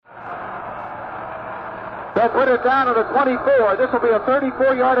They'll put it down to the 24. This will be a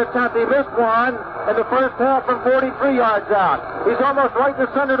 34-yard attempt. He missed one in the first half from 43 yards out. He's almost right in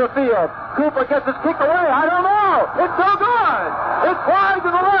the center of the field. Cooper gets his kick away. I don't know. It's still going. It's wide to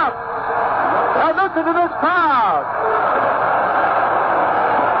the left. Now listen to this crowd.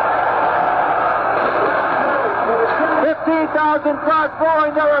 15,000 crowds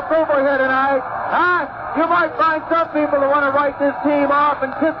blowing their approval here tonight. Huh? You might find some people who want to write this team off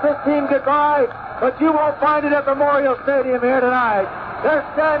and kiss this team goodbye, but you won't find it at Memorial Stadium here tonight. They're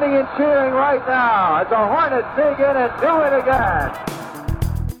standing and cheering right now as the Hornets dig in and do it again.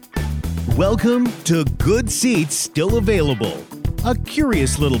 Welcome to Good Seats Still Available, a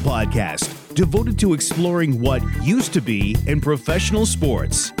curious little podcast devoted to exploring what used to be in professional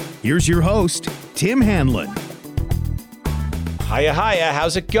sports. Here's your host, Tim Hanlon. Hiya,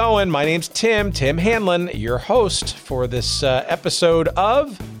 how's it going? My name's Tim Hanlon, your host for this episode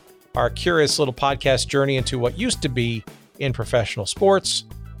of our curious little podcast journey into what used to be in professional sports.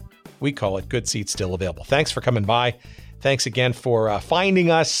 We call it Good Seats Still Available. Thanks for coming by. Thanks again for finding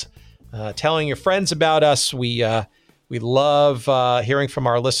us, telling your friends about us. We love hearing from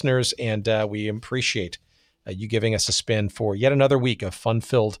our listeners, and we appreciate you giving us a spin for yet another week of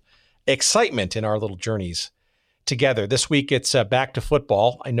fun-filled excitement in our little journeys together. This week, it's back to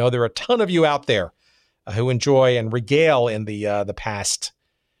football. I know there are a ton of you out there who enjoy and regale in the past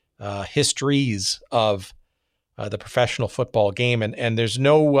histories of the professional football game. And there's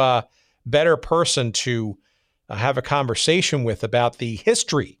no better person to have a conversation with about the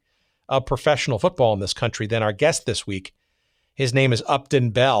history of professional football in this country than our guest this week. His name is Upton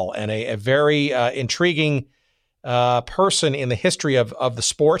Bell, and a very intriguing person in the history of the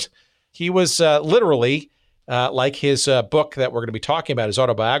sport. He was literally, like his book that we're going to be talking about, his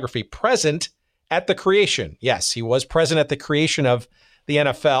autobiography, present at the creation. Yes, he was present at the creation of the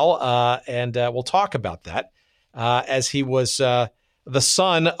NFL, and we'll talk about that, as he was the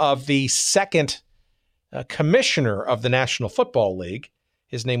son of the second commissioner of the National Football League.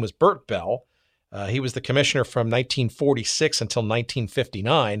 His name was Bert Bell. He was the commissioner from 1946 until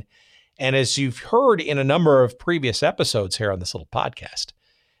 1959. And as you've heard in a number of previous episodes here on this little podcast,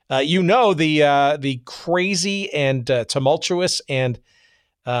 you know the crazy and tumultuous and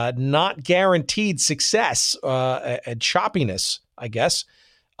not guaranteed success and choppiness, I guess,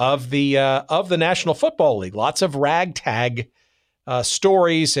 of the National Football League. Lots of ragtag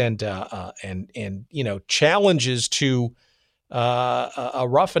stories and challenges to a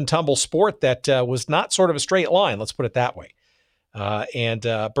rough and tumble sport that was not sort of a straight line. Let's put it that way. And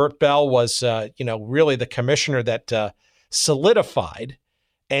Bert Bell was really the commissioner that solidified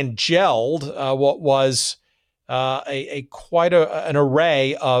and gelled what was quite an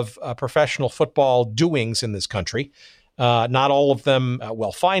array of professional football doings in this country. Not all of them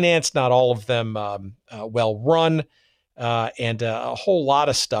well-financed, not all of them well-run, and a whole lot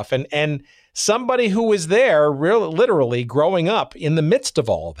of stuff. And somebody who was there literally growing up in the midst of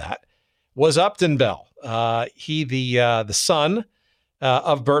all of that was Upton Bell. He, the son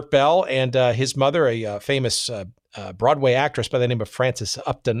of Bert Bell, and his mother, a famous Broadway actress by the name of Frances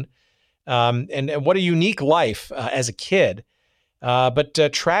Upton. And what a unique life as a kid, but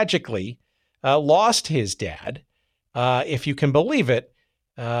tragically lost his dad, if you can believe it,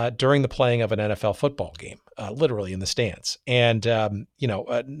 during the playing of an NFL football game, literally in the stands. And,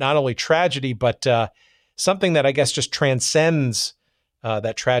 not only tragedy, but something that I guess just transcends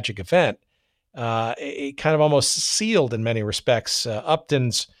that tragic event. It kind of almost sealed in many respects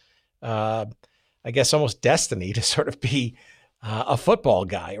Upton's, I guess, almost destiny to sort of be a football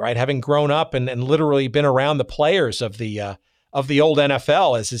guy, right? Having grown up and literally been around the players of the old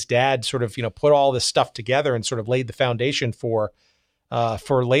NFL as his dad sort of, put all this stuff together and sort of laid the foundation for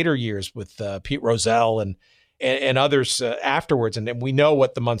later years with Pete Rozelle and others afterwards. And we know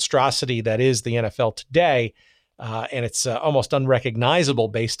what the monstrosity that is the NFL today. And it's almost unrecognizable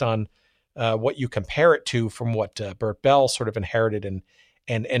based on what you compare it to from what Bert Bell sort of inherited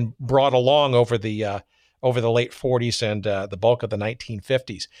and brought along over the late 40s and the bulk of the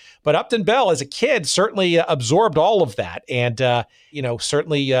 1950s. But Upton Bell, as a kid, certainly absorbed all of that and,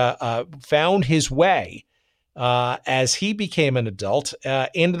 certainly found his way as he became an adult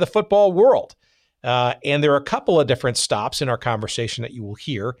into the football world. And there are a couple of different stops in our conversation that you will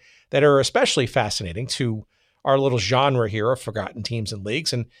hear that are especially fascinating to our little genre here of forgotten teams and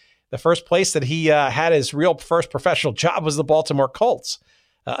leagues. And the first place that he had his real first professional job was the Baltimore Colts,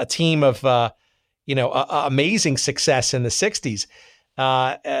 a team of amazing success in the 60s,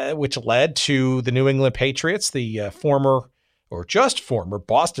 which led to the New England Patriots, the former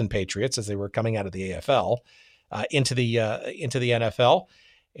Boston Patriots, as they were coming out of the AFL, into the NFL.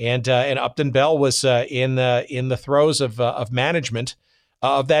 And Upton Bell was in the throes of management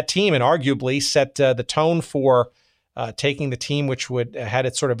of that team, and arguably set the tone for taking the team, which had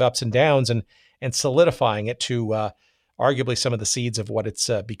its sort of ups and downs, and solidifying it to arguably some of the seeds of what it's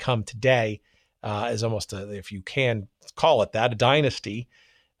become today, as almost if you can call it that, a dynasty.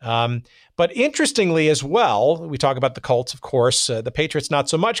 But interestingly as well, we talk about the Colts, of course, the Patriots not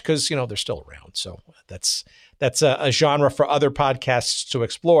so much because, they're still around. So that's a genre for other podcasts to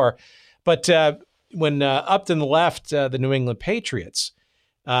explore. But when Upton left the New England Patriots,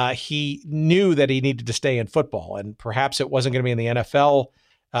 he knew that he needed to stay in football, and perhaps it wasn't going to be in the NFL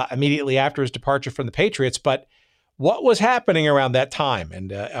immediately after his departure from the Patriots. But what was happening around that time,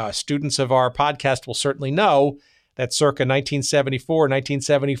 and students of our podcast will certainly know that circa 1974,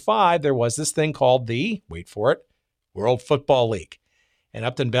 1975, there was this thing called the, wait for it, World Football League. And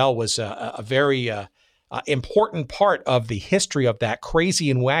Upton Bell was a very important part of the history of that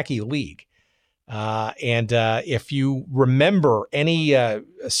crazy and wacky league. And if you remember any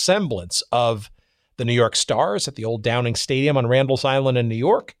semblance of the New York Stars at the old Downing Stadium on Randall's Island in New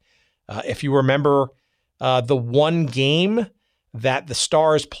York, if you remember the one game that the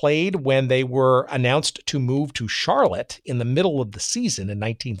Stars played when they were announced to move to Charlotte in the middle of the season in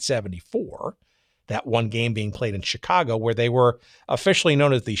 1974, that one game being played in Chicago, where they were officially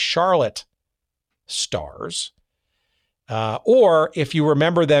known as the Charlotte Stars. Or if you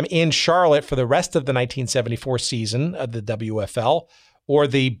remember them in Charlotte for the rest of the 1974 season of the WFL, or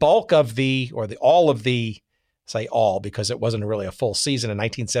the bulk of all of the, say all because it wasn't really a full season in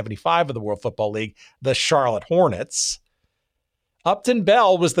 1975 of the World Football League, the Charlotte Hornets, Upton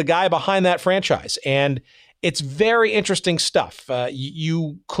Bell was the guy behind that franchise. And it's very interesting stuff.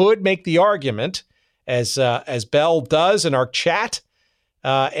 You could make the argument, as Bell does in our chat,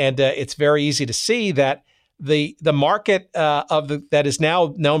 and it's very easy to see that the market that is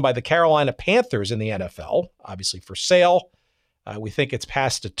now known by the Carolina Panthers in the NFL, obviously for sale. We think it's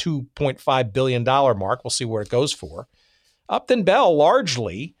past a $2.5 billion mark. We'll see where it goes for. Upton Bell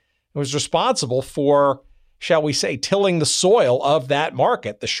largely was responsible for, shall we say, tilling the soil of that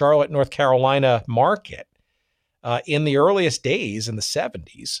market, the Charlotte, North Carolina market, in the earliest days in the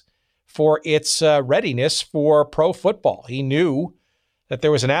 70s for its readiness for pro football. He knew that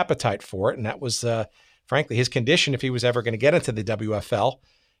there was an appetite for it, and that was, frankly, his condition if he was ever going to get into the WFL,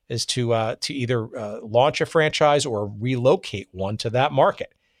 is to either launch a franchise or relocate one to that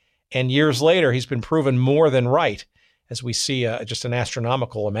market. And years later, he's been proven more than right, as we see just an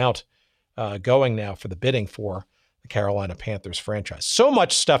astronomical amount going now for the bidding for the Carolina Panthers franchise. So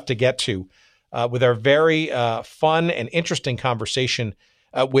much stuff to get to with our very fun and interesting conversation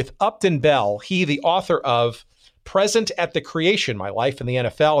with Upton Bell. He, the author of Present at the Creation, My Life in the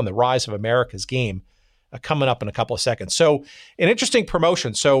NFL and the Rise of America's Game, coming up in a couple of seconds. So an interesting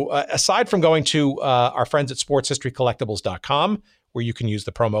promotion. So aside from going to our friends at sportshistorycollectibles.com, where you can use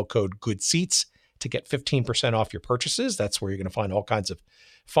the promo code GOODSEATS to get 15% off your purchases. That's where you're going to find all kinds of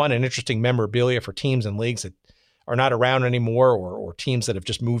fun and interesting memorabilia for teams and leagues that are not around anymore, or teams that have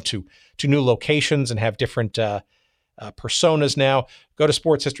just moved to new locations and have different personas now. Go to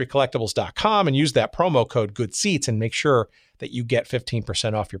sportshistorycollectibles.com and use that promo code GOODSEATS and make sure that you get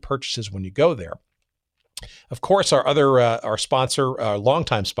 15% off your purchases when you go there. Of course, our sponsor, our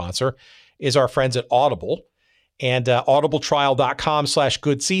longtime sponsor, is our friends at Audible. And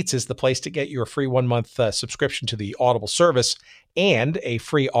audibletrial.com/goodseats is the place to get your free 1-month subscription to the Audible service and a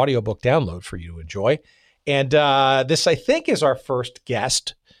free audiobook download for you to enjoy. And this, I think, is our first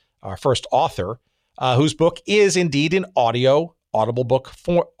guest, our first author, whose book is indeed in audiobook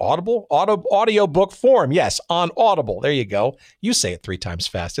form. Yes, on Audible. There you go. You say it 3 times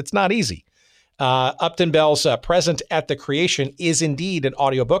fast. It's not easy. Upton Bell's Present at the Creation is indeed an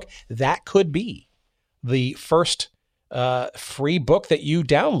audiobook. That could be the first free book that you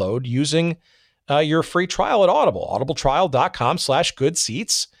download using your free trial at Audible.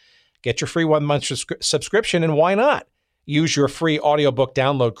 audibletrial.com/goodseats. Get your free 1-month subscription, and why not use your free audiobook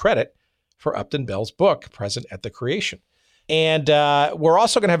download credit for Upton Bell's book, Present at the Creation. And we're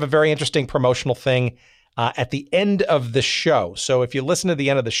also going to have a very interesting promotional thing at the end of the show. So if you listen to the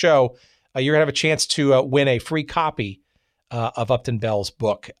end of the show, you're going to have a chance to win a free copy of Upton Bell's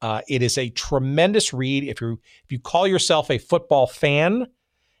book. It is a tremendous read. If you call yourself a football fan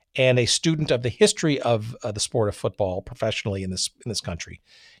and a student of the history of the sport of football professionally in this country,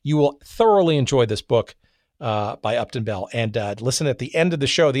 you will thoroughly enjoy this book by Upton Bell. And listen, at the end of the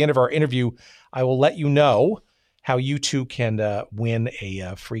show, the end of our interview, I will let you know how you too can win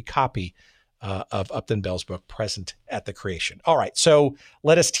a free copy of Upton Bell's book, Present at the Creation. All right, so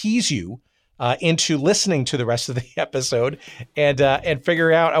let us tease you into listening to the rest of the episode and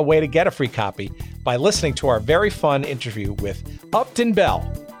figure out a way to get a free copy by listening to our very fun interview with Upton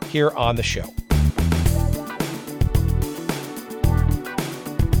Bell here on the show.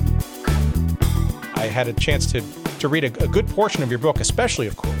 I had a chance to read a good portion of your book, especially,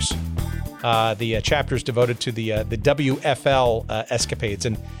 of course, the chapters devoted to the WFL escapades.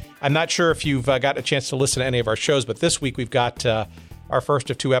 And I'm not sure if you've got a chance to listen to any of our shows, but this week we've got our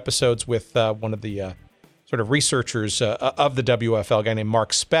first of 2 episodes with one of the sort of researchers of the WFL, a guy named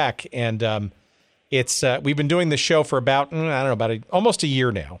Mark Speck. And we've been doing this show for about almost a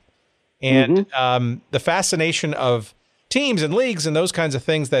year now. And the fascination of teams and leagues and those kinds of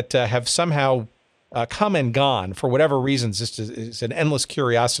things that have somehow come and gone for whatever reasons is an endless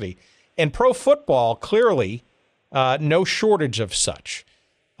curiosity. And pro football, clearly, no shortage of such.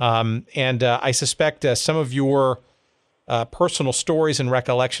 And I suspect some of your personal stories and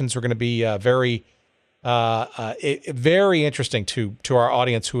recollections are going to be very interesting to our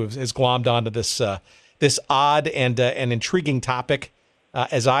audience who has glommed onto this odd and intriguing topic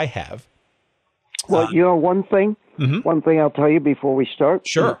as I have. Well, one thing I'll tell you before we start.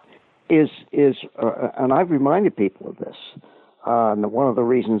 Sure. Is and I've reminded people of this. And one of the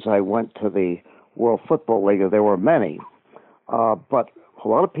reasons I went to the World Football League, there were many, but a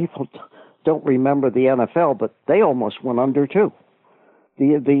lot of people don't remember the NFL, but they almost went under too.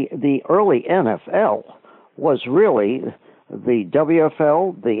 The early NFL was really the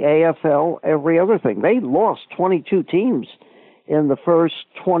WFL, the AFL, every other thing. They lost 22 teams in the first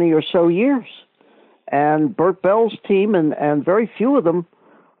 20 or so years. And Bert Bell's team, and very few of them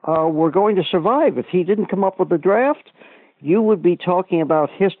were going to survive. If he didn't come up with the draft, you would be talking about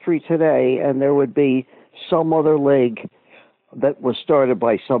history today, and there would be some other league that was started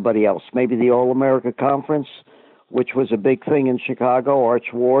by somebody else. Maybe the All-America Conference, which was a big thing in Chicago.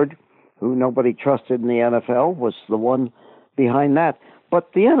 Arch Ward, who nobody trusted in the NFL, was the one behind that.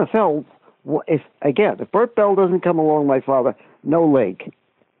 But the NFL, if Bert Bell doesn't come along, my father, no league,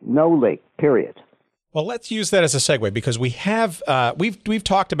 period. Well, let's use that as a segue because we have we've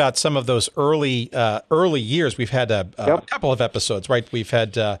talked about some of those early years. We've had a couple of episodes, right? We've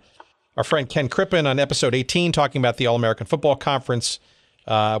had our friend Ken Crippen on episode 18 talking about the All-American Football Conference.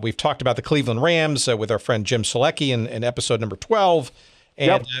 We've talked about the Cleveland Rams with our friend Jim Selecki in episode number 12.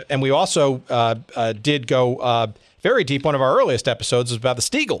 And we also did go very deep. One of our earliest episodes was about the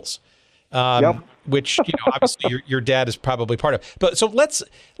Steagles. Which obviously your dad is probably part of. But so let's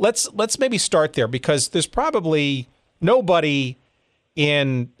maybe start there because there's probably nobody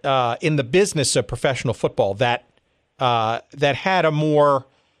in the business of professional football that had a more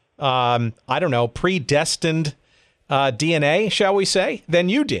predestined DNA, shall we say, than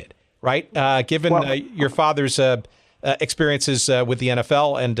you did, right? Given your father's experiences with the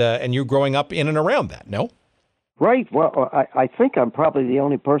NFL and you growing up in and around that, no? Right. Well, I think I'm probably the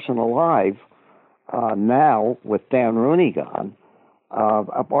only person alive now with Dan Rooney gone.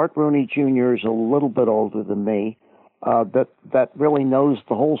 Art Rooney Jr. is a little bit older than me. That really knows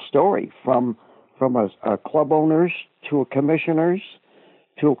the whole story from a club owners to a commissioners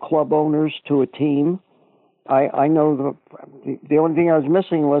to a club owners to a team. I know the only thing I was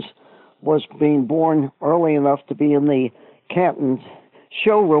missing was being born early enough to be in the Canton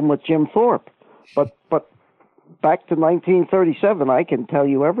showroom with Jim Thorpe. But back to 1937, I can tell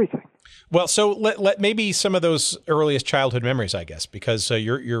you everything. Well, so let maybe some of those earliest childhood memories, I guess, because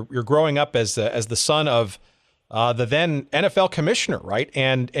you're growing up as the son of the then NFL commissioner, right?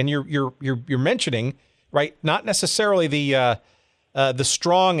 And you're mentioning, right, not necessarily the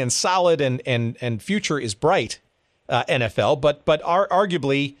strong and solid and future is bright NFL, but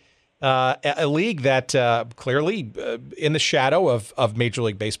arguably a league that clearly in the shadow of Major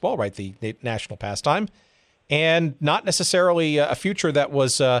League Baseball, right, the national pastime, and not necessarily a future that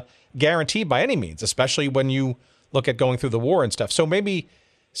was guaranteed by any means, especially when you look at going through the war and stuff. So maybe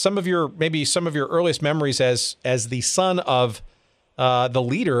some of your earliest memories as the son of the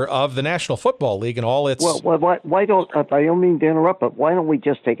leader of the National Football League and all its. Well, why don't I don't mean to interrupt, but why don't we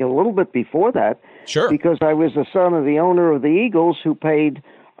just take it a little bit before that? Sure. Because I was the son of the owner of the Eagles, who paid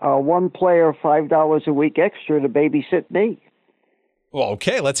one player $5 a week extra to babysit me. Well,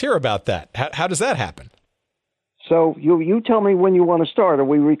 okay, let's hear about that. How does that happen? So you tell me when you want to start. Are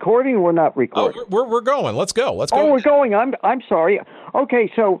we recording or we're not recording? Oh, we're going. Let's go. Oh, we're going. I'm sorry.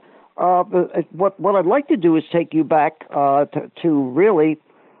 Okay, so what I'd like to do is take you back to really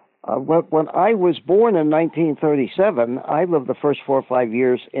when I was born in 1937. I lived the first 4 or 5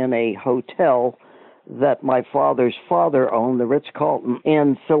 years in a hotel that my father's father owned, the Ritz-Carlton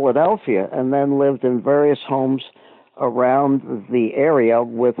in Philadelphia, and then lived in various homes around the area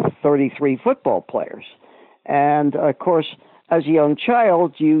with 33 football players. And, of course, as a young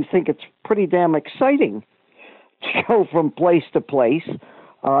child, you think it's pretty damn exciting to go from place to place,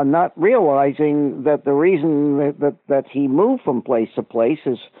 not realizing that the reason that he moved from place to place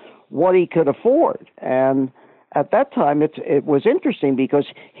is what he could afford. And at that time, it was interesting because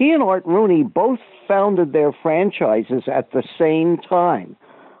he and Art Rooney both founded their franchises at the same time,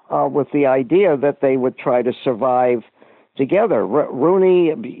 with the idea that they would try to survive together.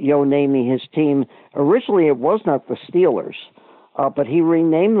 Rooney, naming his team, originally it was not the Steelers, but he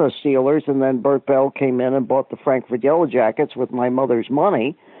renamed the Steelers, and then Bert Bell came in and bought the Frankfurt Yellow Jackets with my mother's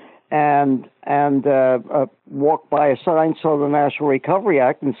money, and walked by a sign, saw the National Recovery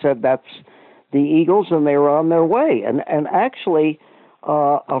Act, and said that's the Eagles, and they were on their way. And actually,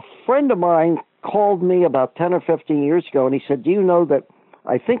 a friend of mine called me about 10 or 15 years ago, and he said, do you know that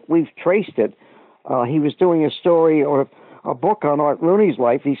I think we've traced it? He was doing a story or a book on Art Rooney's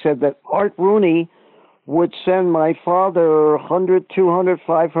life. He said that Art Rooney would send my father $100, $200,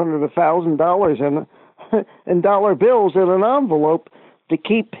 $500, $1,000 in dollar bills in an envelope to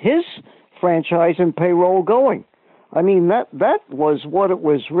keep his franchise and payroll going. I mean, that was what it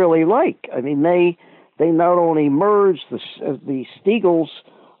was really like. I mean, they not only merged the Steagles,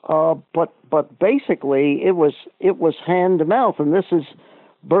 but basically it was hand to mouth. And this is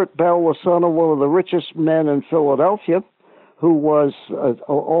Bert Bell, the son of one of the richest men in Philadelphia, who was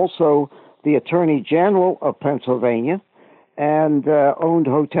also the Attorney General of Pennsylvania, and owned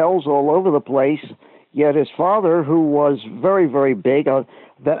hotels all over the place. Yet his father, who was very, very big,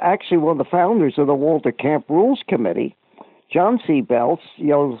 that actually one of the founders of the Walter Camp Rules Committee, John C. Bell,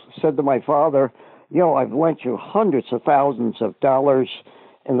 said to my father, I've lent you hundreds of thousands of dollars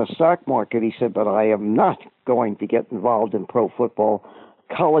in the stock market. He said, but I am not going to get involved in pro football.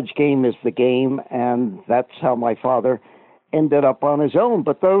 College game is the game, and that's how my father ended up on his own.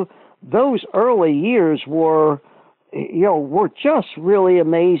 But those early years were just really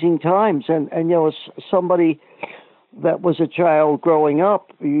amazing times. And as somebody that was a child growing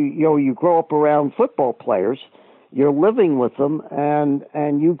up, you grow up around football players, you're living with them,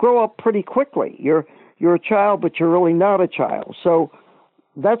 and you grow up pretty quickly. You're a child, but you're really not a child. So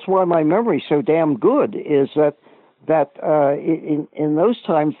that's why my memory's so damn good, is that in those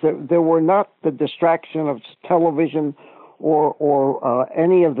times there were not the distraction of television or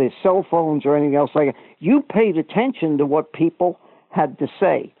any of the cell phones or anything else like that. You paid attention to what people had to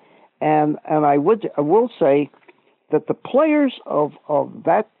say, and I will say that the players of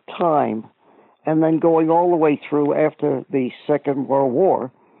that time, and then going all the way through after the Second World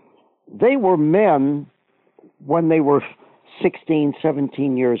War, they were men when they were 16,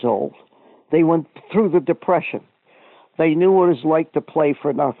 17 years old. They went through the Depression. They knew what it was like to play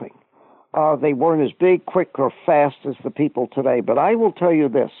for nothing. They weren't as big, quick, or fast as the people today. But I will tell you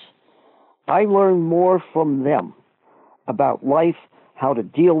this. I learned more from them about life, how to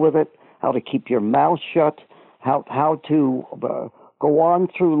deal with it, how to keep your mouth shut, how to go on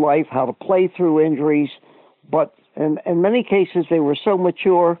through life, how to play through injuries. But in many cases, they were so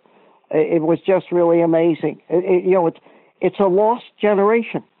mature, it was just really amazing. It's a lost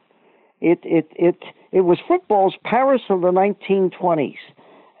generation. It was football's Paris of the 1920s.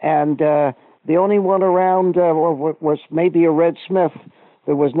 And the only one around was maybe a Red Smith.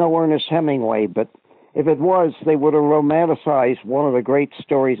 There was no Ernest Hemingway, but if it was, they would have romanticized one of the great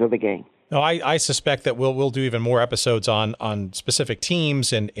stories of the game. No, I suspect that we'll do even more episodes on specific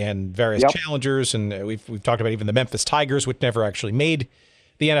teams and various challengers, and we've talked about even the Memphis Tigers, which never actually made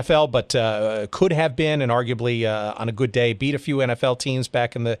the NFL, but could have been, and arguably on a good day beat a few NFL teams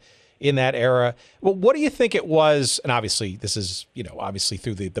back in that era. Well, what do you think it was? And obviously, this is obviously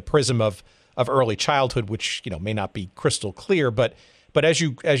through the prism of early childhood, which may not be crystal clear, but as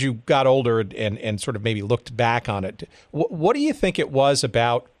you got older and sort of maybe looked back on it, what do you think it was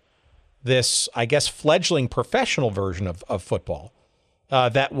about this, I guess, fledgling professional version of football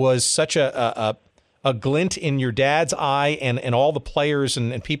that was such a glint in your dad's eye and all the players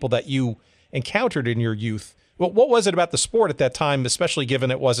and people that you encountered in your youth? Well, what was it about the sport at that time, especially given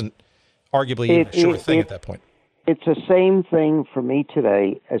it wasn't arguably a sure thing at that point? It's the same thing for me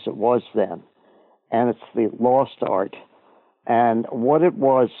today as it was then, and it's the lost art. And what it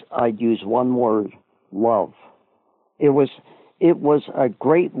was, I'd use one word: love. It was a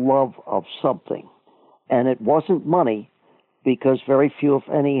great love of something, and it wasn't money, because very few, if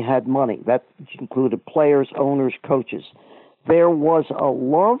any, had money. That included players, owners, coaches. There was a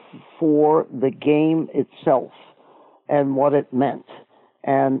love for the game itself and what it meant.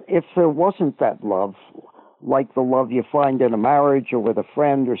 And if there wasn't that love, like the love you find in a marriage or with a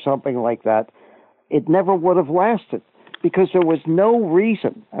friend or something like that, it never would have lasted because there was no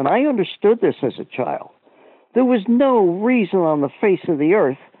reason, and I understood this as a child, there was no reason on the face of the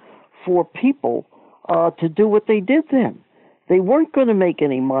earth for people to do what they did then. They weren't going to make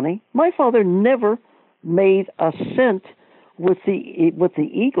any money. My father never made a cent with the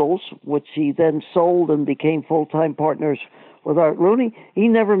Eagles, which he then sold and became full-time partners with Art Rooney. He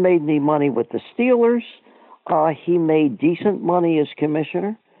never made any money with the Steelers. He made decent money as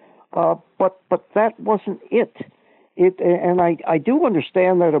commissioner, but that wasn't it. And I do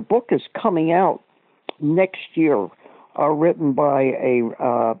understand that a book is coming out next year, written by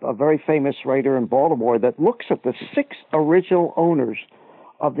a very famous writer in Baltimore that looks at the 6 original owners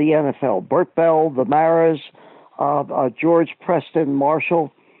of the NFL: Bert Bell, the Maras, George Preston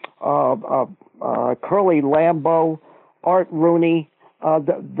Marshall, Curly Lambeau, Art Rooney,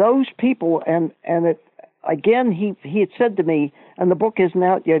 those people. And it, again, he had said to me, and the book isn't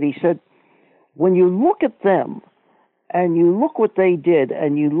out yet, he said, when you look at them and you look what they did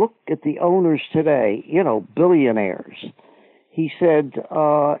and you look at the owners today, billionaires, he said,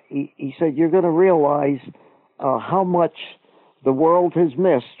 you're going to realize how much the world has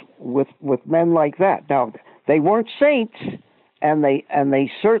missed with men like that. Now, they weren't saints, and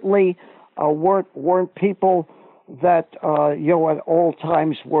they certainly weren't people that at all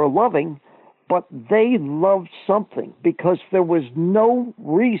times were loving, but they loved something because there was no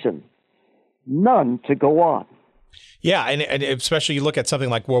reason, none, to go on. Yeah, and especially you look at something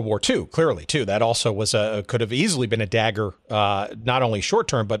like World War II, clearly, too. That also was could have easily been a dagger, not only short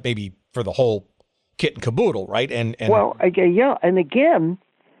term, but maybe for the whole kit and caboodle, right? And well, yeah, and again,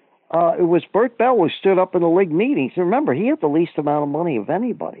 it was Bert Bell who stood up in the league meetings. Remember, he had the least amount of money of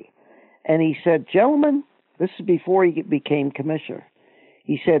anybody. And he said, gentlemen, this is before he became commissioner.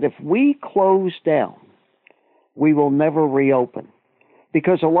 He said, if we close down, we will never reopen.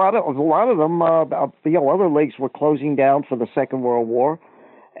 Because a lot of them, other leagues were closing down for the Second World War,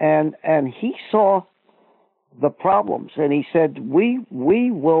 and he saw the problems, and he said, we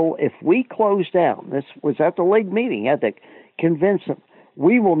will, if we close down, this was at the league meeting, had to convince them,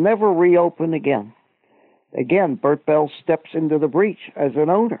 we will never reopen again. Again, Bert Bell steps into the breach as an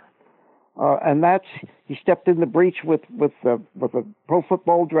owner, and he stepped in the breach with the pro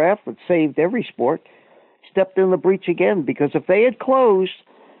football draft that saved every sport. Stepped in the breach again, because if they had closed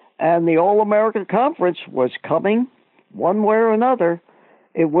and the All-America Conference was coming one way or another,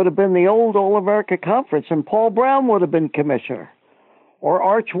 it would have been the old All-America Conference, and Paul Brown would have been commissioner, or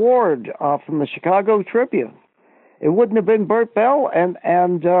Arch Ward from the Chicago Tribune. It wouldn't have been Bert Bell,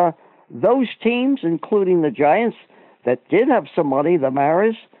 and those teams, including the Giants, that did have some money, the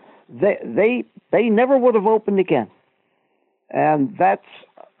Maras, they never would have opened again. And that's,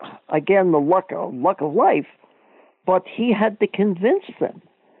 again, the luck of life, but he had to convince them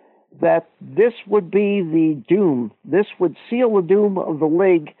that this would be the doom. This would seal the doom of the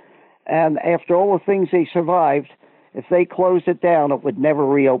league, and after all the things they survived, if they closed it down, it would never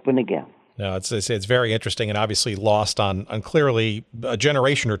reopen again. No, it's very interesting, and obviously lost on clearly a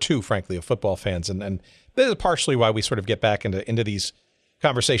generation or two, frankly, of football fans, and this is partially why we sort of get back into these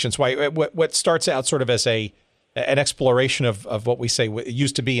conversations. Why what starts out sort of as an exploration of what we say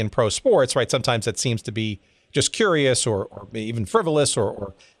used to be in pro sports, right? Sometimes that seems to be just curious or even frivolous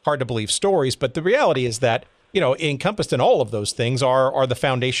or hard to believe stories. But the reality is that, encompassed in all of those things are the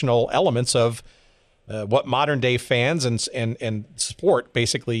foundational elements of what modern day fans and sport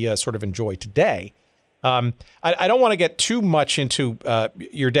basically sort of enjoy today. I don't want to get too much into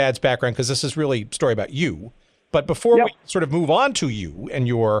your dad's background, because this is really a story about you. But before we sort of move on to you and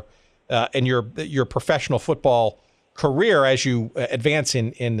your professional football career as you advance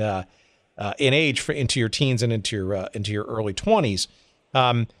in age into your teens and into your early 20s,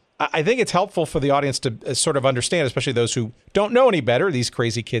 I think it's helpful for the audience to sort of understand, especially those who don't know any better, these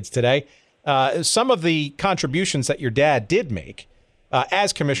crazy kids today, some of the contributions that your dad did make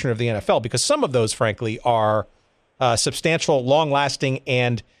as commissioner of the NFL, because some of those, frankly, are substantial, long-lasting,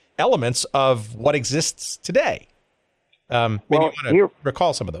 and elements of what exists today. Maybe you want to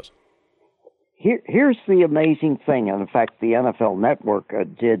recall some of those. Here's the amazing thing, and in fact, the NFL Network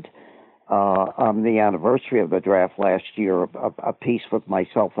did on the anniversary of the draft last year a piece with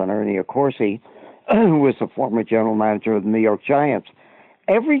myself and Ernie Accorsi, who was the former general manager of the New York Giants.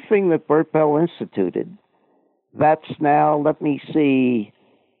 Everything that Bert Bell instituted, that's now, let me see,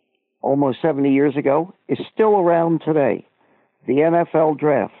 almost 70 years ago, is still around today. The NFL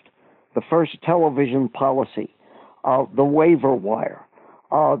draft, the first television policy, the waiver wire,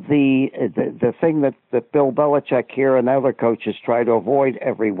 the thing that Bill Belichick here and other coaches try to avoid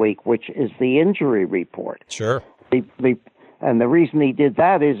every week, which is the injury report. Sure. And the reason he did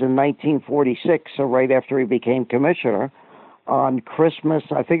that is in 1946, so right after he became commissioner, on Christmas,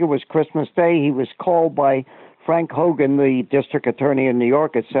 I think it was Christmas Day, he was called by Frank Hogan, the district attorney in New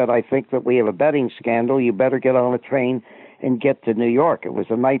York, and said, I think that we have a betting scandal. You better get on a train and get to New York. It was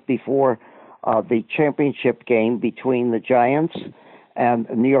the night before the championship game between the Giants and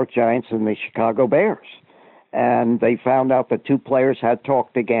the New York Giants and the Chicago Bears. And they found out that two players had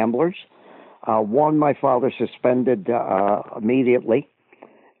talked to gamblers. One, my father suspended immediately,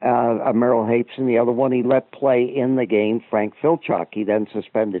 Merrill Hapes, and the other one he let play in the game, Frank Filchock. He then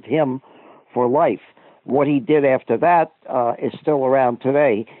suspended him for life. What he did after that is still around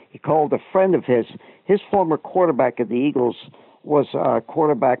today. He called a friend of his former quarterback of the Eagles was a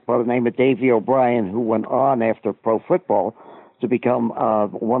quarterback by the name of Davey O'Brien, who went on after pro football to become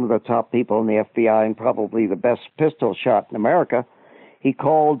one of the top people in the FBI and probably the best pistol shot in America. He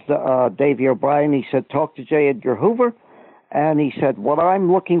called Davey O'Brien. He said, talk to J. Edgar Hoover. And he said, what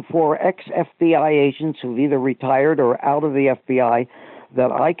I'm looking for, ex-FBI agents who've either retired or out of the FBI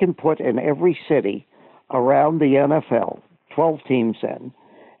that I can put in every city around the NFL, 12 teams then,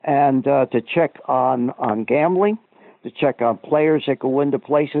 and to check on gambling, to check on players that go into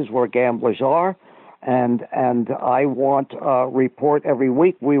places where gamblers are, and I want a report every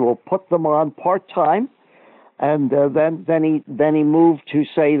week. We will put them on part-time, and then he moved to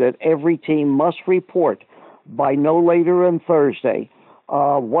say that every team must report by no later than Thursday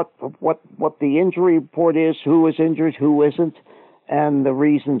what the injury report is, who is injured, who isn't, and the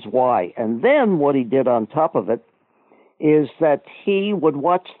reasons why. And then what he did on top of it is that he would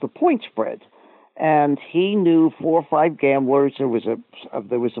watch the point spread, and he knew 4 or 5 gamblers. There was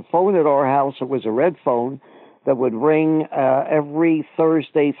a phone at our house. It was a red phone that would ring every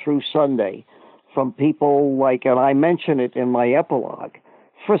Thursday through Sunday from people like, and I mention it in my epilogue,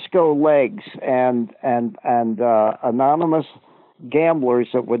 Frisco Legs and anonymous gamblers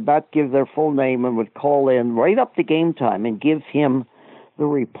that would not give their full name and would call in right up to game time and give him the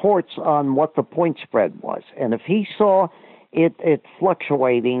reports on what the point spread was. And if he saw it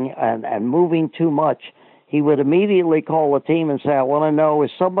fluctuating and moving too much, he would immediately call the team and say, I want to know, is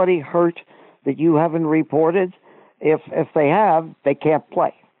somebody hurt that you haven't reported? If they have, they can't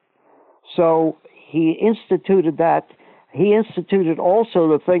play. So he instituted that. He instituted also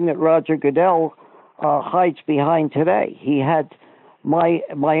the thing that Roger Goodell hides behind today. He had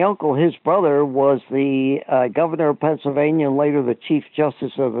my uncle, his brother, was the governor of Pennsylvania and later the Chief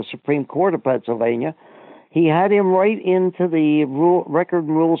Justice of the Supreme Court of Pennsylvania. He had him right into the record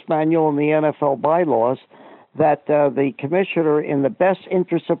and rules manual and the NFL bylaws that the commissioner, in the best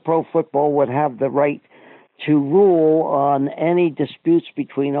interest of pro football, would have the right to rule on any disputes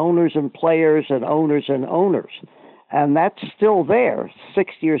between owners and players and owners and owners. And that's still there,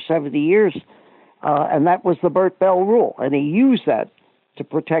 60 or 70 years. And that was the Bert Bell rule. And he used that to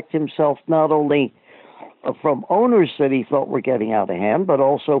protect himself not only from owners that he thought were getting out of hand, but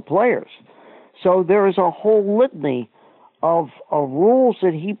also players. So there is a whole litany of rules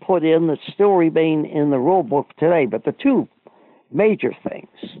that he put in that still remain in the rule book today. But the two major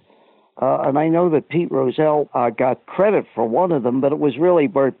things, and I know that Pete Rozelle got credit for one of them, but it was really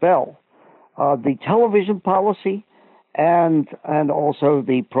Bert Bell, the television policy and also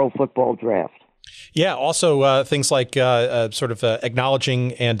the pro football draft. Yeah, also things like sort of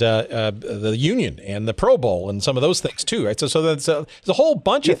acknowledging and the union and the Pro Bowl and some of those things too, right? So there's a whole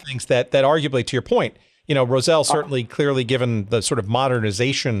bunch of things that arguably, to your point, Rozelle certainly clearly given the sort of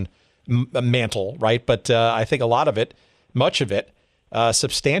modernization mantle, right? But I think a lot of it, much of it,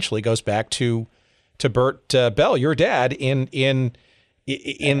 substantially goes back to Bert Bell, your dad, in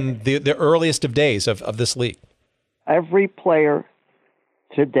the earliest of days of this league. Every player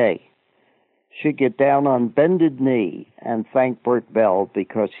today should get down on bended knee and thank Bert Bell,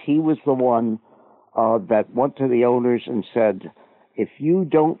 because he was the one that went to the owners and said, if you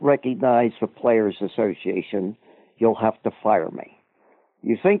don't recognize the Players Association, you'll have to fire me.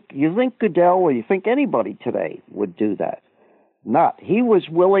 You think Goodell or you think anybody today would do that? Not. He was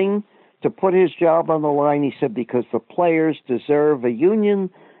willing to put his job on the line, he said, because the players deserve a union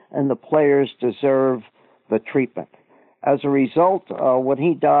and the players deserve the treatment. As a result, when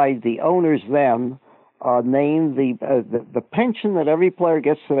he died, the owners then named the pension that every player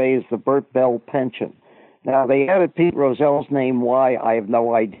gets today is the Bert Bell pension. Now, they added Pete Rozelle's name. Why? I have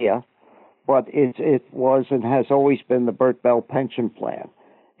no idea. But it was and has always been the Bert Bell pension plan.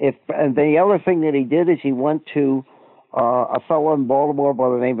 And the other thing that he did is he went to a fellow in Baltimore by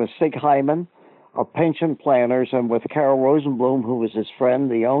the name of Sig Hyman, of pension planners, and with Carol Rosenblum, who was his friend,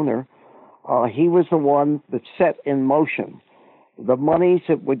 the owner, he was the one that set in motion the monies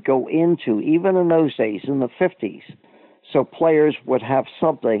that would go into, even in those days, in the 50s, so players would have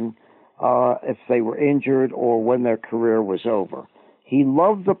something if they were injured or when their career was over. He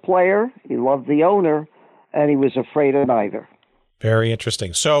loved the player, he loved the owner, and he was afraid of neither. Very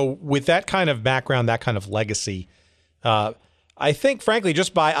interesting. So with that kind of background, that kind of legacy, I think, frankly,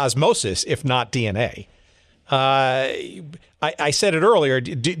 just by osmosis, if not DNA, I said it earlier,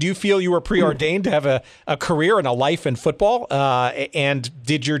 do you feel you were preordained to have a career and a life in football? And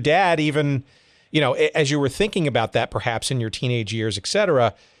did your dad even, as you were thinking about that, perhaps in your teenage years, et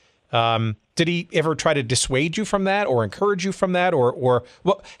cetera, did he ever try to dissuade you from that or encourage you from that? Or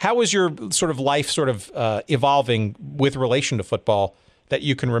how was your sort of life sort of evolving with relation to football that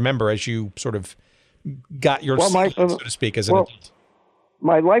you can remember as you sort of got your seat, so to speak, as an adult?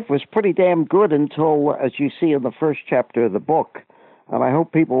 My life was pretty damn good until, as you see in the first chapter of the book, and I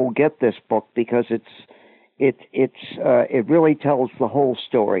hope people will get this book because it really tells the whole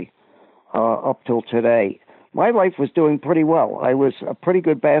story up till today. My life was doing pretty well. I was a pretty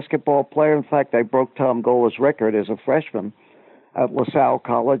good basketball player. In fact, I broke Tom Gola's record as a freshman at LaSalle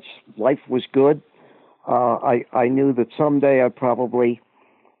College. Life was good. I knew that someday I'd probably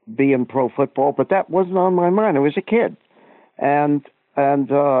be in pro football, but that wasn't on my mind. I was a kid. And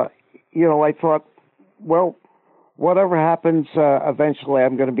I thought, well, whatever happens, eventually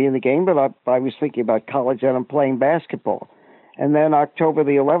I'm going to be in the game, but I was thinking about college and I'm playing basketball. And then October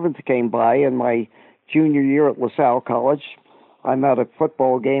the 11th came by, and my junior year at LaSalle College, I'm at a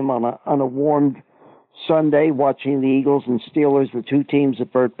football game on a warm Sunday watching the Eagles and Steelers, the two teams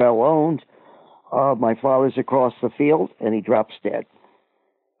that Bert Bell owned. My father's across the field, and he drops dead.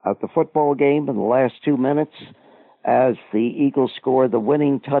 At the football game, in the last 2 minutes, as the Eagles scored the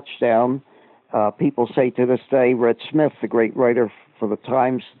winning touchdown, people say to this day, Red Smith, the great writer for the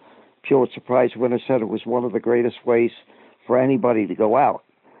Times, Pulitzer Prize winner, said it was one of the greatest ways for anybody to go out.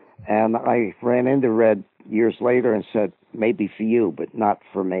 And I ran into Red years later and said, maybe for you, but not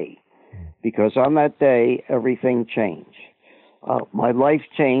for me. Because on that day, everything changed. My life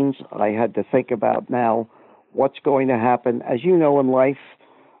changed. I had to think about now what's going to happen. As you know, in life,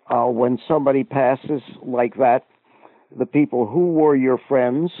 when somebody passes like that, the people who were your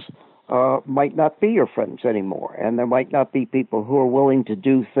friends might not be your friends anymore. And there might not be people who are willing to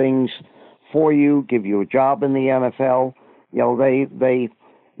do things for you, give you a job in the NFL. They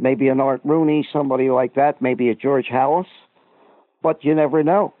maybe an Art Rooney, somebody like that, maybe a George Halas, but you never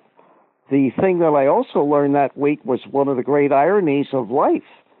know. The thing that I also learned that week was one of the great ironies of life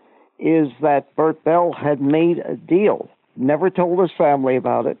is that Bert Bell had made a deal, never told his family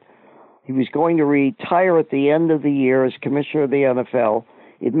about it. He was going to retire at the end of the year as commissioner of the NFL.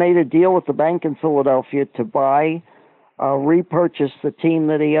 He'd made a deal with the bank in Philadelphia to repurchase the team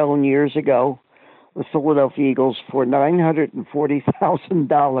that he owned years ago, the Philadelphia Eagles, for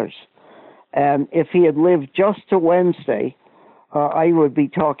 $940,000. And if he had lived just to Wednesday, I would be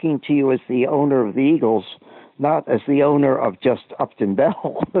talking to you as the owner of the Eagles, not as the owner of just Upton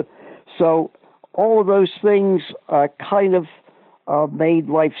Bell. So all of those things kind of made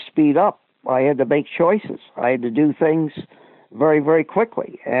life speed up. I had to make choices. I had to do things very, very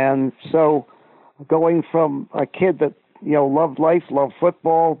quickly. And so going from a kid that loved life, loved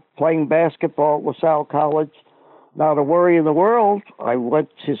football, playing basketball at LaSalle College, not a worry in the world, I went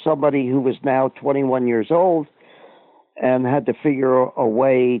to somebody who was now 21 years old and had to figure a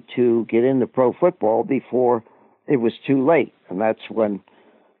way to get into pro football before it was too late. And that's when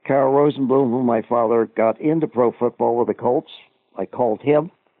Carroll Rosenblum, who my father got into pro football with the Colts, I called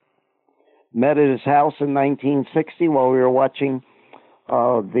him, met at his house in 1960 while we were watching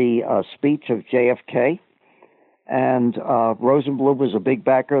the speech of JFK. And Rosenblum was a big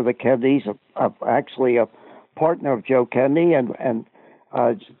backer of the Kennedys, actually a partner of Joe Kennedy, and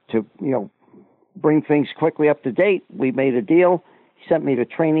to bring things quickly up to date, we made a deal. He sent me to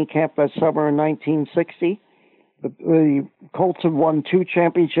training camp that summer in 1960. The Colts had won 2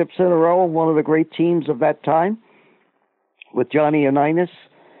 championships in a row, one of the great teams of that time, with Johnny Unitas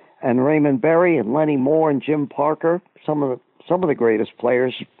and Raymond Berry and Lenny Moore and Jim Parker, some of the greatest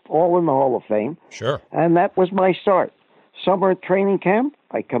players, all in the Hall of Fame. Sure. And that was my start. Summer training camp,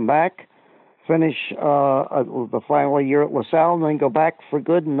 I come back, finish the final year at LaSalle, and then go back for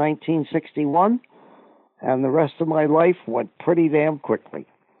good in 1961. And the rest of my life went pretty damn quickly.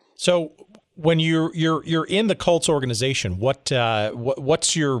 So when you're in the Colts organization, what's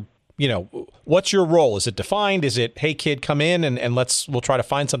your role? Is it defined? Is it, hey kid, come in and we'll try to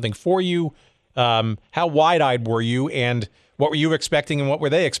find something for you? How wide-eyed were you, and what were you expecting, and what were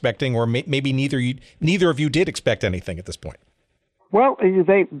they expecting, or maybe neither of you did expect anything at this point? Well,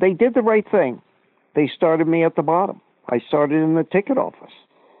 they did the right thing. They started me at the bottom. I started in the ticket office,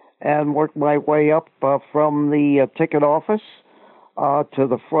 and worked my way up from the ticket office to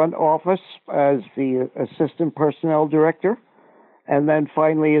the front office as the assistant personnel director, and then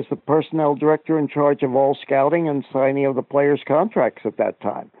finally as the personnel director in charge of all scouting and signing of the players' contracts at that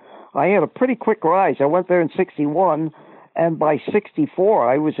time. I had a pretty quick rise. I went there in 61, and by 64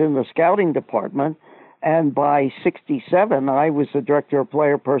 I was in the scouting department, and by 67 I was the director of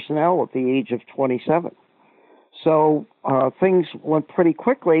player personnel at the age of 27. So things went pretty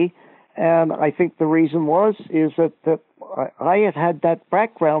quickly, and I think the reason is that I had that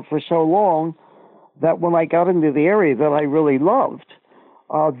background for so long that when I got into the area that I really loved,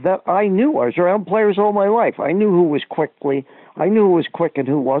 that I knew. I was around players all my life. I knew who was quick and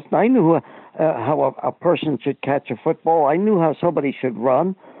who wasn't. I knew how a person should catch a football. I knew how somebody should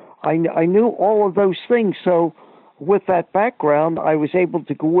run. I knew all of those things. So with that background, I was able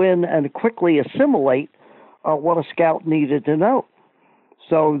to go in and quickly assimilate what a scout needed to know.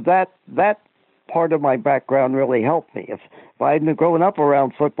 So that part of my background really helped me. If I hadn't grown up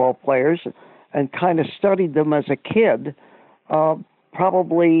around football players and kind of studied them as a kid,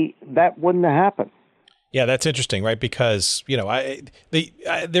 probably that wouldn't have happened. Yeah, that's interesting, right? Because, you know,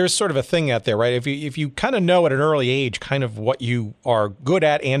 there's sort of a thing out there, right? If you kind of know at an early age kind of what you are good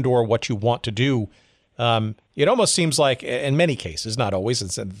at and or what you want to do, it almost seems like, in many cases, not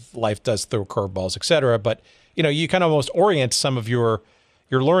always, and life does throw curveballs, et cetera, but, you know, you kind of almost orient some of your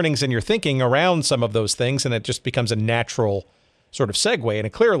learnings and your thinking around some of those things, and it just becomes a natural sort of segue.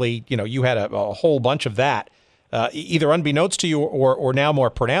 And clearly, you know, you had a whole bunch of that, either unbeknownst to you or now more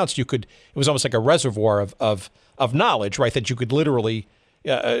pronounced. It was almost like a reservoir of knowledge, right, that you could literally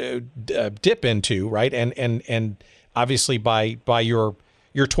dip into, right? And obviously by your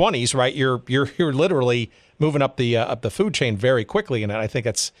 20s, right, you're literally moving up the food chain very quickly, and I think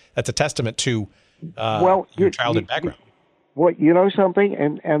that's a testament to your childhood background. Well, you know something,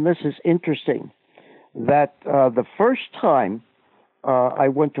 and this is interesting, that the first time I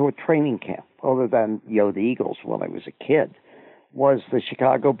went to a training camp, other than the Eagles when I was a kid, was the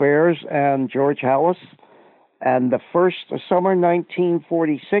Chicago Bears and George Halas. And the first summer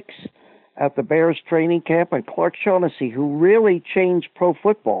 1946 at the Bears training camp, and Clark Shaughnessy, who really changed pro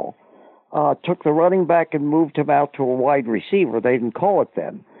football, took the running back and moved him out to a wide receiver. They didn't call it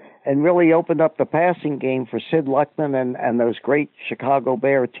then. And really opened up the passing game for Sid Luckman and those great Chicago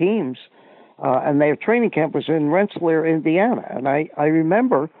Bear teams. And their training camp was in Rensselaer, Indiana. And I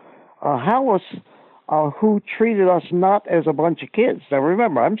remember Halas, who treated us not as a bunch of kids. Now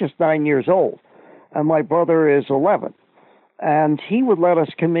remember, I'm just 9 years old, and my brother is 11. And he would let us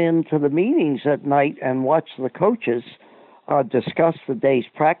come into the meetings at night and watch the coaches discuss the day's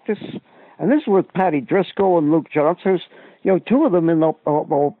practice. And this is with Patty Driscoll and Luke Johnson. You know, two of them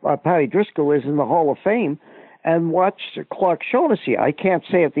Patty Driscoll is in the Hall of Fame, and watched Clark Shaughnessy. I can't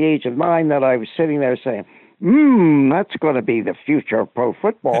say at the age of 9 that I was sitting there saying, that's going to be the future of pro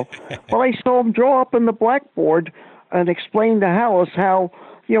football. Well, I saw him draw up on the blackboard and explain to Halas how,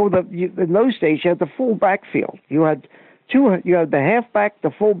 you know, in those days you had the full backfield. You had the halfback, the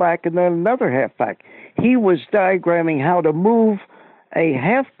fullback, and then another halfback. He was diagramming how to move a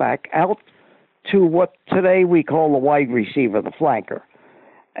halfback out to what today we call the wide receiver, the flanker.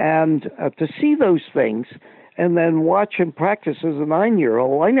 And to see those things and then watch him practice as a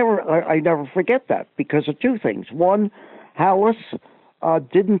 9-year-old, I never forget that because of two things. One, Halas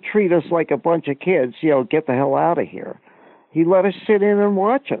didn't treat us like a bunch of kids, you know, get the hell out of here. He let us sit in and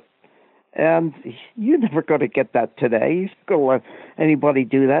watch it. And you're never going to get that today. You're not going to let anybody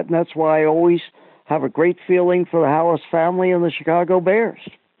do that. And that's why I always have a great feeling for the Halas family and the Chicago Bears.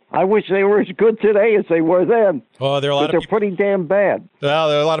 I wish they were as good today as they were then. Well, they're pretty damn bad. Well,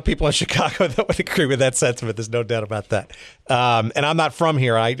 there are a lot of people in Chicago that would agree with that sentiment. There's no doubt about that. And I'm not from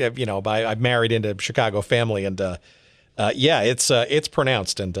here. I'm married into a Chicago family, and it's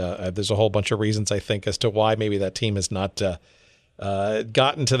pronounced. And there's a whole bunch of reasons I think as to why maybe that team has not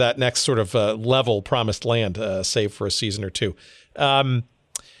gotten to that next sort of level, promised land, save for a season or two. All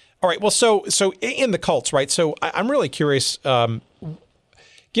right. Well, so in the Colts, right? So I'm really curious.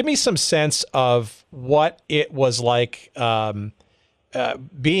 Give me some sense of what it was like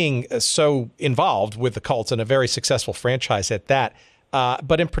being so involved with the Colts and a very successful franchise at that,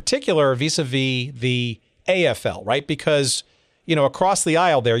 but in particular vis-a-vis the AFL, right? Because, you know, across the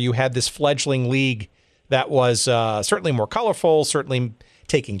aisle there, you had this fledgling league that was certainly more colorful, certainly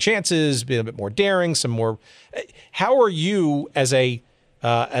taking chances, being a bit more daring, some more. How are you as an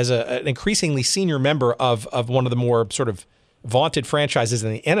increasingly senior member of one of the more sort of vaunted franchises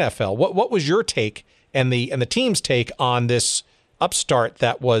in the NFL? What was your take and the team's take on this upstart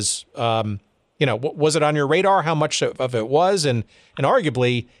that was was it on your radar how much of it was? And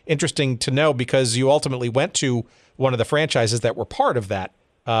arguably interesting to know because you ultimately went to one of the franchises that were part of that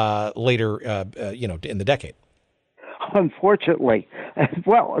later, in the decade. Unfortunately.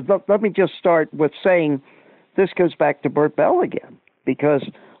 Well, let me just start with saying this goes back to Bert Bell again, because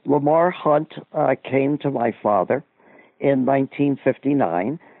Lamar Hunt came to my father in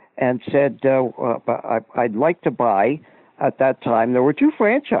 1959 and said, I'd like to buy, at that time, there were two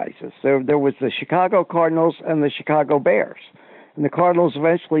franchises. There was the Chicago Cardinals and the Chicago Bears. And the Cardinals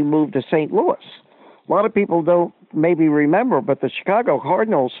eventually moved to St. Louis. A lot of people don't maybe remember, but the Chicago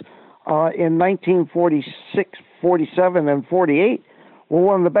Cardinals in 1946, 47, and 48 were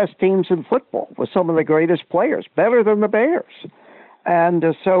one of the best teams in football, with some of the greatest players, better than the Bears. And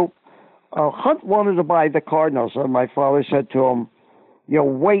so Hunt wanted to buy the Cardinals, and my father said to him,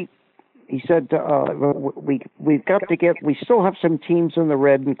 wait. He said, we've got to we still have some teams in the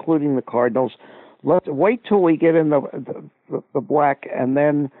red, including the Cardinals. Let's wait till we get in the black, and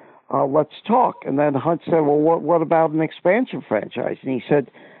then let's talk. And then Hunt said, well, what about an expansion franchise? And he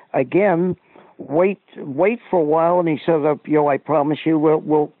said, again, wait for a while. And he said, I promise you,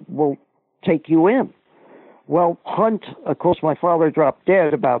 we'll take you in. Well, Hunt, of course, my father dropped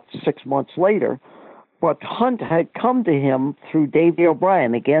dead about 6 months later. But Hunt had come to him through Davey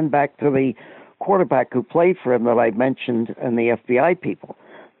O'Brien, again back to the quarterback who played for him that I mentioned and the FBI people.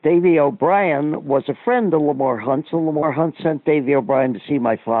 Davey O'Brien was a friend of Lamar Hunt, so Lamar Hunt sent Davey O'Brien to see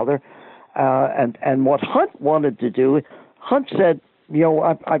my father. And what Hunt wanted to do, Hunt said,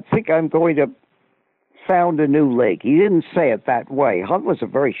 I think I'm going to found a new league. He didn't say it that way. Hunt was a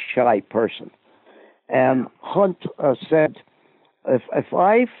very shy person. And Hunt said, if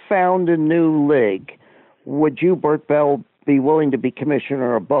I found a new league, would you, Bert Bell, be willing to be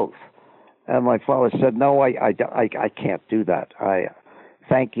commissioner of both? And my father said, no, I can't do that. I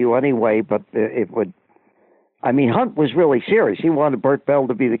thank you anyway, but it would. I mean, Hunt was really serious. He wanted Bert Bell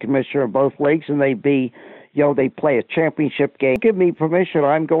to be the commissioner of both leagues, and they'd be, they play a championship game. Give me permission.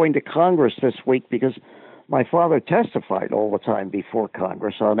 I'm going to Congress this week because my father testified all the time before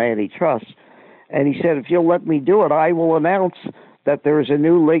Congress on antitrust. And he said, if you'll let me do it, I will announce that there is a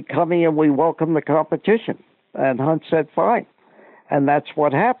new league coming and we welcome the competition. And Hunt said, fine. And that's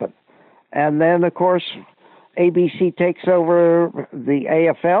what happened. And then, of course, ABC takes over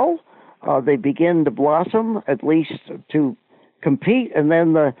the AFL. They begin to blossom, at least to compete. And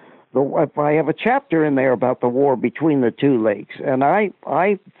then I have a chapter in there about the war between the two leagues. And I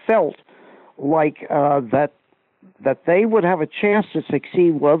felt like that they would have a chance to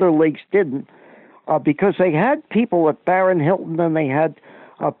succeed where other leagues didn't, because they had people at Barron Hilton, and they had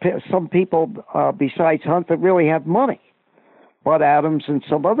some people besides Hunt that really had money, Bud Adams and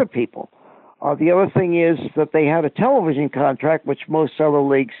some other people. The other thing is that they had a television contract, which most other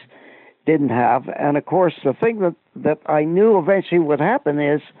leagues didn't have. And, of course, the thing that I knew eventually would happen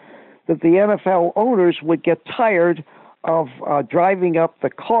is that the NFL owners would get tired of driving up the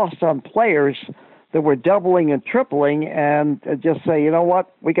cost on players that were doubling and tripling, and just say, you know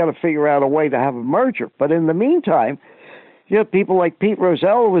what, we got to figure out a way to have a merger. But in the meantime, you have people like Pete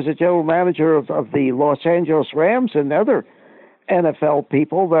Rozelle, who was the general manager of the Los Angeles Rams, and other NFL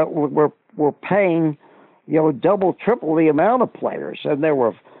people that were paying, double, triple the amount of players. And there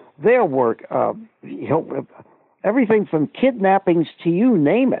were everything from kidnappings to you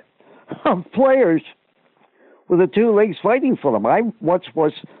name it, of players with the two leagues fighting for them. I once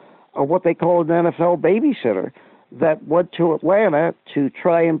was what they call an NFL babysitter that went to Atlanta to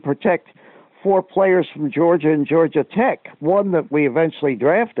try and protect 4 players from Georgia and Georgia Tech, one that we eventually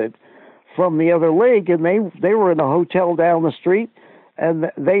drafted from the other league, and they were in a hotel down the street,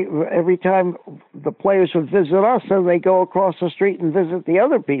 and every time the players would visit us, then they go across the street and visit the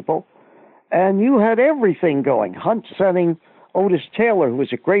other people, and you had everything going. Hunt sending Otis Taylor, who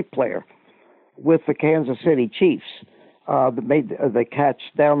was a great player, with the Kansas City Chiefs. That made the catch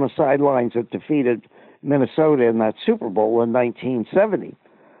down the sidelines that defeated Minnesota in that Super Bowl in 1970.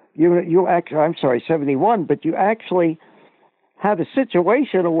 I'm sorry, 71, but you actually had a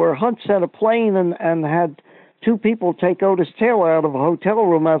situation where Hunt sent a plane and had 2 people take Otis Taylor out of a hotel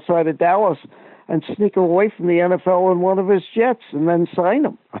room outside of Dallas and sneak him away from the NFL in one of his jets and then sign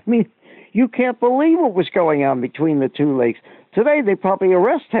him. I mean, you can't believe what was going on between the two leagues. Today, they probably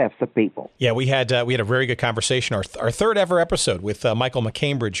arrest half the people. Yeah, we had a very good conversation, our third ever episode with Michael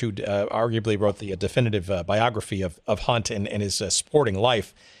McCambridge, who arguably wrote the definitive biography of Hunt and his sporting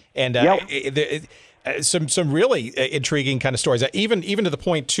life. And some really intriguing kind of stories, even to the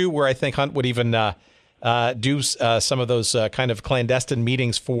point, too, where I think Hunt would even do some of those kind of clandestine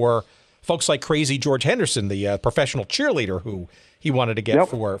meetings for folks like Crazy George Henderson, the professional cheerleader who he wanted to get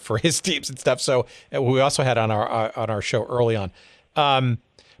for his teams and stuff. So we also had on our show early on.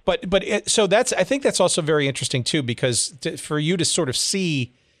 So I think that's also very interesting too, because for you to sort of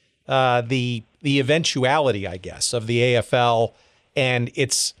see the eventuality, I guess, of the AFL and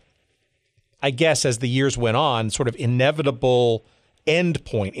its, I guess, as the years went on, sort of inevitable end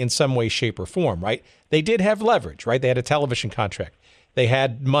point in some way, shape, or form, right? They did have leverage, right? They had a television contract. They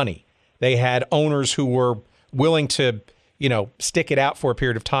had money. They had owners who were willing to, stick it out for a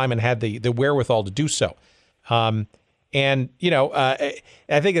period of time and had the wherewithal to do so. I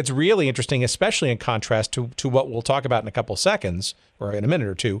think it's really interesting, especially in contrast to what we'll talk about in a couple of seconds or in a minute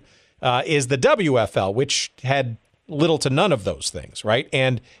or two, is the WFL, which had little to none of those things, right?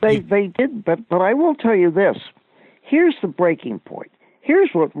 And they did, but I will tell you this. Here's the breaking point. Here's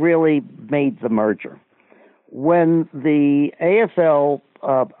what really made the merger. When the AFL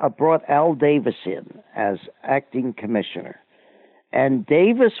brought Al Davis in as acting commissioner, and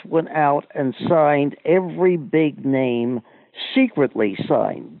Davis went out and signed every big name, secretly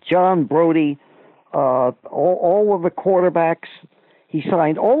signed. John Brody, all of the quarterbacks. He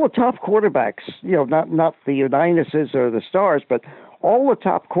signed all the top quarterbacks, not the Unitas or the Stars, but all the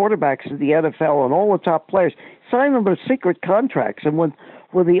top quarterbacks in the NFL and all the top players. Signed them with secret contracts. And when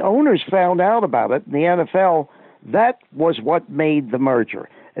the owners found out about it in the NFL, that was what made the merger.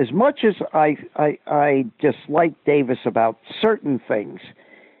 As much as I disliked Davis about certain things,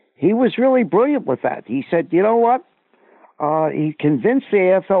 he was really brilliant with that. He said, you know what? He convinced the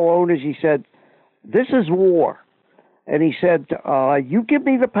AFL owners, he said, this is war. And he said, you give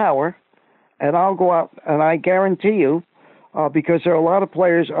me the power, and I'll go out, and I guarantee you, because there are a lot of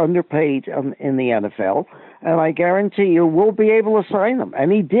players underpaid in the NFL, and I guarantee you we'll be able to sign them.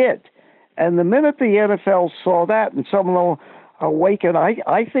 And he did. And the minute the NFL saw that, and some of them awakened,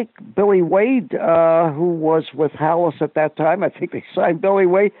 I think Billy Wade, who was with Hallis at that time, I think they signed Billy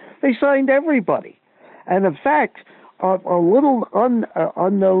Wade. They signed everybody. And in fact, a little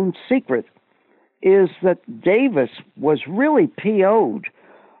unknown secret is that Davis was really PO'd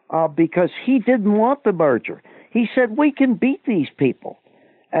because he didn't want the merger. He said, we can beat these people.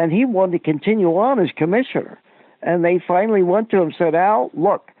 And he wanted to continue on as commissioner. And they finally went to him and said, Al,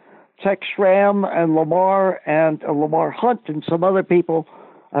 look, Tex Schramm and Lamar Hunt and some other people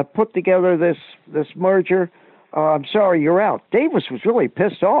put together this merger. I'm sorry, you're out. Davis was really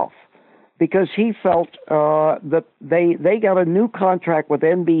pissed off because he felt that they got a new contract with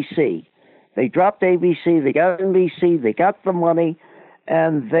NBC. They dropped ABC, they got NBC, they got the money,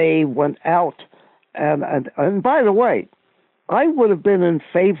 and they went out. And by the way, I would have been in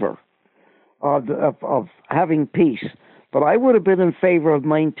favor of having peace, but I would have been in favor of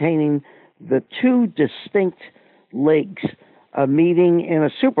maintaining the two distinct leagues meeting in a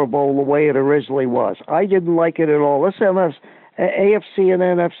Super Bowl the way it originally was. I didn't like it at all. This AFC and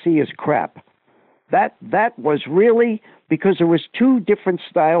NFC is crap. That was really because there was two different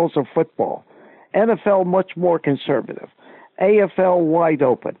styles of football. NFL much more conservative. AFL wide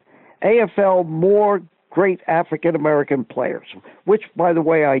open. AFL more great African American players, which, by the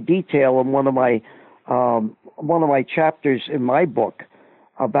way, I detail in one of my chapters in my book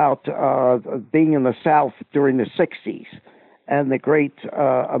about being in the South during the 60s and the great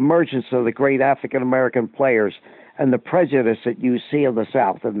emergence of the great African American players and the prejudice that you see in the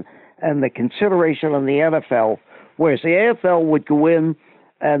South and the consideration on the NFL, whereas the AFL would go in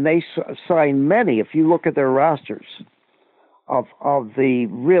and they sign many, if you look at their rosters, of the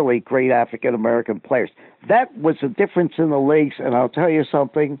really great African American players. That was the difference in the leagues, and I'll tell you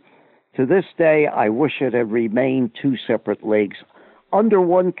something. To this day, I wish it had remained two separate leagues under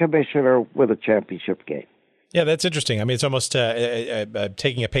one commissioner with a championship game. Yeah, that's interesting. I mean, it's almost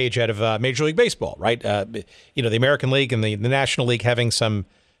taking a page out of Major League Baseball, right? The American League and the National League having some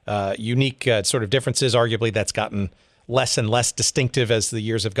unique sort of differences. Arguably, that's gotten less and less distinctive as the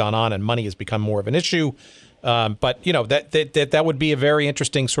years have gone on, and money has become more of an issue. But that would be a very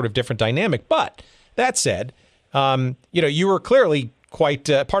interesting sort of different dynamic. But that said, you were clearly quite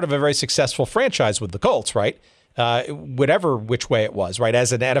part of a very successful franchise with the Colts, right? Whatever which way it was, right?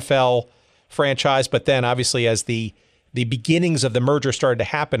 As an NFL franchise, but then obviously as the beginnings of the merger started to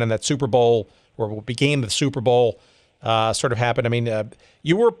happen and that Super Bowl, or what became the Super Bowl, sort of happened. I mean,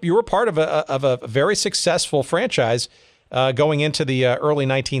 you were part of a very successful franchise going into the early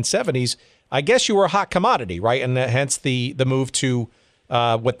 1970s. I guess you were a hot commodity, right? And hence the move to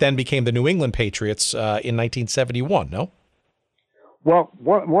what then became the New England Patriots in 1971, no? Well,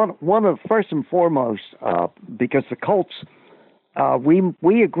 one of first and foremost, because the Colts,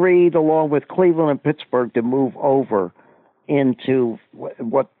 we agreed along with Cleveland and Pittsburgh to move over into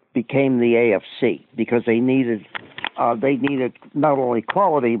what became the AFC because they needed they needed not only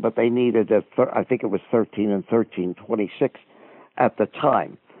quality, but they needed, I think it was 13 and 13, 26 at the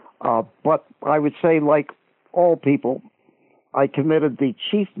time. But I would say, like all people, I committed the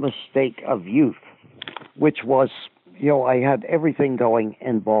chief mistake of youth, which was, I had everything going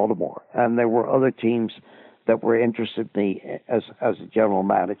in Baltimore, and there were other teams that were interested in me as a general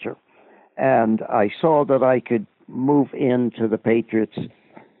manager. And I saw that I could move into the Patriots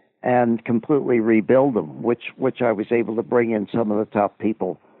and completely rebuild them, which I was able to bring in some of the top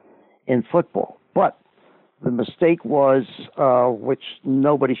people in football. But the mistake was, which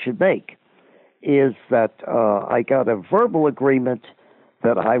nobody should make, is that I got a verbal agreement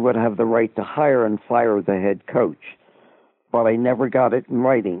that I would have the right to hire and fire the head coach. But I never got it in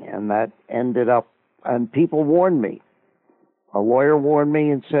writing, and that ended up, and people warned me. A lawyer warned me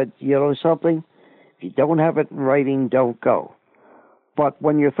and said, you know something? If you don't have it in writing, don't go. But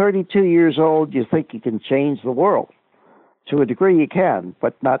when you're 32 years old, you think you can change the world. To a degree you can,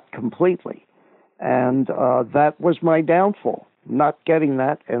 but not completely. And that was my downfall, not getting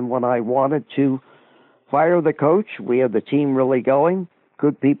that. And when I wanted to fire the coach, we had the team really going,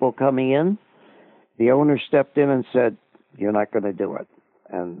 good people coming in. The owner stepped in and said, you're not going to do it.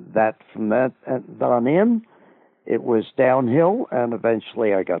 And that from that on in, it was downhill, and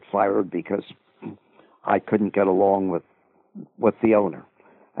eventually I got fired because I couldn't get along with the owner.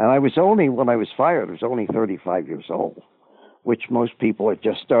 And I was only, when I was fired, I was only 35 years old, which most people are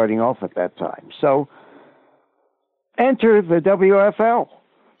just starting off at that time. So enter the WFL.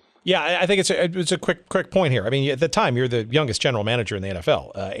 Yeah, I think it's a quick point here. I mean, at the time, you're the youngest general manager in the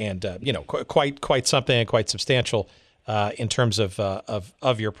NFL, and quite something and quite substantial in terms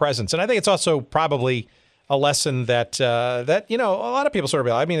of your presence. And I think it's also probably a lesson that a lot of people sort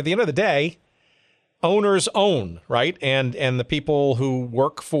of. I mean, at the end of the day, owners own, right? And the people who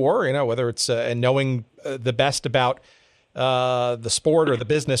work for, whether it's and knowing the best about the sport or the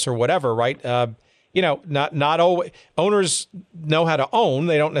business or whatever, right? Not always owners know how to own.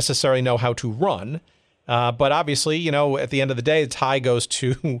 They don't necessarily know how to run. But obviously, at the end of the day, the tie goes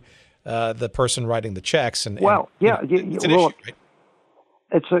to the person writing the checks. It's an issue, right?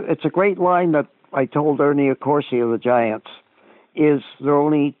 It's a great line that I told Ernie Accorsi of the Giants. Is there are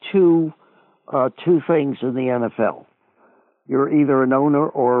only two things in the NFL? You're either an owner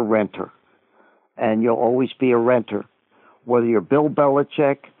or a renter, and you'll always be a renter, whether you're Bill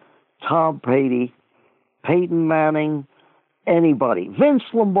Belichick, Tom Brady, Peyton Manning, anybody, Vince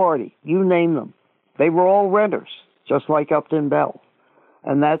Lombardi, you name them. They were all renters, just like Upton Bell.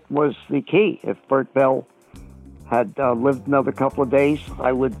 And that was the key. If Bert Bell had lived another couple of days,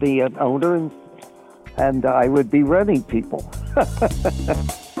 I would be an owner, and I would be renting people.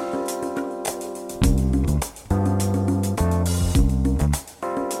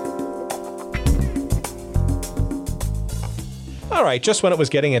 All right, just when it was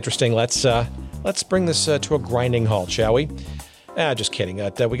getting interesting, let's bring this to a grinding halt, shall we? Just kidding.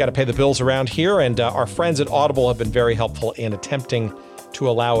 We got to pay the bills around here, and our friends at Audible have been very helpful in attempting to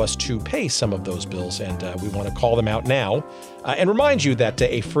allow us to pay some of those bills, and we want to call them out now and remind you that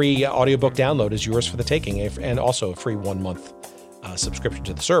a free audiobook download is yours for the taking, and also a free 1-month subscription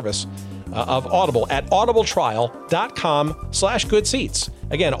to the service of Audible at audibletrial.com/goodseats.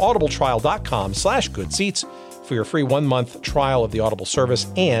 Again, audibletrial.com/goodseats for your free 1-month trial of the Audible service,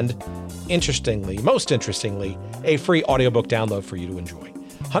 and most interestingly, a free audiobook download for you to enjoy.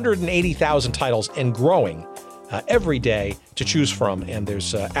 180,000 titles and growing every day to choose from, and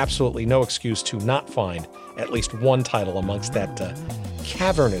there's absolutely no excuse to not find at least one title amongst that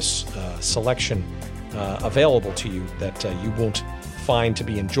cavernous selection available to you that you won't find to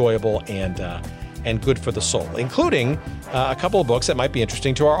be enjoyable and good for the soul, including a couple of books that might be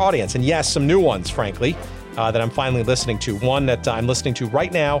interesting to our audience. And yes, some new ones, frankly, that I'm finally listening to. One that I'm listening to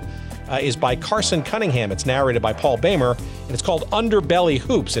right now is by Carson Cunningham. It's narrated by Paul Bamer, and it's called Underbelly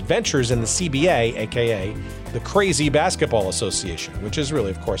Hoops, Adventures in the CBA, a.k.a. the Crazy Basketball Association, which is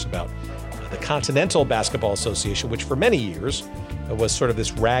really, of course, about the Continental Basketball Association, which for many years was sort of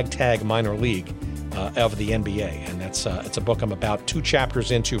this ragtag minor league of the NBA. And it's a book I'm about 2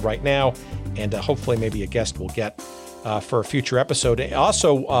 chapters into right now, and hopefully maybe a guest will get for a future episode.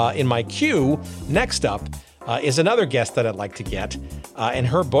 Also, in my queue, next up, is another guest that I'd like to get. And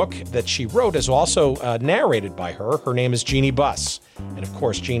her book that she wrote is also narrated by her. Her name is Jeanie Buss. And of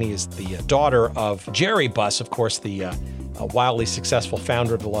course, Jeanie is the daughter of Jerry Buss, of course, the wildly successful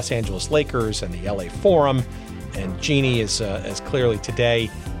founder of the Los Angeles Lakers and the LA Forum. And Jeanie is clearly today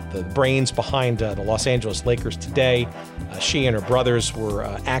the brains behind the Los Angeles Lakers today. She and her brothers were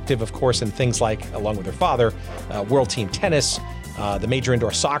active, of course, in things like, along with her father, World Team Tennis the Major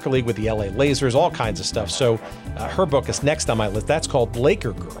Indoor Soccer League with the LA Lasers, all kinds of stuff. So her book is next on my list. That's called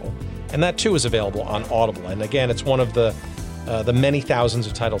Laker Girl, and that too is available on Audible. And again, it's one of the many thousands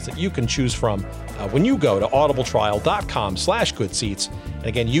of titles that you can choose from when you go to audibletrial.com/goodseats. And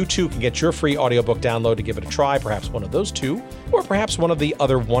again, you too can get your free audiobook download to give it a try, perhaps one of those two, or perhaps one of the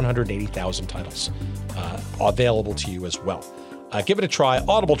other 180,000 titles available to you as well. Give it a try,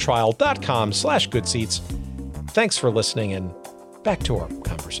 audibletrial.com/goodseats. Thanks for listening, and back to our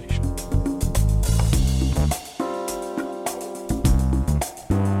conversation.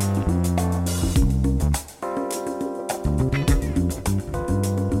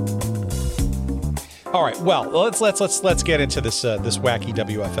 All right. Well, let's get into this wacky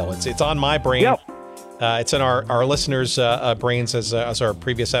WFL. It's on my brain. Yep. It's in our listeners' brains as our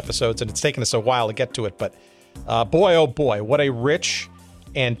previous episodes, and it's taken us a while to get to it. But boy, oh boy, what a rich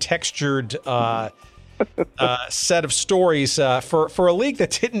and textured set of stories for a league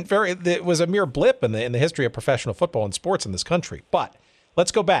that was a mere blip in the history of professional football and sports in this country. But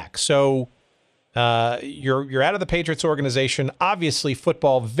let's go back. So you're out of the Patriots organization. Obviously,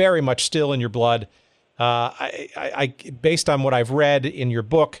 football very much still in your blood. I based on what I've read in your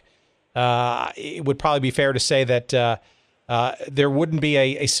book, it would probably be fair to say that there wouldn't be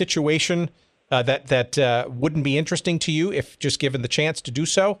a situation that wouldn't be interesting to you if just given the chance to do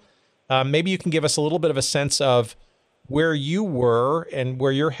so. Maybe you can give us a little bit of a sense of where you were and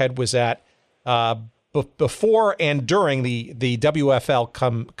where your head was at before and during the WFL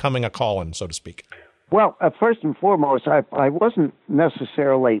coming a call-in, so to speak. Well, first and foremost, I wasn't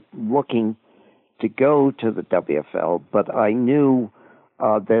necessarily looking to go to the WFL, but I knew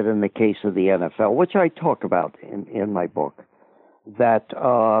that in the case of the NFL, which I talk about in my book, that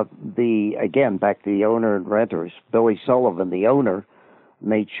again, back to the owner and renters, Billy Sullivan, the owner,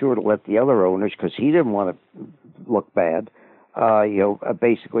 made sure to let the other owners, because he didn't want to look bad,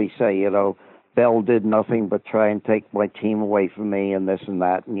 basically say, Bell did nothing but try and take my team away from me and this and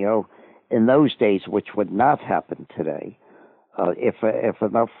that. And, in those days, which would not happen today, if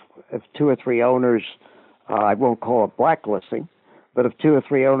two or three owners, I won't call it blacklisting, but if two or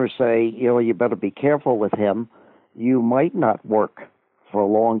three owners say, you better be careful with him, you might not work for a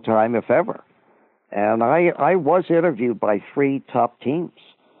long time, if ever. And I was interviewed by 3 top teams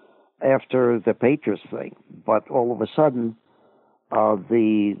after the Patriots thing, but all of a sudden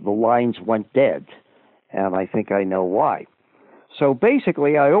the lines went dead, and I think I know why. So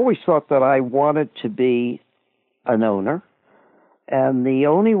basically, I always thought that I wanted to be an owner, and the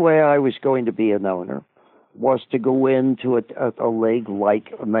only way I was going to be an owner was to go into a league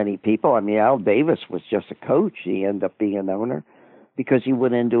like many people. I mean, Al Davis was just a coach. He ended up being an owner because he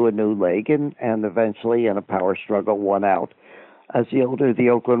went into a new league and eventually, in a power struggle, won out as the owner of the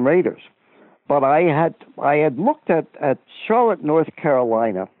Oakland Raiders. But I had looked at Charlotte, North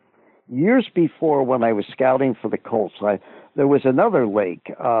Carolina, years before when I was scouting for the Colts. There was another league.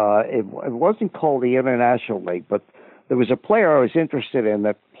 It wasn't called the International League, but there was a player I was interested in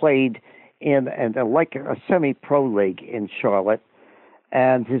that played in like a semi-pro league in Charlotte,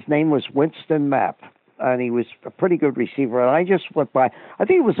 and his name was Winston Mapp, and he was a pretty good receiver. And I just went by. I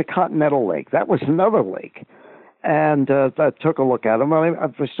think it was a Continental League. That was another league, and I took a look at him.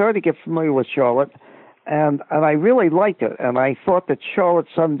 I started to get familiar with Charlotte, and I really liked it. And I thought that Charlotte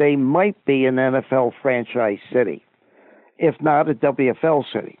someday might be an NFL franchise city, if not a WFL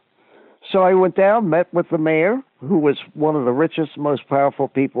city. So I went down, met with the mayor, who was one of the richest, most powerful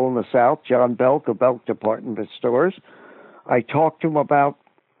people in the South, John Belk of Belk Department Stores. I talked to him about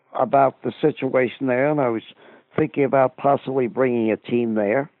the situation there, and I was thinking about possibly bringing a team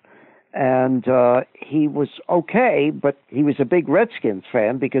there. And he was okay, but he was a big Redskins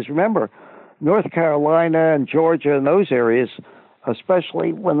fan because, remember, North Carolina and Georgia and those areas,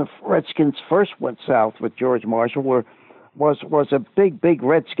 especially when the Redskins first went south with George Marshall, was a big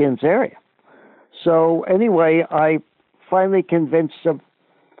Redskins area. So anyway, I finally convinced him,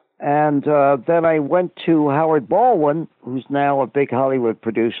 and then I went to Howard Baldwin, who's now a big Hollywood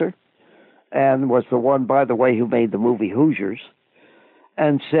producer, and was the one, by the way, who made the movie Hoosiers,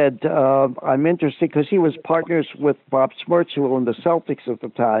 and said, I'm interested, because he was partners with Bob Smertz, who owned the Celtics at the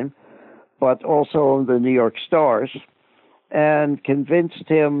time, but also owned the New York Stars, and convinced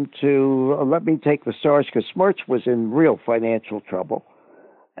him to let me take the Stars, because Smertz was in real financial trouble,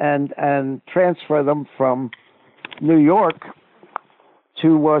 and transfer them from New York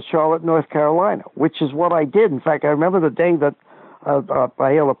to Charlotte, North Carolina, which is what I did. In fact, I remember the day that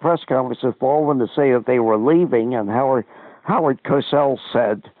I held a press conference with Baldwin to say that they were leaving, and Howard Cosell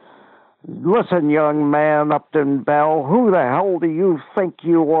said, Listen, young man, Upton Bell, who the hell do you think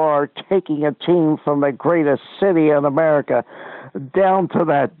you are taking a team from the greatest city in America down to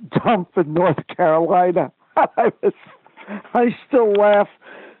that dump in North Carolina? I still laugh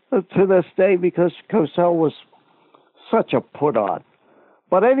to this day because Cosell was such a put-on.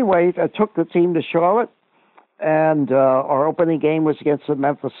 But anyway, I took the team to Charlotte, and our opening game was against the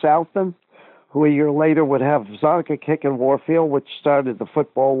Memphis Southmen, who a year later would have Zonka kick in Warfield, which started the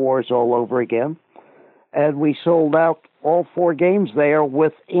football wars all over again. And we sold out all 4 games there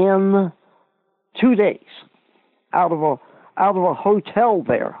within 2 days out of a hotel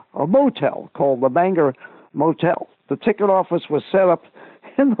there, a motel called the Bangor Motel. The ticket office was set up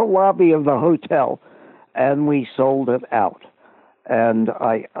in the lobby of the hotel, and we sold it out. And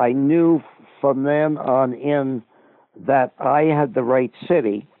I knew from then on in that I had the right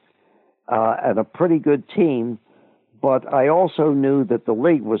city and a pretty good team, but I also knew that the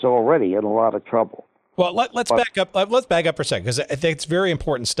league was already in a lot of trouble. Well, let's back up. Let's back up for a second, because I think it's very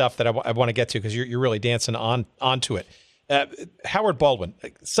important stuff that I want to get to, because you're really dancing onto it. Howard Baldwin,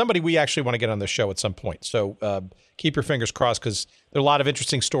 somebody we actually want to get on the show at some point. So keep your fingers crossed, because there are a lot of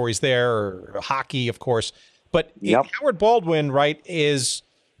interesting stories there. Or hockey, of course, but yep. Howard Baldwin, right, is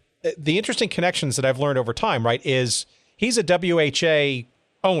the interesting connections that I've learned over time. Right, is he's a WHA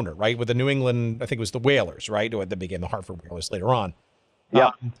owner, right, with the New England, I think it was the Whalers, right, or they became the Hartford Whalers later on. Yeah.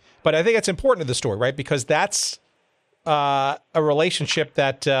 But I think it's important to the story, right, because that's a relationship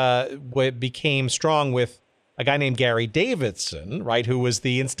that became strong with a guy named Gary Davidson, right, who was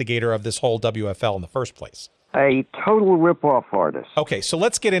the instigator of this whole WFL in the first place. A total rip-off artist. Okay, so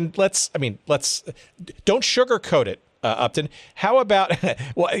let's get in. Don't sugarcoat it, Upton. How about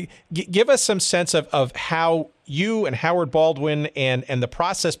give us some sense of how you and Howard Baldwin and the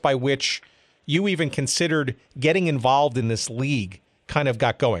process by which you even considered getting involved in this league kind of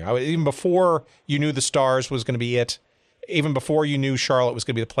got going. Even before you knew the Stars was going to be it, even before you knew Charlotte was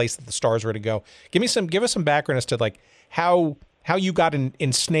going to be the place that the Stars were to go. Give us some background as to like how you got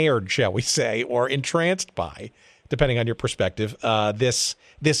ensnared, shall we say, or entranced by, depending on your perspective, this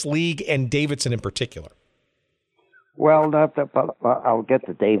league and Davidson in particular. Well, I'll get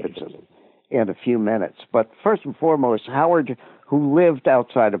to Davidson in a few minutes. But first and foremost, Howard, who lived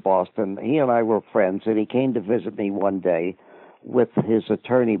outside of Boston, he and I were friends, and he came to visit me one day with his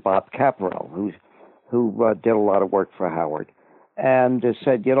attorney, Bob Caparel, who did a lot of work for Howard, and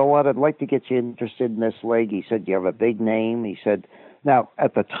said, you know what, I'd like to get you interested in this league. He said, you have a big name. He said, now,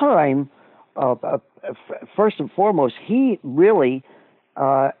 at the time, first and foremost, he really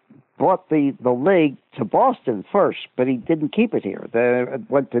brought the league to Boston first, but he didn't keep it here. It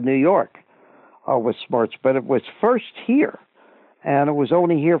went to New York with Smarts, but it was first here, and it was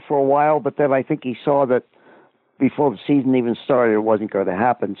only here for a while, but then I think he saw that before the season even started, it wasn't going to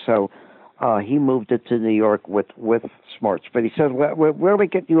happen, so he moved it to New York with Smarts. But he said, where do we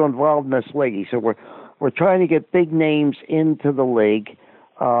get you involved in this league? He said, we're trying to get big names into the league,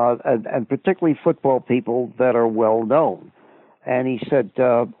 and particularly football people that are well known. And he said,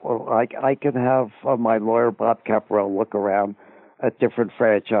 well, I can have my lawyer, Bob Caparel, look around at different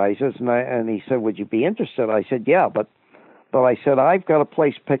franchises. And he said, would you be interested? I said, yeah, but I said, I've got a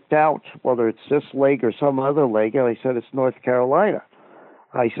place picked out, whether it's this league or some other league. And I said, it's North Carolina.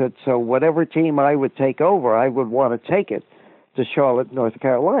 I said, so whatever team I would take over, I would want to take it to Charlotte, North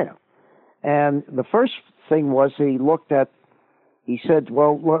Carolina. And the first thing was he said,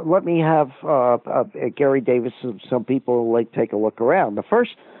 well, let me have Gary Davidson, some people like take a look around. The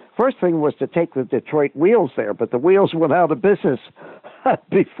first thing was to take the Detroit Wheels there, but the Wheels went out of business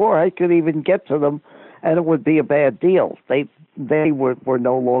before I could even get to them, and it would be a bad deal. They were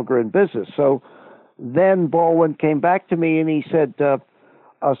no longer in business. So then Baldwin came back to me and he said,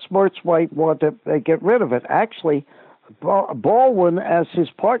 Smarts might want to get rid of it. Actually, Baldwin, as his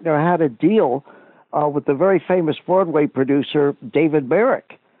partner, had a deal with the very famous Broadway producer David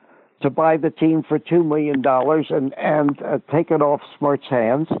Merrick to buy the team for $2 million and take it off Smart's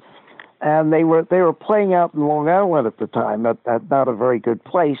hands. And they were playing out in Long Island at the time, at not a very good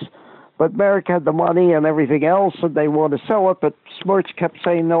place. But Merrick had the money and everything else, and they wanted to sell it. But Smarts kept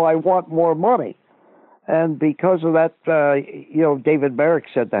saying, "No, I want more money." And because of that, David Merrick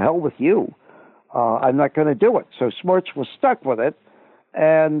said, "The hell with you! I'm not going to do it." So Smarts was stuck with it.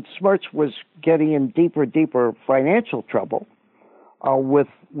 And Smarts was getting in deeper financial trouble with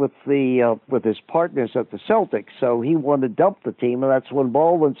his partners at the Celtics. So he wanted to dump the team, and that's when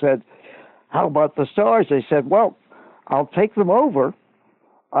Baldwin said, "How about the Stars?" I said, "Well, I'll take them over."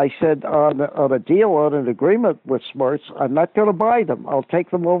 I said, on a deal, on an agreement with Smarts, I'm not going to buy them. I'll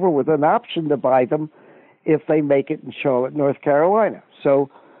take them over with an option to buy them if they make it in Charlotte, North Carolina. So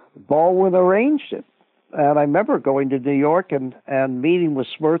Baldwin arranged it. And I remember going to New York and meeting with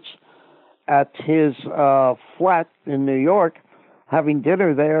Smertz at his flat in New York, having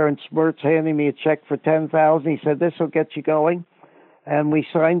dinner there, and Smertz handing me a check for $10,000. He said, "This will get you going." And we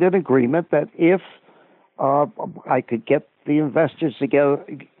signed an agreement that if I could get the investors together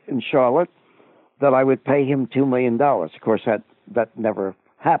in Charlotte, that I would pay him $2 million. Of course, that never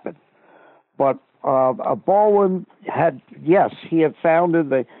happened. But Baldwin he had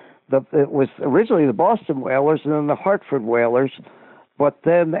founded it was originally the Boston Whalers and then the Hartford Whalers. But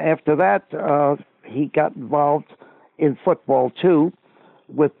then after that, he got involved in football too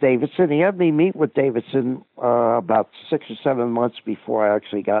with Davidson. He had me meet with Davidson about 6 or 7 months before I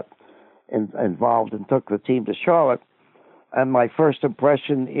actually got involved and took the team to Charlotte. And my first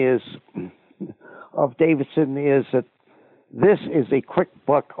impression of Davidson is that this is a quick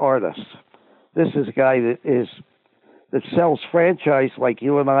buck artist. This is a guy that sells franchise like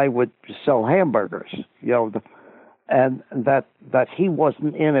you and I would sell hamburgers, and that he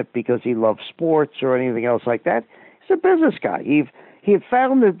wasn't in it because he loved sports or anything else like that. He's a business guy. He had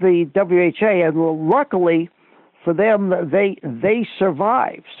founded the WHA, and luckily for them, they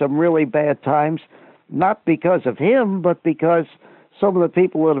survived some really bad times, not because of him, but because some of the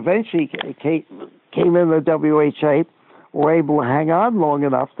people that eventually came in the WHA were able to hang on long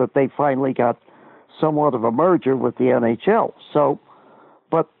enough that they finally got somewhat of a merger with the NHL. So,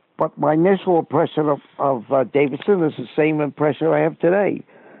 but my initial impression of Davidson is the same impression I have today,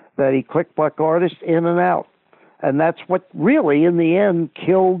 that he quick buck artist in and out. And that's what really, in the end,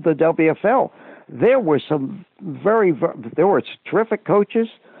 killed the WFL. There were some there were terrific coaches.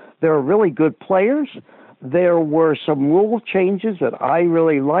 There were really good players. There were some rule changes that I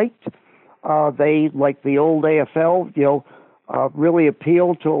really liked. They, like the old AFL, really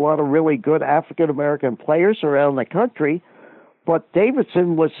appealed to a lot of really good African-American players around the country. But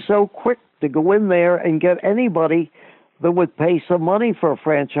Davidson was so quick to go in there and get anybody that would pay some money for a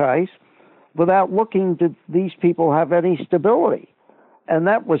franchise without looking to these people have any stability. And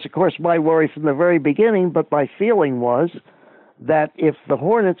that was, of course, my worry from the very beginning, but my feeling was that if the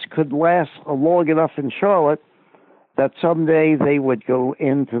Hornets could last long enough in Charlotte, that someday they would go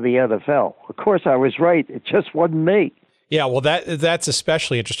into the NFL. Of course, I was right. It just wasn't me. Yeah, well, that's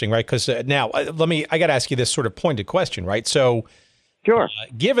especially interesting, right? Because now, I got to ask you this sort of pointed question, right? So, sure.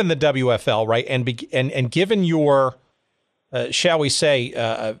 Given the WFL, right, and given your, shall we say,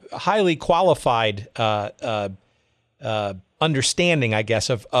 highly qualified understanding, I guess,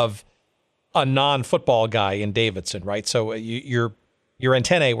 of a non-football guy in Davidson, right? So your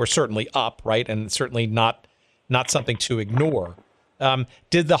antennae were certainly up, right, and certainly not something to ignore.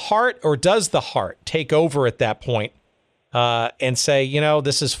 Does the heart take over at that point? And say,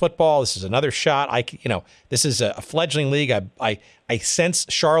 this is football. This is another shot. This is a fledgling league. I sense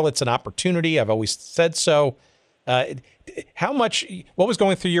Charlotte's an opportunity. I've always said so. What was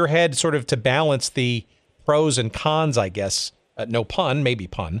going through your head sort of to balance the pros and cons, I guess, no pun, maybe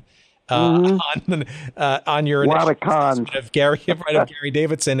pun, on your lot of cons of Gary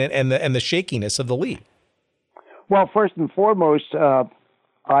Davidson and the shakiness of the league? Well, first and foremost, I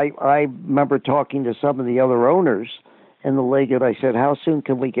remember talking to some of the other owners in the league, and I said, how soon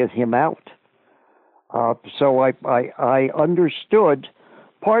can we get him out? So I understood.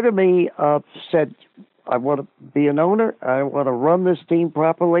 Part of me said, I want to be an owner. I want to run this team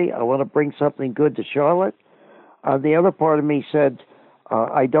properly. I want to bring something good to Charlotte. The other part of me said,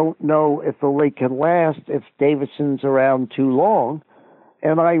 I don't know if the league can last if Davidson's around too long.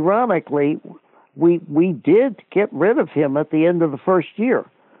 And ironically, we did get rid of him at the end of the first year.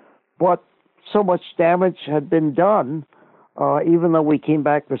 But so much damage had been done, even though we came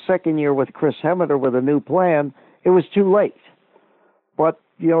back the second year with Chris Hemmeter with a new plan, it was too late. But,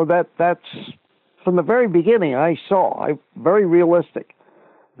 that's from the very beginning I very realistic,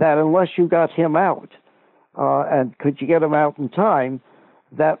 that unless you got him out, and could you get him out in time,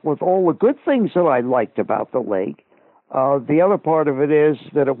 that with all the good things that I liked about the league, the other part of it is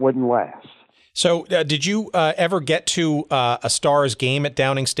that it wouldn't last. So did you ever get to a Stars game at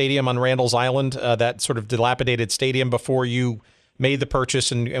Downing Stadium on Randall's Island, that sort of dilapidated stadium, before you made the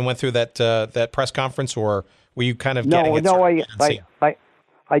purchase and went through that press conference, or were you kind of getting it? No,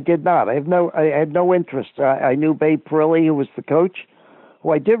 I did not. I had no interest. I knew Babe Parilli, who was the coach,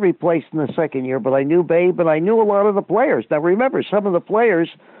 who I did replace in the second year, but I knew Babe, and I knew a lot of the players. Now, remember, some of the players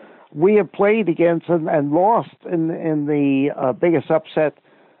we had played against and lost in the biggest upset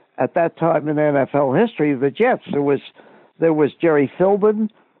at that time in NFL history, the Jets. There was Jerry Philbin,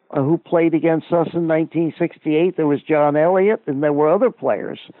 who played against us in 1968. There was John Elliott, and there were other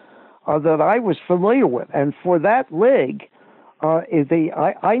players that I was familiar with. And for that league,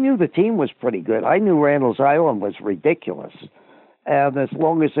 I knew the team was pretty good. I knew Randall's Island was ridiculous. And as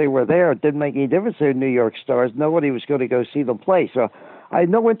long as they were there, it didn't make any difference. They're New York Stars. Nobody was going to go see them play. So I had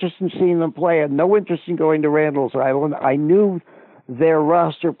no interest in seeing them play. I had no interest in going to Randall's Island. I knew their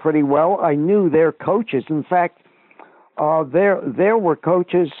roster pretty well. I knew their coaches. In fact, there were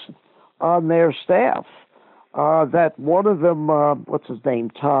coaches on their staff that one of them, what's his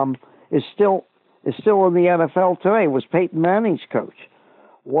name, Tom, is still in the NFL today. Was Peyton Manning's coach.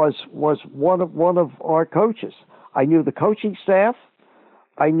 Was one of our coaches. I knew the coaching staff.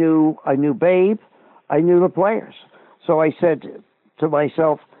 I knew Babe. I knew the players. So I said to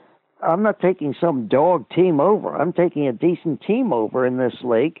myself, I'm not taking some dog team over. I'm taking a decent team over in this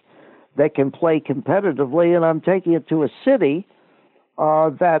league that can play competitively, and I'm taking it to a city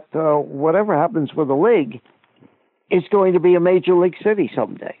that whatever happens with the league is going to be a major league city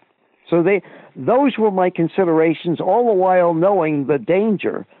someday. So those were my considerations, all the while knowing the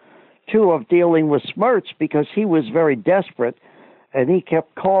danger, too, of dealing with Smertz, because he was very desperate, and he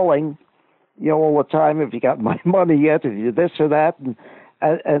kept calling, all the time, if you got my money yet, if you this or that,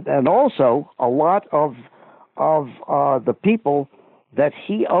 and also a lot of the people that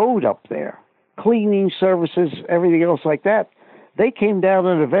he owed up there, cleaning services, everything else like that, they came down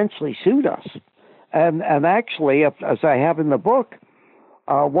and eventually sued us. And actually, as I have in the book,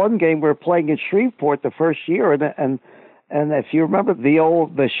 one game we were playing in Shreveport the first year, and if you remember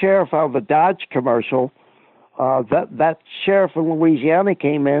the sheriff out of the Dodge commercial, that sheriff in Louisiana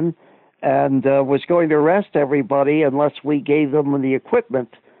came in and was going to arrest everybody unless we gave them the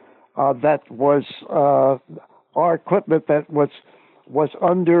equipment that was our equipment that was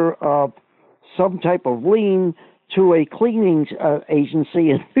under some type of lien to a cleaning agency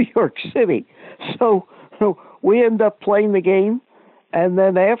in New York City. So we ended up playing the game, and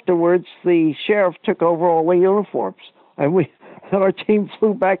then afterwards the sheriff took over all the uniforms, and our team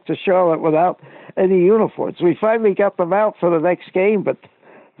flew back to Charlotte without any uniforms. We finally got them out for the next game, but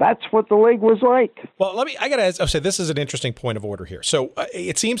that's what the league was like. Well, I got to say, this is an interesting point of order here. So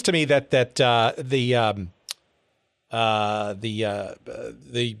it seems to me that the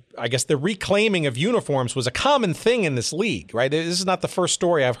I guess the reclaiming of uniforms was a common thing in this league, right? This is not the first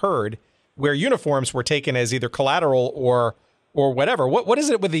story I've heard where uniforms were taken as either collateral or whatever. What is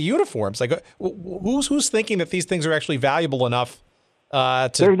it with the uniforms? Like, who's thinking that these things are actually valuable enough?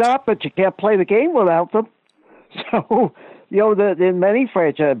 They're not, but you can't play the game without them. So, in many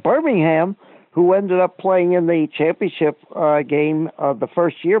franchises, Birmingham, who ended up playing in the championship game the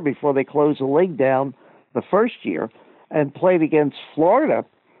first year before they closed the league down the first year, and played against Florida,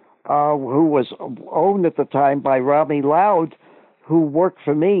 who was owned at the time by Robbie Loud, who worked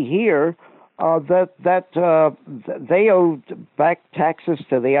for me here, they owed back taxes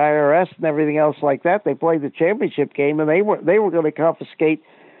to the IRS and everything else like that. They played the championship game, and they were going to confiscate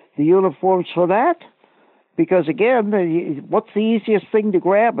the uniforms for that. Because again, what's the easiest thing to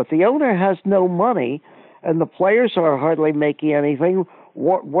grab? If the owner has no money and the players are hardly making anything,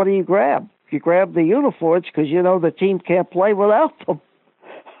 what do you grab? You grab the uniforms because the team can't play without them.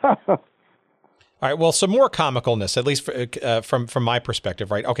 All right. Well, some more comicalness, at least from my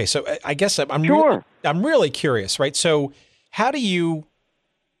perspective, right? Okay. So I guess I'm sure. I'm really curious, right? So how do you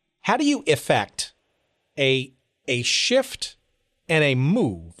effect a shift and a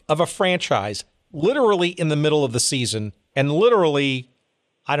move of a franchise literally in the middle of the season and literally,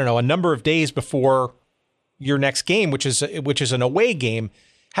 I don't know, a number of days before your next game, which is an away game?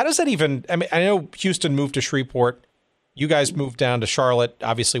 How does that even? I mean, I know Houston moved to Shreveport. You guys moved down to Charlotte,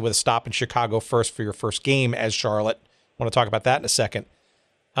 obviously with a stop in Chicago first for your first game as Charlotte. I want to talk about that in a second.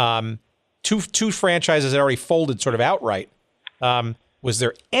 Two franchises that already folded sort of outright. Was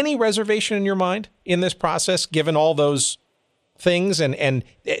there any reservation in your mind in this process, given all those things? And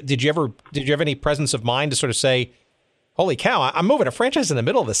did you have any presence of mind to sort of say, "Holy cow, I'm moving a franchise in the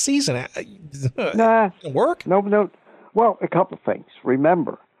middle of the season"? Nah, work? No. Well, a couple things.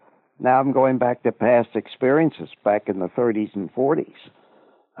 Remember, now I'm going back to past experiences back in the 30s and 40s,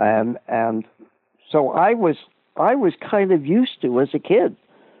 and so I was kind of used to, as a kid,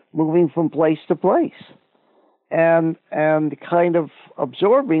 moving from place to place, and kind of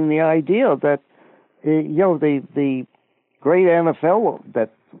absorbing the idea that the great NFL that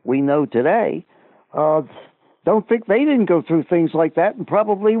we know today don't think they didn't go through things like that, and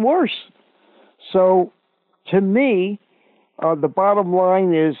probably worse. So, to me, the bottom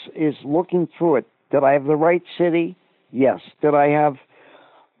line is looking through it. Did I have the right city? Yes. Did I have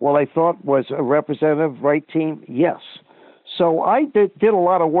what I thought was a representative right team? Yes. So I did a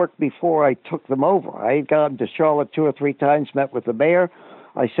lot of work before I took them over. I had gone to Charlotte 2 or 3 times, met with the mayor.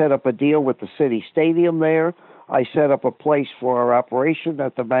 I set up a deal with the city stadium there. I set up a place for our operation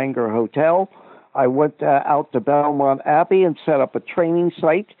at the Bangor Hotel. I went out to Belmont Abbey and set up a training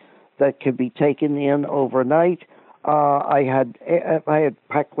site that could be taken in overnight. I had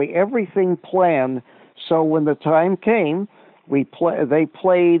practically everything planned. So when the time came, they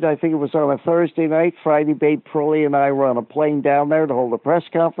played, I think it was on a Thursday night. Friday, Babe Pearlie and I were on a plane down there to hold a press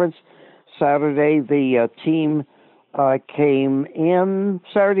conference. Saturday, the team came in,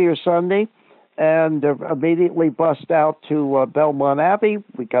 Saturday or Sunday, and immediately bussed out to Belmont Abbey.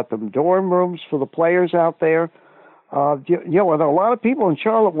 We got them dorm rooms for the players out there. And a lot of people in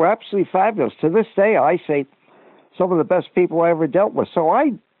Charlotte were absolutely fabulous. To this day, I say some of the best people I ever dealt with. So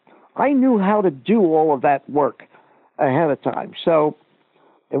I knew how to do all of that work ahead of time. So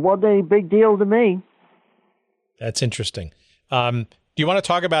it wasn't any big deal to me. That's interesting. Do you want to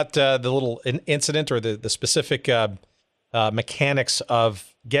talk about the little incident or the specific mechanics of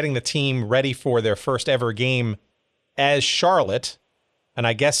getting the team ready for their first ever game as Charlotte, and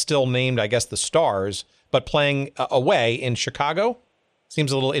I guess still named, the Stars, but playing away in Chicago?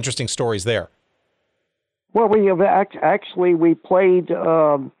 Seems a little interesting stories there. Well, we played,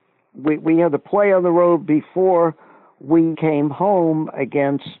 we had to play on the road before we came home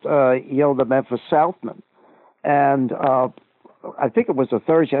against, the Memphis Southmen. And I think it was a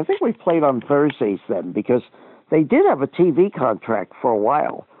Thursday. I think we played on Thursdays then because they did have a TV contract for a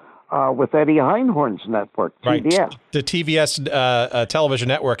while with Eddie Einhorn's network, TVS. Right, the TVS television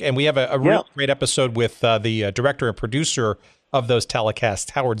network. And we have a really great episode with the director and producer of those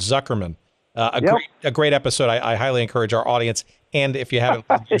telecasts, Howard Zuckerman. A great episode. I highly encourage our audience, and if you haven't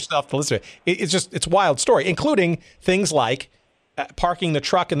yourself, to listen to it. It's a wild story, including things like parking the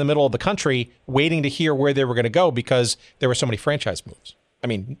truck in the middle of the country, waiting to hear where they were going to go because there were so many franchise moves. I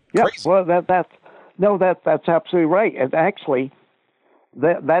mean, crazy. Well, that's absolutely right. And actually,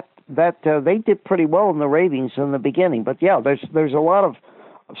 that they did pretty well in the ratings in the beginning. But there's a lot of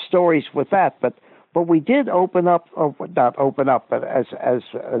stories with that. But we did not open up, but as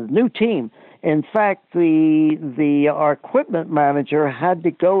a new team. In fact, our equipment manager had to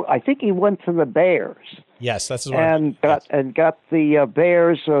go. I think he went to the Bears. Yes, that's got the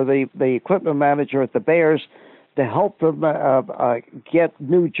Bears, or the equipment manager at the Bears, to help them get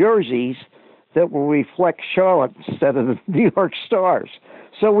new jerseys that will reflect Charlotte instead of the New York Stars.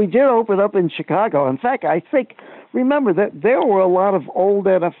 So we did open up in Chicago. In fact, remember that there were a lot of old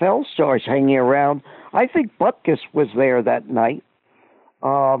NFL stars hanging around. I think Butkus was there that night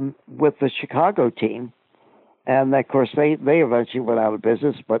with the Chicago team, and of course they eventually went out of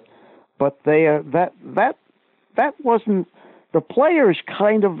business. But they that wasn't, the players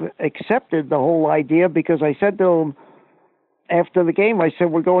kind of accepted the whole idea, because I said to them after the game, I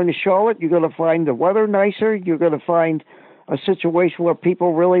said, we're going to Charlotte. You're going to find the weather nicer. You're going to find a situation where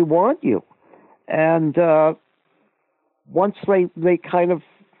people really want you. And once they kind of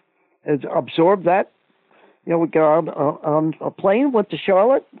absorbed that, we got on a plane, went to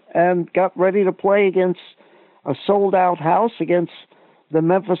Charlotte, and got ready to play against a sold-out house against the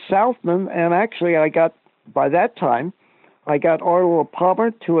Memphis Southmen. And actually, by that time, I got Arnold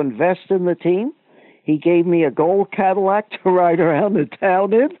Palmer to invest in the team. He gave me a gold Cadillac to ride around the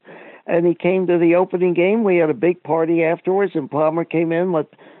town in, and he came to the opening game. We had a big party afterwards, and Palmer came in.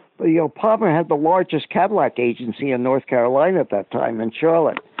 Palmer had the largest Cadillac agency in North Carolina at that time, in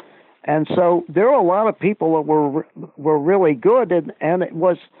Charlotte. And so there were a lot of people that were really good, and it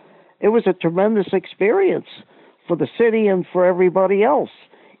was a tremendous experience for the city and for everybody else.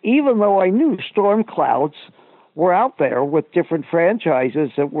 Even though I knew storm clouds were out there with different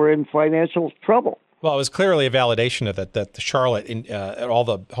franchises that were in financial trouble. Well, it was clearly a validation of that the Charlotte, all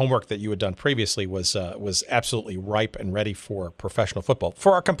the homework that you had done previously was absolutely ripe and ready for professional football.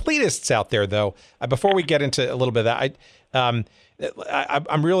 For our completists out there, though, before we get into a little bit of that,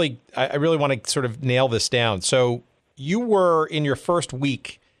 I really want to sort of nail this down. So you were, in your first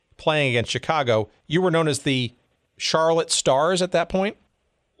week playing against Chicago, you were known as the Charlotte Stars at that point?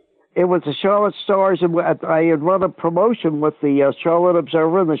 It was the Charlotte Stars, and I had run a promotion with the Charlotte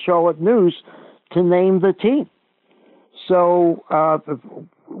Observer and the Charlotte News to name the team. So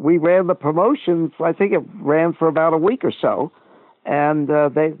we ran the promotion. I think it ran for about a week or so, and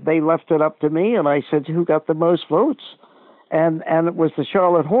they left it up to me, and I said, who got the most votes? And it was the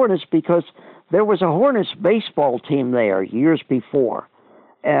Charlotte Hornets, because there was a Hornets baseball team there years before.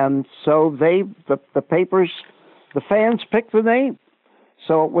 And so the papers, the fans picked the name.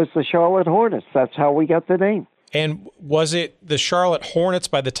 So it was the Charlotte Hornets. That's how we got the name. And was it the Charlotte Hornets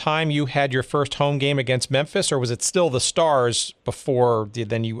by the time you had your first home game against Memphis, or was it still the Stars before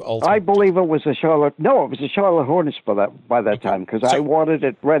then you ultimately? I believe it was the Charlotte Hornets by that time, because I wanted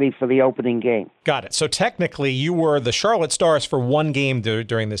it ready for the opening game. Got it. So technically you were the Charlotte Stars for one game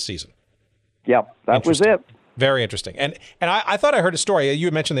during this season. Yep, that was it. Very interesting. And I thought I heard a story.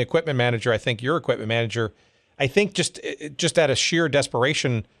 You mentioned the equipment manager. I think your equipment manager, I think just out of sheer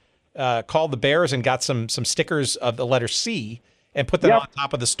desperation, called the Bears and got some stickers of the letter C and put them on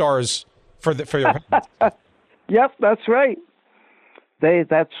top of the Stars for your Yep, that's right.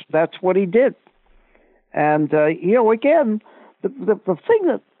 That's what he did. And again, the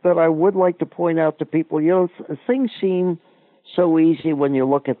thing that I would like to point out to people, things seem so easy when you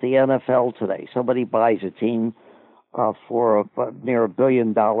look at the NFL today. Somebody buys a team for near $1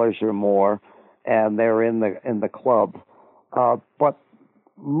 billion or more, and they're in the club. But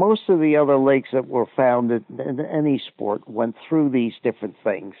most of the other leagues that were founded in any sport went through these different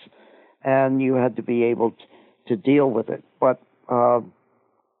things, and you had to be able to deal with it. But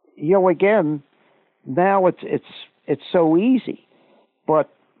again, now it's so easy. But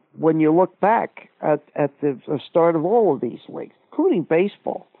when you look back at the start of all of these leagues, including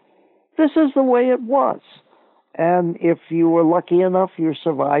baseball, this is the way it was. And if you were lucky enough, you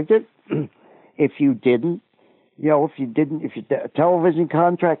survived it. If you didn't, if your television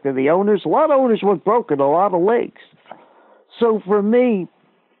contract or the owners, a lot of owners went broke in a lot of leagues. So for me,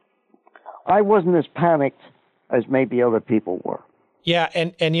 I wasn't as panicked as maybe other people were. Yeah,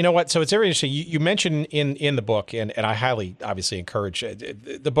 and you know what? So it's very interesting. You mentioned in the book, and I highly, obviously, encourage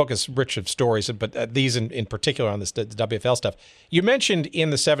the book is rich of stories, but these in particular on this the WFL stuff. You mentioned in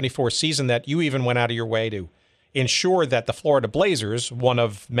the '74 season that you even went out of your way to ensure that the Florida Blazers, one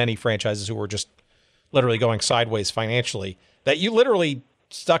of many franchises who were just literally going sideways financially, that you literally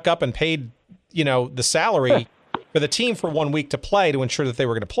stuck up and paid, the salary for the team for 1 week to play to ensure that they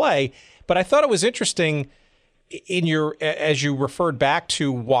were going to play. But I thought it was interesting as you referred back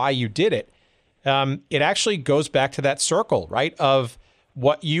to why you did it. It actually goes back to that circle, right? Of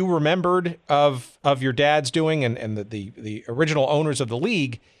what you remembered of your dad's doing and the original owners of the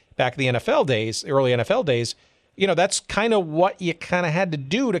league back in the NFL days, early NFL days. That's kind of what you kind of had to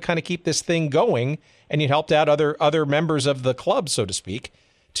do to kind of keep this thing going, and you helped out other members of the club, so to speak,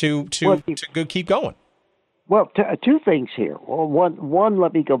 to keep going. Well, two things here. Well, one,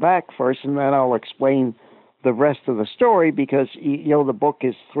 let me go back first, and then I'll explain the rest of the story, because the book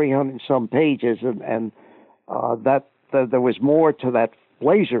is 300 some pages, and that there was more to that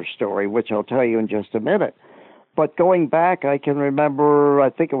Blazer story, which I'll tell you in just a minute. But going back, I can remember, I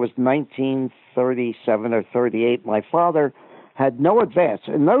think it was 1937 or 38. My father had no advance.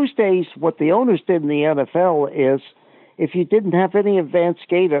 In those days, what the owners did in the NFL is, if you didn't have any advance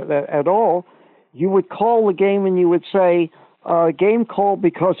gate at all, you would call the game and you would say, game called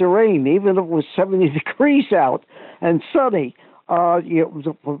because of rain, even if it was 70 degrees out and sunny. There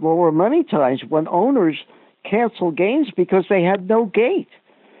were many times when owners canceled games because they had no gate.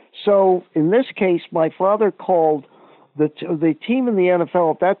 So in this case, my father called the team in the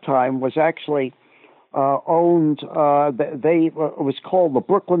NFL at that time was actually owned. It was called the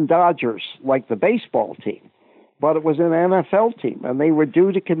Brooklyn Dodgers, like the baseball team, but it was an NFL team, and they were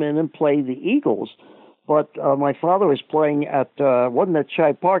due to come in and play the Eagles. But my father was playing wasn't at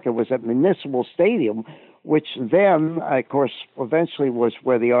Shibe Park, it was at Municipal Stadium, which then, of course, eventually was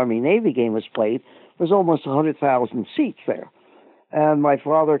where the Army-Navy game was played. There was almost 100,000 seats there. And my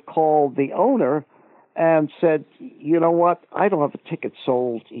father called the owner and said, you know what, I don't have a ticket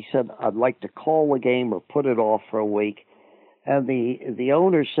sold. He said, I'd like to call the game or put it off for a week. And the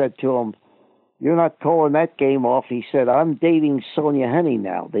owner said to him, you're not calling that game off. He said, I'm dating Sonja Henie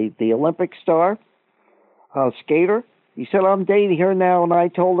now, the Olympic star. Skater. He said, I'm dating her now, and I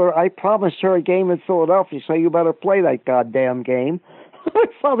told her, I promised her a game in Philadelphia, so you better play that goddamn game. My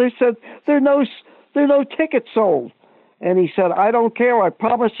father said, there are no tickets sold. And he said, I don't care. I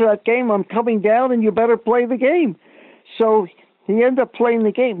promised her that game. I'm coming down, and you better play the game. So he ended up playing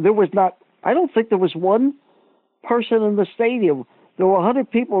the game. I don't think there was one person in the stadium. There were 100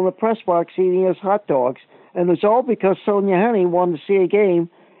 people in the press box eating his hot dogs, and it was all because Sonja Henie wanted to see a game,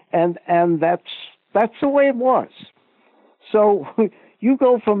 and that's the way it was. So you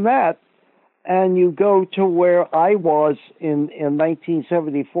go from that and you go to where I was in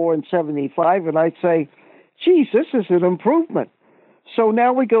 1974 and 75, and I'd say, geez, this is an improvement. So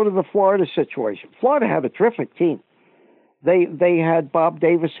now we go to the Florida situation. Florida had a terrific team. They had Bob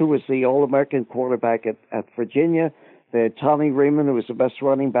Davis, who was the All-American quarterback at Virginia. They had Tommy Riemann, who was the best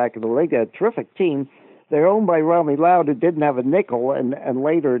running back in the league. They had a terrific team. They're owned by Romney Loud, who didn't have a nickel, and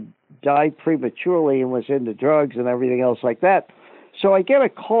later died prematurely and was into drugs and everything else like that. So I get a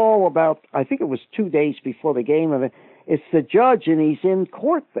call about, I think it was 2 days before the game, and it's the judge, and he's in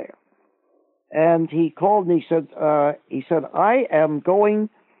court there. And he called and he said, I am going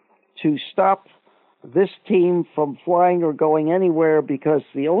to stop this team from flying or going anywhere because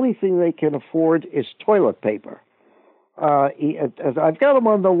the only thing they can afford is toilet paper. I've got him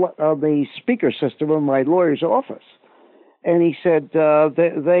on the speaker system in my lawyer's office. And he said,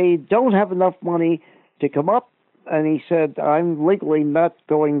 they don't have enough money to come up. And he said, I'm legally not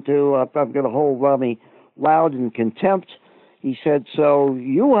going to, I'm going to hold Rami Loud in contempt. He said, so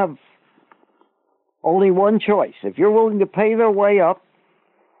you have only one choice. If you're willing to pay their way up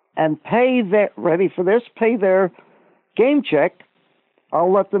and pay ready for this, pay their game check,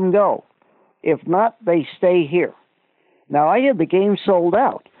 I'll let them go. If not, they stay here. Now, I had the game sold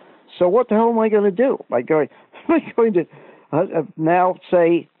out. So what the hell am I going to do? Am I going to now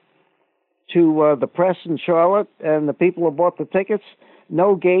say to the press in Charlotte and the people who bought the tickets,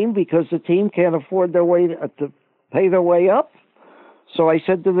 no game because the team can't afford their way to pay their way up? So I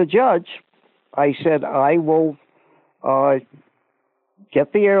said to the judge, I said, I will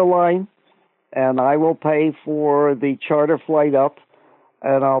get the airline and I will pay for the charter flight up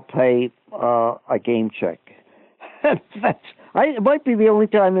and I'll pay a game check. It might be the only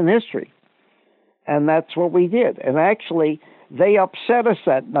time in history. And that's what we did. And actually, they upset us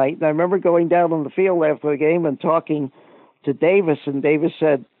that night. And I remember going down on the field after the game and talking to Davis. And Davis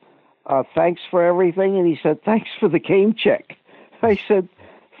said, thanks for everything. And he said, thanks for the game check. I said,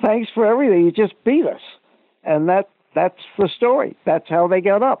 thanks for everything. You just beat us. And that's the story. That's how they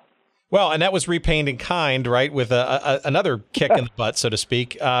got up. Well, and that was repaid in kind, right, with another kick in the butt, so to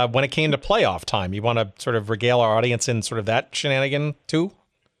speak, when it came to playoff time. You want to sort of regale our audience in sort of that shenanigan, too?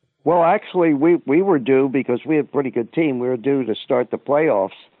 Well, actually, we were due, because we had a pretty good team, we were due to start the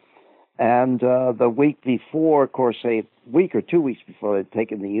playoffs. And the week before, of course, a week or 2 weeks before they'd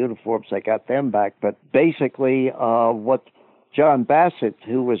taken the uniforms, I got them back. But basically, what John Bassett,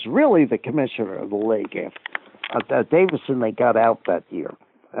 who was really the commissioner of the league, Davison, they got out that year.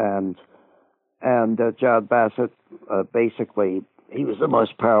 And John Bassett, basically, he was the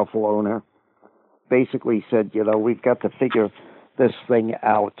most powerful owner, basically said, we've got to figure this thing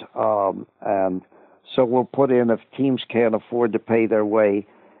out. And so we'll put in, if teams can't afford to pay their way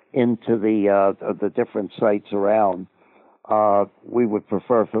into the different sites around, we would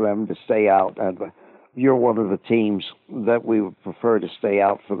prefer for them to stay out. And you're one of the teams that we would prefer to stay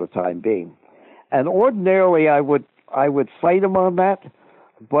out for the time being. And ordinarily, I would fight them on that.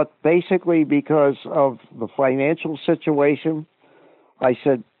 But basically, because of the financial situation, I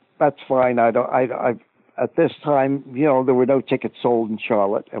said, that's fine. At this time, there were no tickets sold in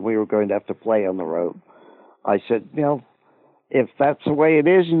Charlotte, and we were going to have to play on the road. I said, if that's the way it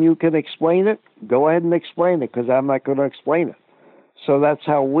is and you can explain it, go ahead and explain it, because I'm not going to explain it. So that's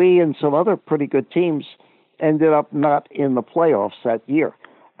how we and some other pretty good teams ended up not in the playoffs that year.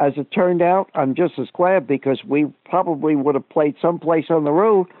 As it turned out, I'm just as glad, because we probably would have played someplace on the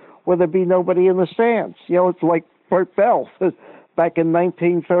road where there'd be nobody in the stands. It's like Bert Bell back in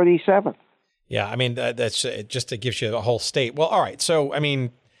 1937. Yeah, I mean, that's just it gives you the whole state. Well, all right. So, I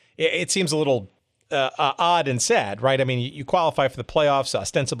mean, it seems a little odd and sad, right? I mean, you qualify for the playoffs.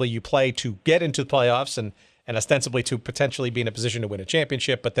 Ostensibly, you play to get into the playoffs and ostensibly to potentially be in a position to win a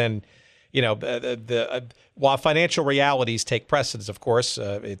championship. But then, while financial realities take precedence, of course,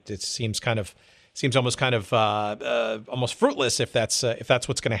 it seems almost fruitless if that's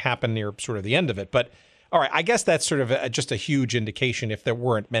what's going to happen near sort of the end of it. But all right, I guess that's sort of just a huge indication, if there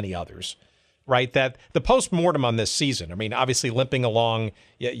weren't many others, right? That the post-mortem on this season, I mean, obviously limping along.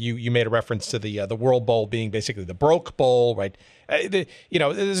 You made a reference to the World Bowl being basically the broke bowl, right?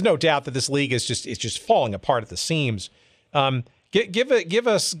 There's no doubt that this league is just falling apart at the seams.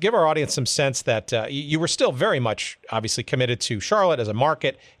 Give our audience some sense that you were still very much obviously committed to Charlotte as a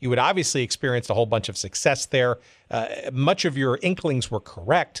market. You had obviously experienced a whole bunch of success there. Much of your inklings were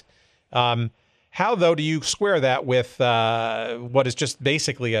correct. How though do you square that with what is just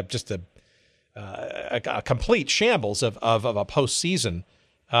basically a complete shambles of a postseason?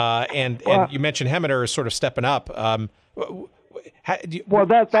 And you mentioned Hemeter is sort of stepping up. How do you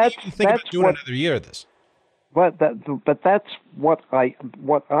think about doing another year of this? But that's what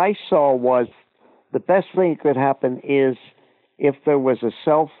I saw was the best thing that could happen is if there was a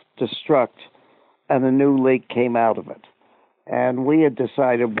self-destruct and a new league came out of it. And we had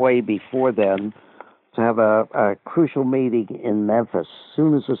decided way before then to have a crucial meeting in Memphis as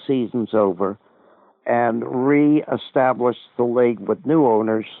soon as the season's over and re-establish the league with new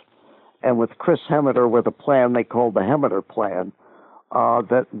owners and with Chris Hemeter with a plan they called the Hemeter Plan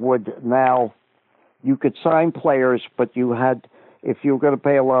that would now, you could sign players, but you had, if you were going to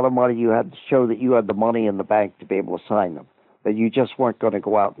pay a lot of money, you had to show that you had the money in the bank to be able to sign them, that you just weren't going to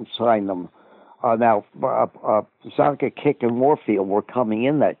go out and sign them. Now, Zonka, Kick, and Warfield were coming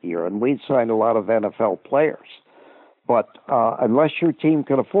in that year, and we'd signed a lot of NFL players. But unless your team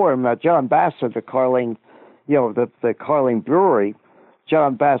could afford them, now John Bassett, the Carling Brewery,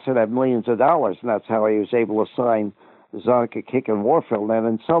 John Bassett had millions of dollars, and that's how he was able to sign Zonka, Kick, and Warfield. And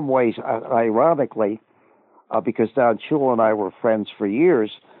in some ways, ironically, because Don Shula and I were friends for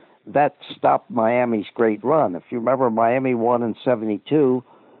years, that stopped Miami's great run. If you remember, Miami won in 72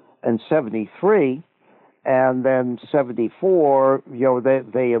 and 73, and then 74,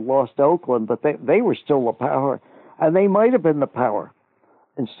 they had lost Oakland, but they were still the power, and they might have been the power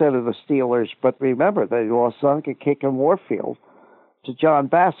instead of the Steelers. But remember, they lost Zonka, Kick, and Warfield to John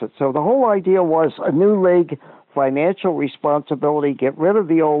Bassett. So the whole idea was a new league, financial responsibility, get rid of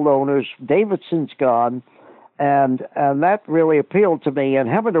the old owners. Davidson's gone, and that really appealed to me. And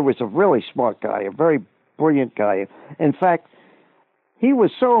Hemmeter was a really smart guy, a very brilliant guy. In fact, he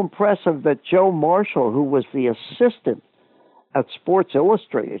was so impressive that Joe Marshall, who was the assistant at Sports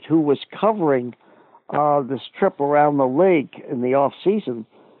Illustrated, who was covering this trip around the league in the off season,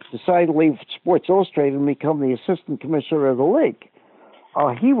 decided to leave Sports Illustrated and become the assistant commissioner of the league.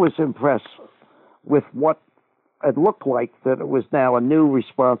 He was impressed with what it looked like, that it was now a new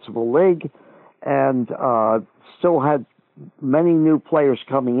responsible league, and still had many new players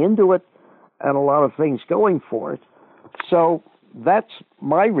coming into it and a lot of things going for it. So that's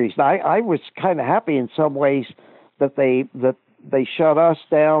my reason. I was kind of happy in some ways that they shut us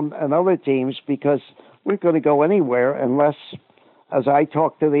down and other teams, because we're going to go anywhere unless, as I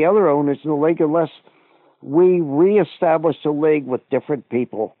talked to the other owners in the league, unless we reestablished a league with different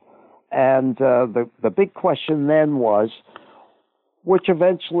people. And the big question then was, which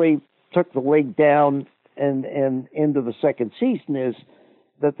eventually took the league down and into the second season, is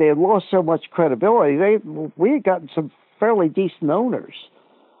that they had lost so much credibility. We had gotten some fairly decent owners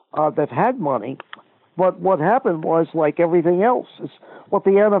that had money, but what happened was, like everything else, is what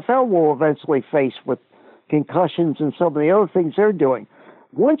the NFL will eventually face with concussions and some of the other things they're doing.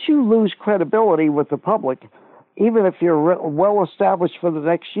 Once you lose credibility with the public, even if you're well established for the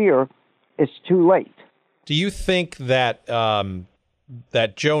next year, it's too late. Do you think that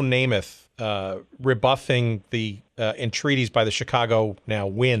that Joe Namath rebuffing the entreaties by the Chicago now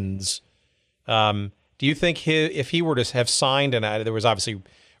Winds, do you think if he were to have signed, and there was obviously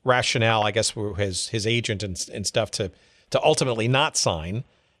rationale, I guess, for his agent and stuff to ultimately not sign,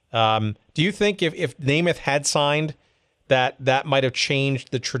 do you think if Namath had signed, that might have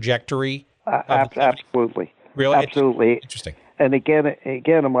changed the trajectory? Absolutely. Really? Absolutely. Interesting. And again,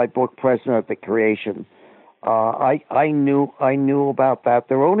 in my book, President of the Creation, I knew about that.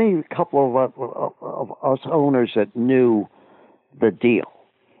 There were only a couple of us owners that knew the deal,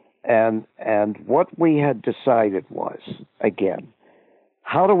 and what we had decided was, again,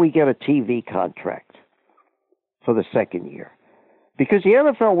 how do we get a TV contract for the second year? Because the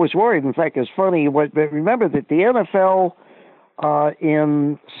NFL was worried. In fact, it's funny. But remember that the NFL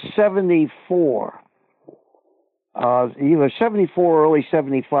in 74. Either 74 or early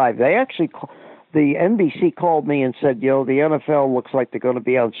 75, they actually, the NBC called me and said, the NFL looks like they're going to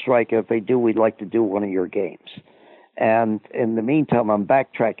be on strike. If they do, we'd like to do one of your games. And in the meantime, I'm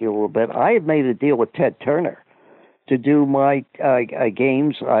backtracking a little bit. I had made a deal with Ted Turner to do my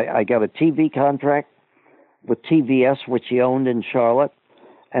games. I got a TV contract with TVS, which he owned in Charlotte.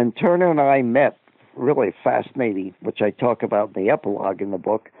 And Turner and I met, really fascinating, which I talk about in the epilogue in the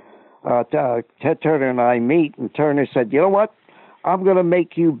book. Ted Turner and I meet, and Turner said, you know what? I'm going to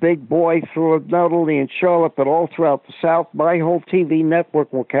make you big boy through not only in Charlotte, but all throughout the South. My whole TV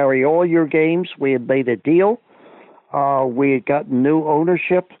network will carry all your games. We had made a deal. We had gotten new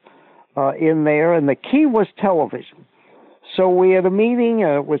ownership in there, and the key was television. So we had a meeting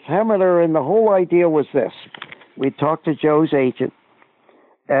with Hemmeter, and the whole idea was this. We talked to Joe's agent,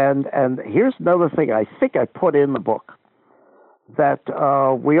 and here's another thing I think I put in the book, that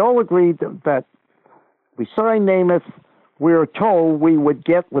we all agreed that we signed Namath. We were told we would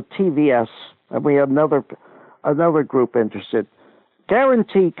get with TVS, and we had another group interested,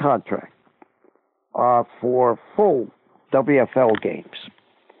 guaranteed contract for full WFL games.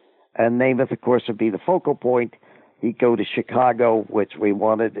 And Namath, of course, would be the focal point. He'd go to Chicago, which we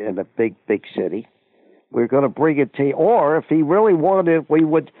wanted in a big, big city. We were going to bring it to, or if he really wanted, we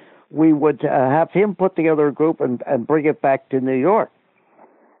would have him put together a group and bring it back to New York.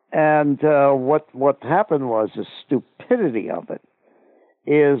 And what happened was, the stupidity of it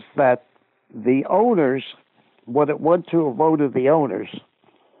is that the owners when it went to a vote of the owners,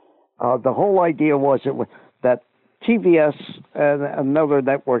 the whole idea was that TBS and another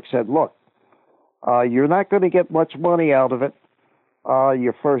network said, look, you're not going to get much money out of it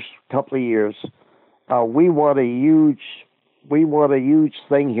your first couple of years. We want a huge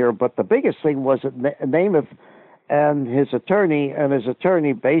thing here. But the biggest thing was that Namath and his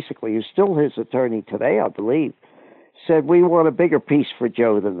attorney, basically, who's still his attorney today, I believe, said, we want a bigger piece for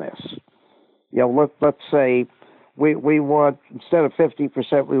Joe than this. Let's say we want, instead of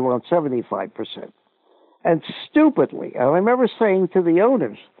 50%, we want 75%. And stupidly, and I remember saying to the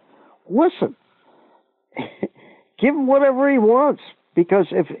owners, listen, give him whatever he wants, because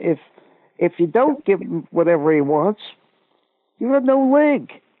if you don't give him whatever he wants, you have no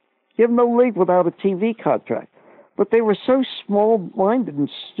league. You have no league without a TV contract. But they were so small-minded and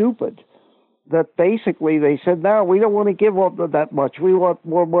stupid that basically they said, no, we don't want to give up that much. We want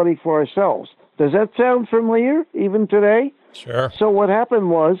more money for ourselves. Does that sound familiar, even today? Sure. So what happened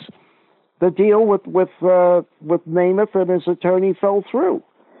was the deal with Namath and his attorney fell through.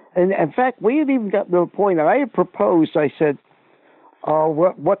 And in fact, we had even gotten to a point, I had proposed, I said,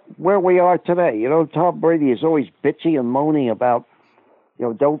 where we are today. Tom Brady is always bitchy and moaning about,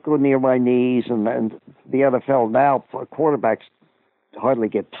 don't go near my knees, and the NFL now, quarterbacks hardly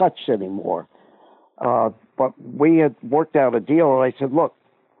get touched anymore. But we had worked out a deal, and I said, look,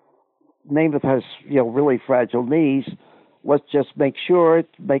 Namath has, really fragile knees. Let's just make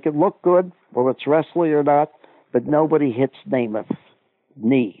it look good, whether it's wrestling or not, but nobody hits Namath's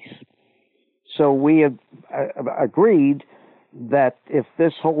knees. So we had agreed that if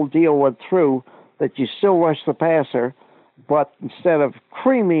this whole deal went through, that you still rush the passer, but instead of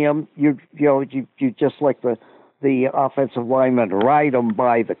creaming him, you just like the offensive lineman ride him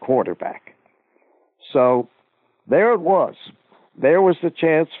by the quarterback. So there it was. There was the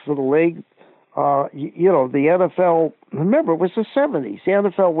chance for the league. The NFL, remember, it was the 70s. The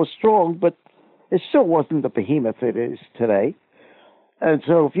NFL was strong, but it still wasn't the behemoth it is today. And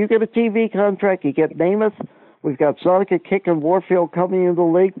so if you get a TV contract, you get Namath. We've got Sonica, Kick, and Warfield coming into the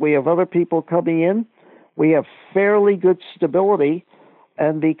league. We have other people coming in. We have fairly good stability.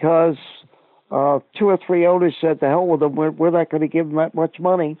 And because 2 or 3 owners said, to hell with them, we're not going to give them that much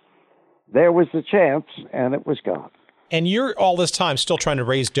money, there was the chance, and it was gone. And you're all this time still trying to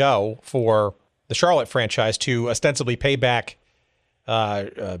raise dough for the Charlotte franchise to ostensibly pay back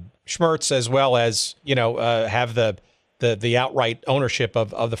Schmertz, as well as, have the outright ownership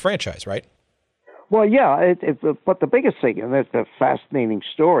of the franchise, right? Well, yeah, but the biggest thing, and it's a fascinating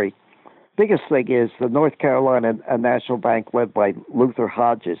story, biggest thing is the North Carolina National Bank, led by Luther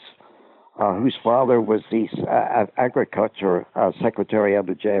Hodges, whose father was the agriculture secretary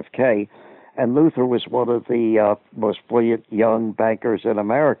under JFK, and Luther was one of the most brilliant young bankers in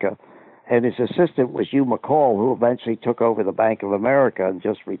America, and his assistant was Hugh McCall, who eventually took over the Bank of America and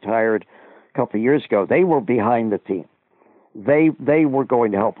just retired a couple of years ago. They were behind the team. They were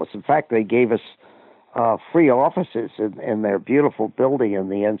going to help us. In fact, they gave us free offices in their beautiful building in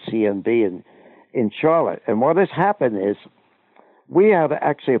the NCNB in Charlotte. And what has happened is we had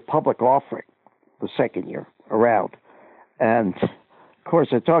actually a public offering the second year around. And, of course,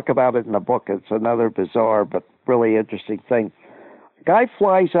 I talk about it in the book. It's another bizarre but really interesting thing. A guy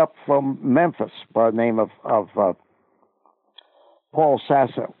flies up from Memphis by the name of Paul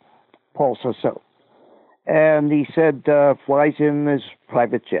Sasso. And he said, flies in his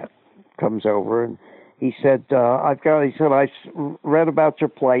private jet, comes over, and he said, I read about your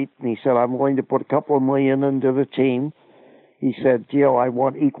plight, and he said, I'm going to put a couple of million into the team. He said, I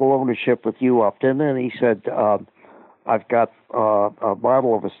want equal ownership with you, Upton. And he said, I've got a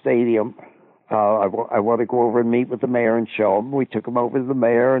model of a stadium. I want to go over and meet with the mayor and show him. We took him over to the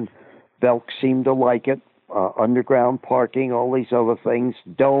mayor, and Belk seemed to like it. Underground parking, all these other things.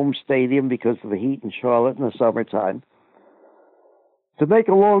 Dome stadium because of the heat in Charlotte in the summertime. To make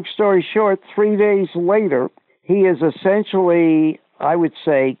a long story short, 3 days later, he is essentially, I would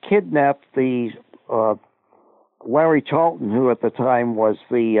say, kidnapped the Larry Charlton, who at the time was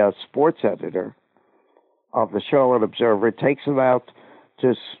the sports editor of the Charlotte Observer, takes him out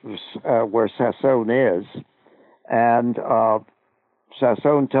to where Sassone is, and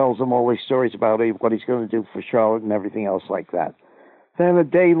Sassone tells him all these stories about what he's going to do for Charlotte and everything else like that. Then a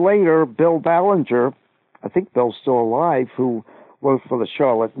day later, Bill Ballinger, I think Bill's still alive, who wrote for the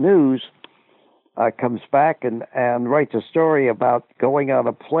Charlotte News, comes back and writes a story about going on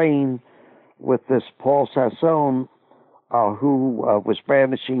a plane with this Paul Sassone, who was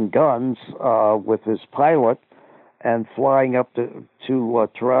brandishing guns with his pilot and flying up to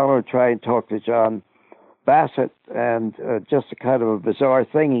Toronto to try and talk to John Bassett, and just a kind of a bizarre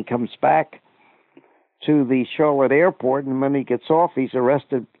thing. He comes back to the Charlotte airport, and when he gets off, he's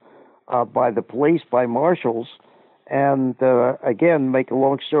arrested by the police, by marshals. And again, make a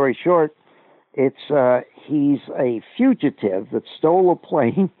long story short, it's he's a fugitive that stole a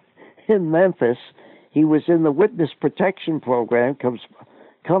plane in Memphis. He was in the witness protection program, comes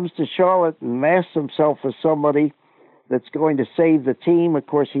to Charlotte and masks himself as somebody that's going to save the team. Of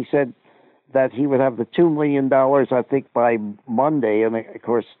course, he said that he would have the $2 million, I think, by Monday. And, of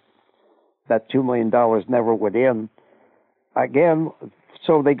course, that $2 million never went in. Again,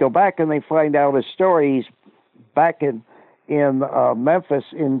 so they go back and they find out his story. He's back in Memphis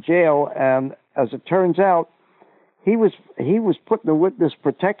in jail. And as it turns out, he was put in the witness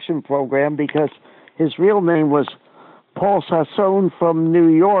protection program because his real name was Paul Sassone from New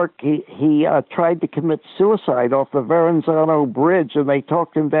York. He tried to commit suicide off the Verrazano Bridge, and they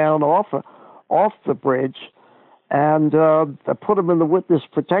talked him down off the bridge, and put him in the witness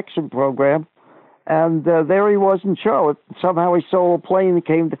protection program. And there he was in Charlotte. Somehow he stole a plane and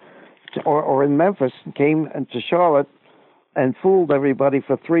came or in Memphis, and came into Charlotte and fooled everybody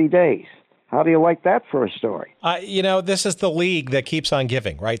for 3 days. How do you like that for a story? This is the league that keeps on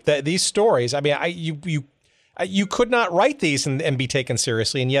giving, right? These stories, I mean, you could not write these and be taken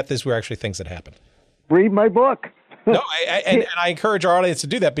seriously, and yet these were actually things that happened. Read my book. No, and I encourage our audience to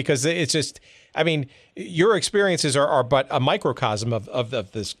do that, because it's just, I mean, your experiences are but a microcosm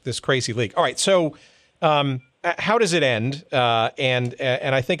of this crazy league. All right, so how does it end? And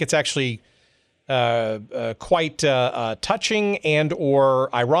I think it's actually quite touching and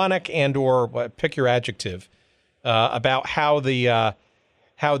or ironic and or pick your adjective about how the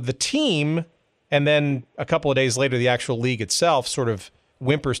team, and then a couple of days later the actual league itself, sort of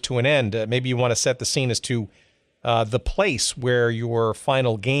whimpers to an end. Maybe you want to set the scene as to the place where your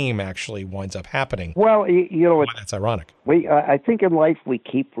final game actually winds up happening. Well, that's ironic. I think in life we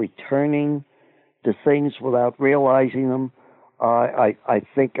keep returning to things without realizing them. I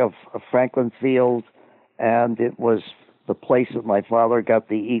think of Franklin Field, and it was the place that my father got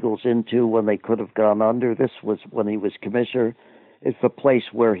the Eagles into when they could have gone under. This was when he was commissioner. It's the place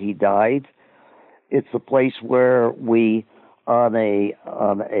where he died. It's the place where we, on a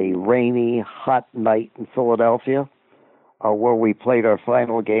rainy, hot night in Philadelphia, where we played our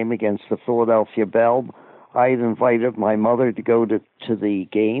final game against the Philadelphia Bell, I had invited my mother to go to the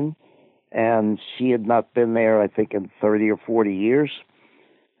game, and she had not been there, I think, in 30 or 40 years.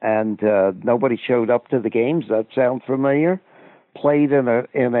 And nobody showed up to the games. That sound familiar? Played in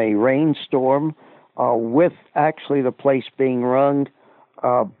a rainstorm with actually the place being run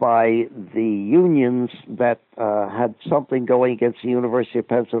by the unions that had something going against the University of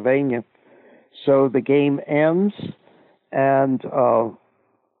Pennsylvania. So the game ends, and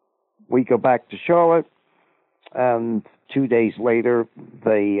we go back to Charlotte, and 2 days later,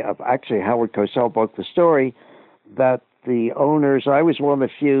 actually Howard Cosell broke the story that the owners, I was one of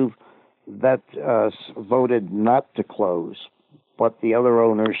the few that voted not to close, but the other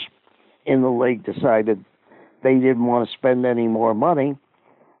owners in the league decided they didn't want to spend any more money,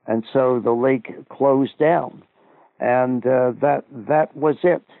 and so the league closed down. And that was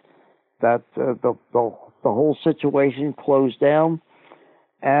it. That the whole situation closed down,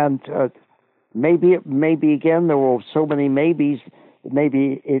 and maybe again there were so many maybes.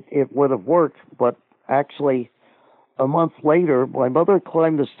 Maybe it would have worked, but actually, a month later, my mother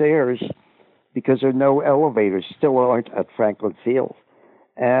climbed the stairs because there are no elevators, still aren't at Franklin Field,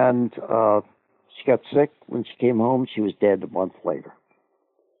 and she got sick. When she came home, she was dead a month later.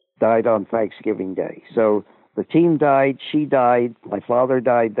 Died on Thanksgiving Day. So the team died, she died, my father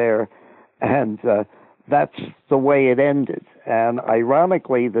died there, and that's the way it ended. And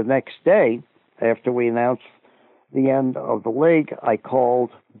ironically, the next day, after we announced the end of the league, I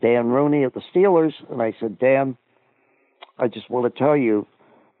called Dan Rooney at the Steelers, and I said, Dan, I just want to tell you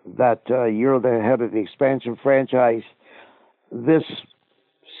that you're the head of the expansion franchise. This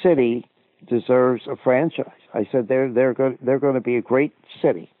city deserves a franchise. I said, they're going to be a great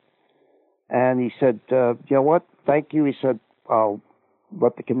city. And he said, you know what? Thank you. He said, I'll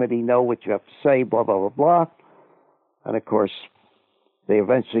let the committee know what you have to say, blah, blah, blah, blah. And, of course, they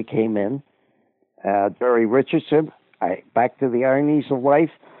eventually came in. Jerry Richardson, back to the ironies of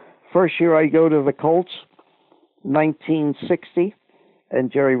life. First year I go to the Colts, 1960,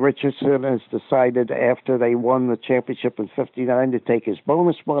 and Jerry Richardson has decided after they won the championship in 59 to take his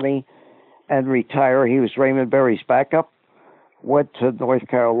bonus money and retire. He was Raymond Berry's backup. Went to North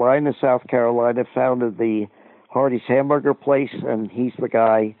Carolina, South Carolina, founded the Hardee's Hamburger Place, and he's the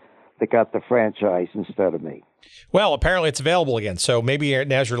guy that got the franchise instead of me. Well, apparently it's available again, so maybe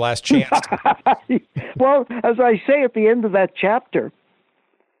now's your last chance. Well, as I say at the end of that chapter,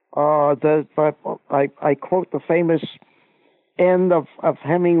 I quote the famous end of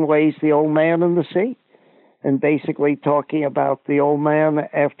Hemingway's The Old Man and the Sea, and basically talking about the old man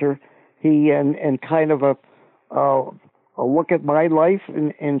after he and kind of a look at my life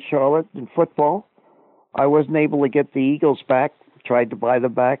in Charlotte in football. I wasn't able to get the Eagles back, tried to buy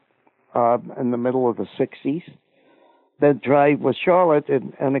them back in the middle of the 60s. Then tried with Charlotte,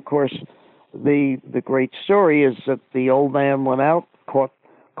 and of course, the great story is that the old man went out,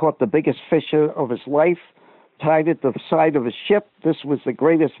 caught the biggest fish of his life, tied it to the side of his ship. This was the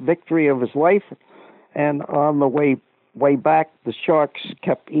greatest victory of his life. And on the way back, the sharks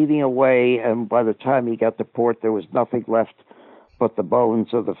kept eating away, and by the time he got to port, there was nothing left but the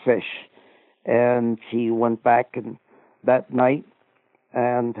bones of the fish. And he went back that night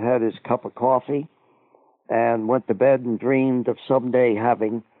and had his cup of coffee and went to bed and dreamed of someday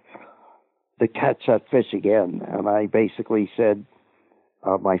having to catch that fish again. And I basically said,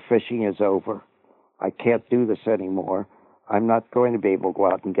 my fishing is over. I can't do this anymore. I'm not going to be able to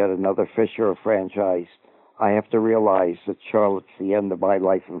go out and get another Fisher franchise. I have to realize that Charlotte's the end of my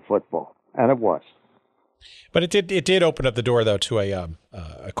life in football. And it was. But it did open up the door, though, to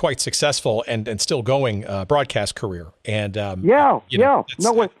a quite successful and still going broadcast career. And a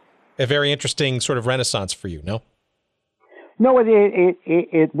very interesting sort of renaissance for you, no? No,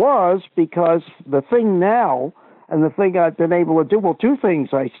 it was, because the thing now, and the thing I've been able to do, well, two things.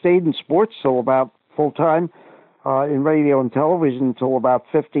 I stayed in sports till about full-time in radio and television until about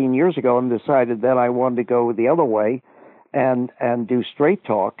 15 years ago, and decided then I wanted to go the other way and do straight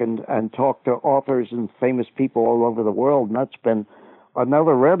talk and talk to authors and famous people all over the world, and that's been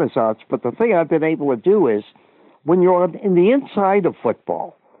another renaissance. But the thing I've been able to do is, when you're in the inside of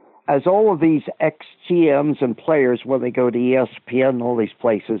football, as all of these ex-GMs and players, when they go to ESPN and all these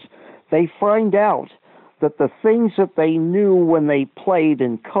places, they find out that the things that they knew when they played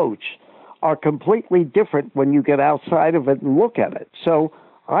and coached are completely different when you get outside of it and look at it. So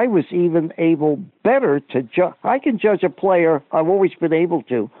I was even able better to judge. I can judge a player, I've always been able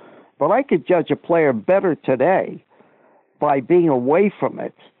to, but I could judge a player better today by being away from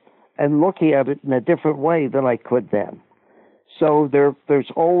it and looking at it in a different way than I could then. So there's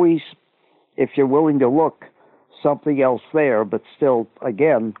always, if you're willing to look, something else there, but still,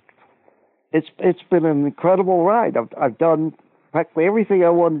 again, it's been an incredible ride. I've done practically everything I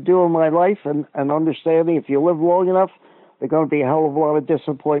want to do in my life, and understanding if you live long enough, there are going to be a hell of a lot of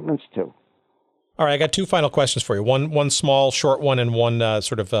disappointments too. All right, I got two final questions for you. One small, short one, and one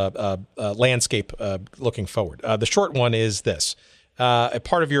sort of landscape looking forward. The short one is this. A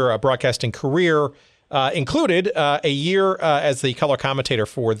part of your broadcasting career included a year as the color commentator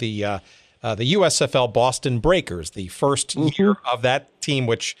for the USFL Boston Breakers, the first year of that team,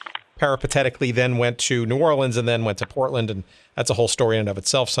 which peripatetically then went to New Orleans and then went to Portland, and that's a whole story in and of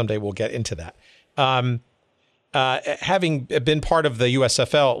itself. Someday we'll get into that. Having been part of the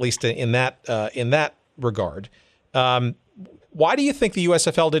USFL, at least in that regard, why do you think the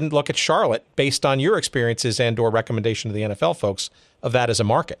USFL didn't look at Charlotte based on your experiences and/or recommendation to the NFL folks of that as a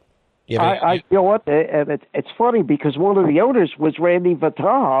market? You know what? It's funny because one of the owners was Randy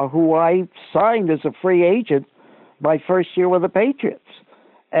Vataha, who I signed as a free agent my first year with the Patriots.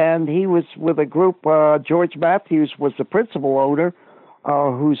 And he was with a group, George Matthews was the principal owner,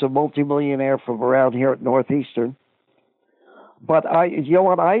 who's a multimillionaire from around here at Northeastern. But you know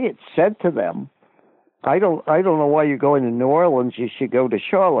what? I had said to them, I don't know why you're going to New Orleans. You should go to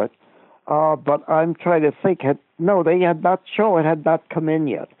Charlotte. But I'm trying to think. Charlotte had not come in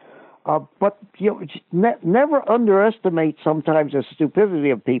yet. But never underestimate sometimes the stupidity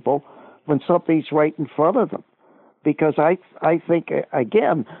of people when something's right in front of them. Because I think,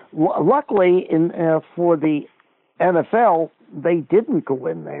 again, luckily for the NFL, they didn't go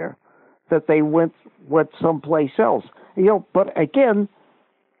in there, that they went someplace else. But again,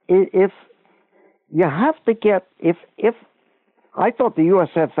 if you have to get, if I thought the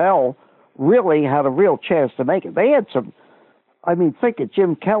USFL really had a real chance to make it. They had some, think of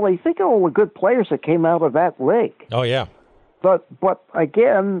Jim Kelly, think of all the good players that came out of that league. Oh, yeah. But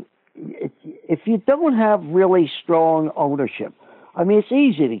again, if you don't have really strong ownership, it's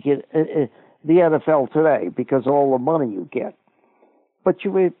easy to get the NFL today because of all the money you get. But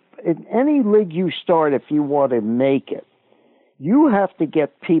in any league you start, if you want to make it, you have to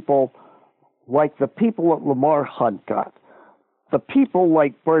get people like the people that Lamar Hunt got, the people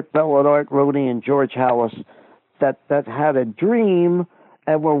like Bert Bell and Art Rooney and George Halas that had a dream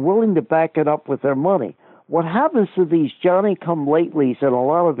and were willing to back it up with their money. What happens to these Johnny-come-latelys in a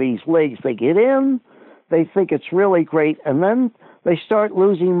lot of these leagues, they get in, they think it's really great, and then they start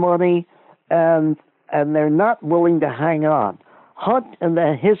losing money, and they're not willing to hang on. Hunt and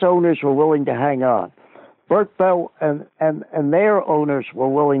his owners were willing to hang on. Bert Bell and their owners were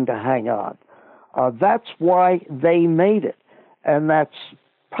willing to hang on. That's why they made it. And that's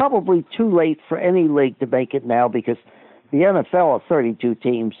probably too late for any league to make it now, because the NFL of 32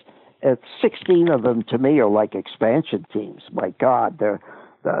 teams, 16 of them to me are like expansion teams. My God, they're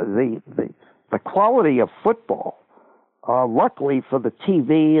the quality of football. Luckily for the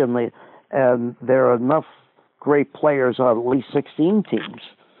TV and there are enough great players on at least 16 teams.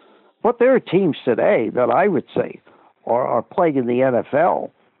 But there are teams today that I would say are playing in the NFL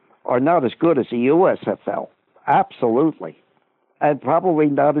are not as good as the USFL. Absolutely. And probably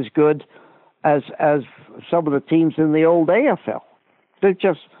not as good as some of the teams in the old AFL. They're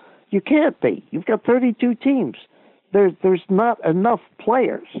just, you can't be. You've got 32 teams. There's not enough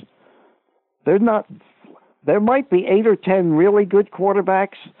players. There might be 8 or 10 really good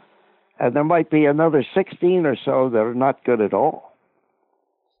quarterbacks, and there might be another 16 or so that are not good at all.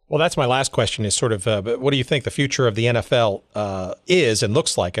 Well, that's my last question is sort of, what do you think the future of the NFL is and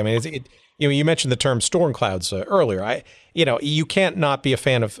looks like? I mean, you mentioned the term storm clouds earlier. You can't not be a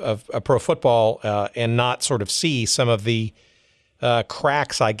fan of pro football and not sort of see some of the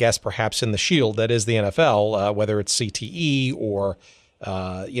cracks, I guess, perhaps in the shield that is the NFL, whether it's CTE or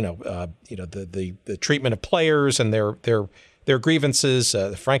the treatment of players and their grievances.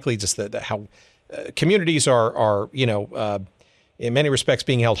 Frankly, just how communities are in many respects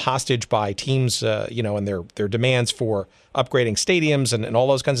being held hostage by teams, and their demands for upgrading stadiums and all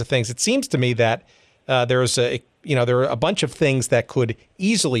those kinds of things. It seems to me that there are a bunch of things that could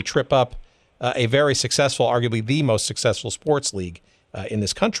easily trip up a very successful, arguably the most successful sports league in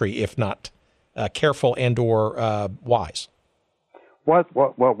this country, if not careful and or wise. What's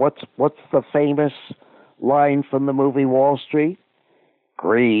the famous line from the movie Wall Street?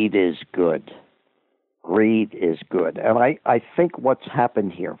 Greed is good. Greed is good. And I think what's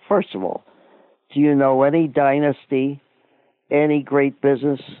happened here, first of all, do you know any dynasty, any great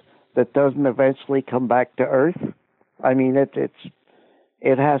business that doesn't eventually come back to earth? I mean, it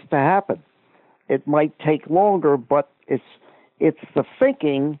has to happen. It might take longer, but it's the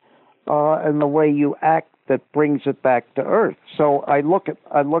thinking and the way you act that brings it back to earth. So I look at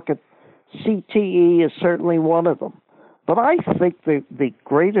CTE is certainly one of them. But I think the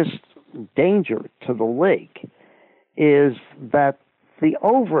greatest danger to the league is that the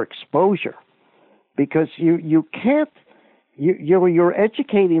overexposure, because you're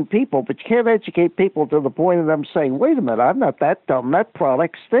educating people, but you can't educate people to the point of them saying, wait a minute, I'm not that dumb, that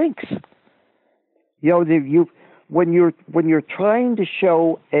product stinks. When you're trying to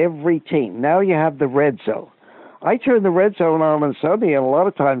show every team, now you have the red zone. I turn the red zone on Sunday, and a lot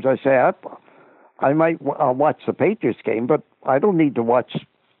of times I say, I'll watch the Patriots game, but I don't need to watch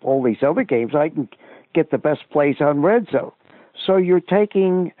all these other games. I can get the best plays on red zone. So you're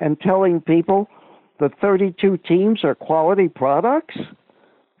taking and telling people the 32 teams are quality products?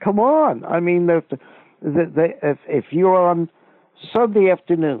 Come on. I mean, if you're on Sunday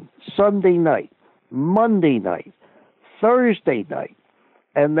afternoon, Sunday night, Monday night, Thursday night,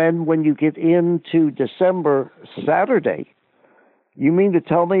 and then when you get into December, Saturday, you mean to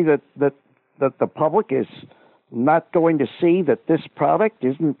tell me that the public is not going to see that this product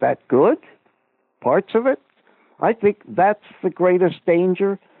isn't that good? Parts of it? I think that's the greatest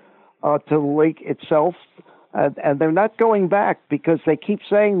danger to the league itself. And they're not going back because they keep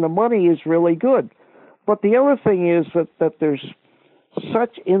saying the money is really good. But the other thing is that there's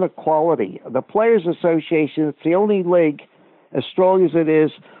such inequality. The Players Association, it's the only league, as strong as it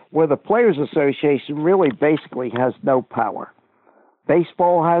is, where the Players Association really basically has no power.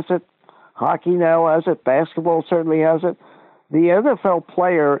 Baseball has it. Hockey now has it. Basketball certainly has it. The NFL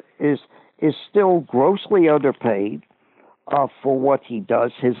player is still grossly underpaid for what he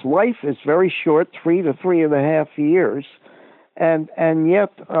does. His life is very short, 3 to 3.5 years, and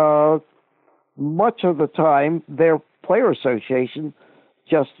yet much of the time their player association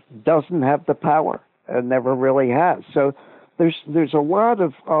just doesn't have the power and never really has. So there's a lot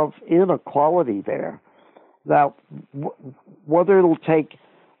of inequality there. Now, whether it'll take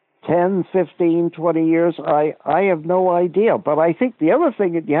 10, 15, 20 years, I have no idea. But I think the other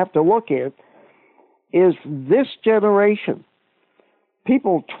thing that you have to look at is this generation,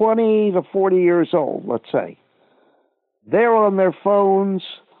 people 20 to 40 years old, let's say, they're on their phones,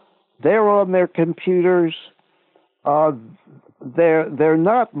 they're on their computers, they're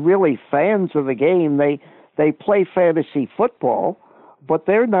not really fans of the game. They play fantasy football, but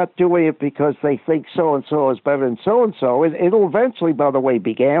they're not doing it because they think so-and-so is better than so-and-so. It'll eventually, by the way,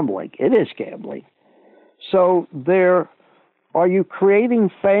 be gambling. It is gambling. So are you creating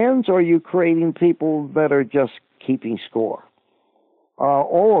fans or are you creating people that are just keeping score?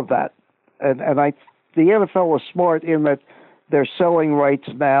 all of that. And the NFL is smart in that they're selling rights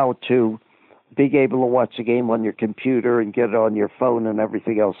now to being able to watch a game on your computer and get it on your phone and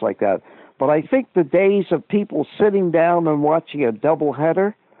everything else like that. But I think the days of people sitting down and watching a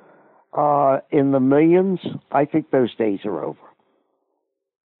doubleheader in the millions, I think those days are over.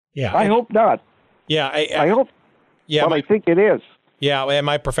 Yeah, I hope not. Yeah, I hope. Yeah, but I think it is. Yeah, and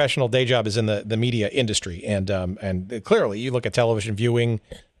my professional day job is in the media industry, and clearly, you look at television viewing.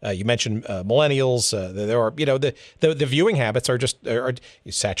 You mentioned millennials. There are, the viewing habits are just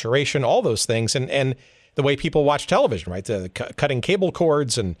saturation, all those things, and the way people watch television, right? Cutting cable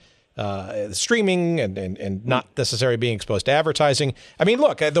cords and streaming and not necessarily being exposed to advertising. I mean,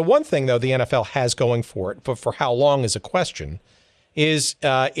 look, the one thing though the NFL has going for it, but for how long is a question, is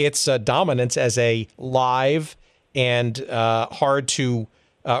its dominance as a live and hard to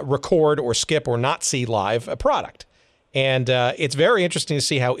record or skip or not see live a product. And it's very interesting to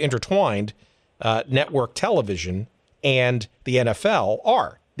see how intertwined network television and the NFL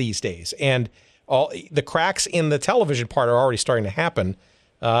are these days. And all the cracks in the television part are already starting to happen.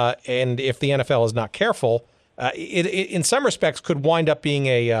 And if the NFL is not careful, it in some respects could wind up being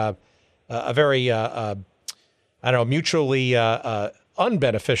a very, mutually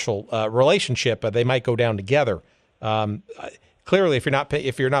unbeneficial relationship. They might go down together. Clearly,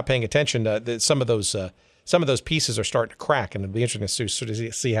 if you're not paying attention, some of those pieces are starting to crack, and it'll be interesting to sort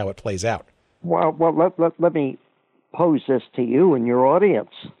of see how it plays out. Well, let me pose this to you and your audience.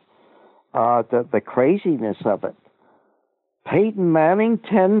 The craziness of it. Peyton Manning,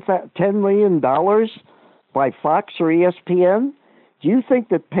 $10 million by Fox or ESPN? Do you think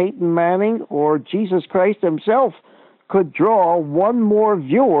that Peyton Manning or Jesus Christ himself could draw one more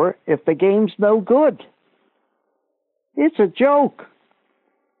viewer if the game's no good? It's a joke.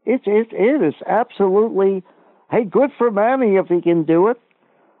 It is absolutely, hey, good for Manning if he can do it.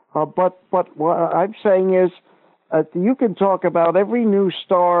 But what I'm saying is, you can talk about every new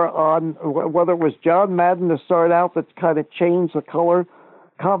star on, whether it was John Madden to start out that kind of changed the color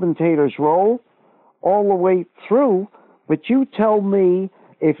commentator's role, all the way through. But you tell me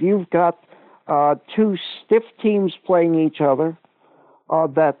if you've got two stiff teams playing each other,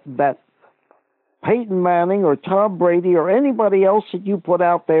 that Peyton Manning or Tom Brady or anybody else that you put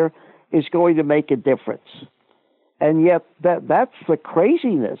out there is going to make a difference. And yet that's the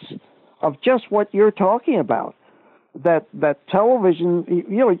craziness of just what you're talking about. That television,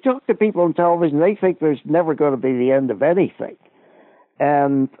 you talk to people on television, they think there's never going to be the end of anything.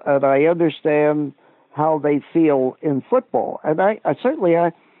 And I understand how they feel in football. And I certainly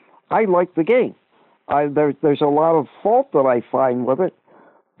like the game. There's a lot of fault that I find with it.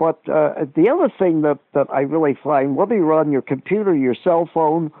 But the other thing that I really find, whether you're on your computer, your cell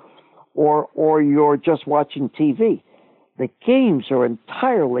phone, or you're just watching TV, the games are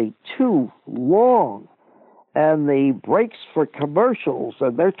entirely too long. And the breaks for commercials,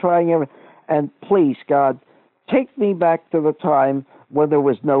 and they're trying everything. And please, God, take me back to the time when there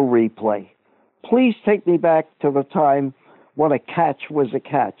was no replay. Please take me back to the time when a catch was a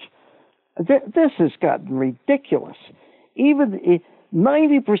catch. This has gotten ridiculous. Even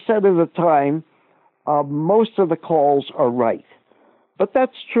 90% of the time, most of the calls are right. But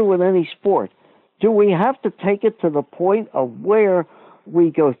that's true in any sport. Do we have to take it to the point of where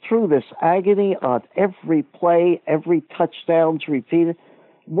we go through this agony on every play, every touchdown's repeated?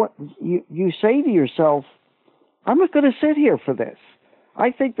 What you say to yourself, I'm not going to sit here for this.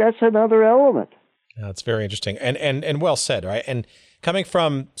 I think that's another element. That's very interesting and well said, right? And coming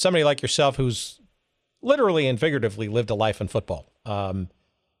from somebody like yourself who's literally and figuratively lived a life in football,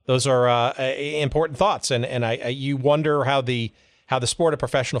 those are important thoughts. And you wonder how the sport of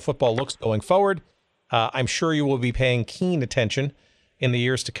professional football looks going forward. I'm sure you will be paying keen attention in the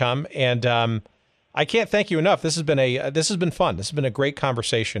years to come. And I can't thank you enough. This has been fun. This has been a great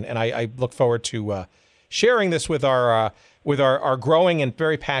conversation, and I look forward to sharing this with our growing and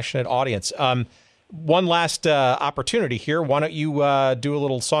very passionate audience. One last opportunity here. Why don't you do a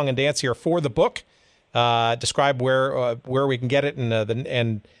little song and dance here for the book? Describe where we can get it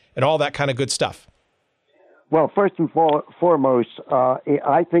and all that kind of good stuff. Well, first and foremost,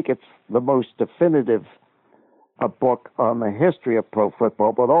 I think it's the most definitive a book on the history of pro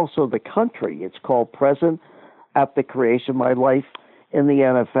football, but also the country. It's called Present at the Creation, My Life in the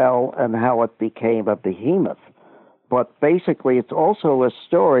NFL and How It Became a Behemoth. But basically, it's also a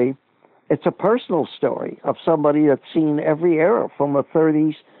story, it's a personal story of somebody that's seen every era from the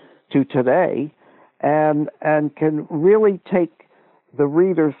 30s to today and can really take the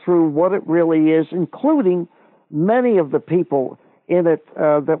reader through what it really is, including many of the people in it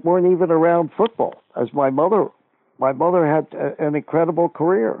that weren't even around football, as my mother My mother had an incredible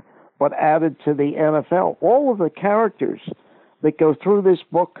career, but added to the NFL. All of the characters that go through this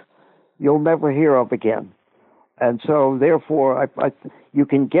book, you'll never hear of again. And so, therefore, you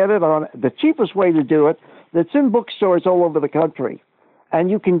can get it on the cheapest way to do it. That's in bookstores all over the country. And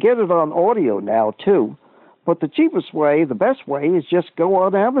you can get it on audio now, too. But the cheapest way, the best way, is just go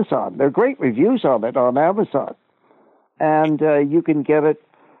on Amazon. There are great reviews on it on Amazon. And you can get it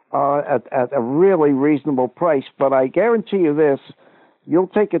at a really reasonable price. But I guarantee you this, you'll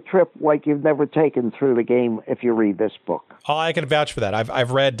take a trip like you've never taken through the game if you read this book. Oh, I can vouch for that.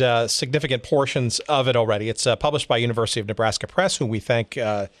 I've read significant portions of it already. It's published by University of Nebraska Press, who we thank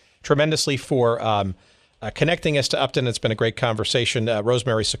tremendously for connecting us to Upton. It's been a great conversation.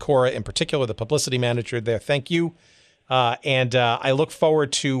 Rosemary Sikora, in particular, the publicity manager there. Thank you. And I look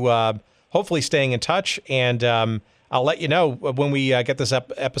forward to hopefully staying in touch. And I'll let you know when we get this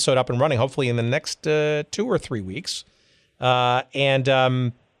episode up and running, hopefully in the next 2 or 3 weeks.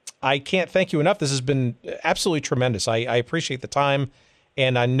 And I can't thank you enough. This has been absolutely tremendous. I appreciate the time,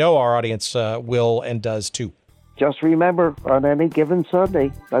 and I know our audience will and does too. Just remember, on any given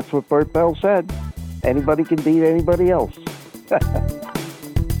Sunday, that's what Bert Bell said. Anybody can beat anybody else.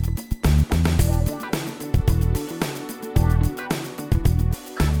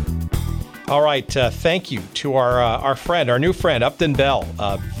 All right. Thank you to our new friend, Upton Bell.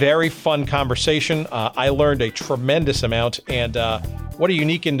 Very fun conversation. I learned a tremendous amount, and what a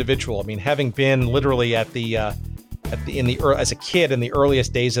unique individual. I mean, having been literally as a kid in the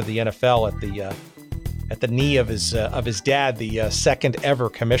earliest days of the NFL at the knee of his dad, the second ever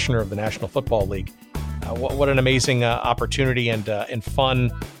commissioner of the National Football League. What an amazing opportunity and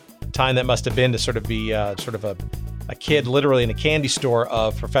fun time that must have been to sort of be sort of a kid literally in a candy store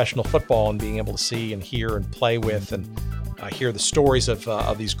of professional football and being able to see and hear and play with and hear the stories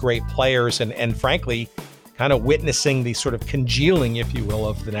of these great players and frankly, kind of witnessing the sort of congealing, if you will,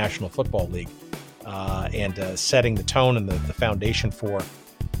 of the National Football League and setting the tone and the foundation for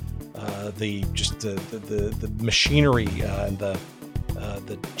the machinery and the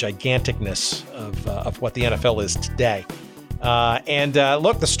giganticness of what the NFL is today.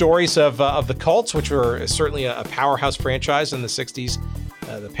 Look, the stories of the Colts, which were certainly a powerhouse franchise in the 60s,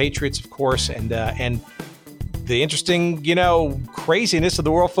 the Patriots, of course, and the interesting, craziness of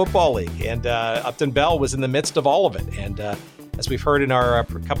the World Football League. And Upton Bell was in the midst of all of it. And as we've heard in our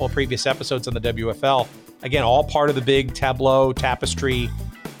couple of previous episodes on the WFL, again, all part of the big tableau, tapestry,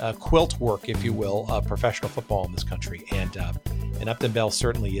 quilt work, if you will, of professional football in this country. And Upton Bell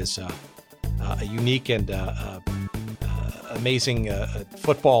certainly is a unique and amazing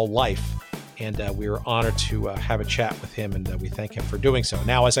football life, and we were honored to have a chat with him, and we thank him for doing so.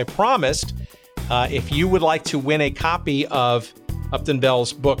 Now, as I promised, if you would like to win a copy of Upton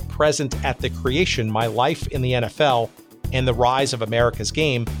Bell's book, Present at the Creation, My Life in the NFL and the Rise of America's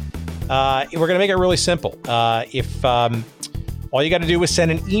Game, we're going to make it really simple. If all you got to do is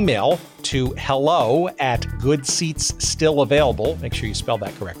send an email to hello@goodseatsstillavailable. Make sure you spell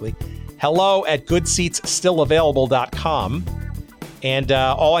that correctly. hello@goodseatsstillavailable.com. And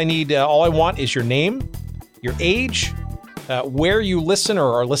all I want is your name, your age, where you listen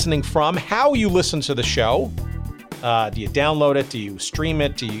or are listening from, how you listen to the show. Do you download it? Do you stream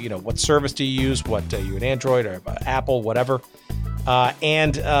it? Do you, what service do you use? What, are you an Android or Apple, whatever?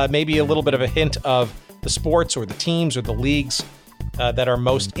 And maybe a little bit of a hint of the sports or the teams or the leagues that are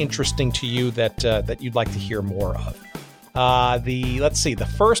most interesting to you that you'd like to hear more of. The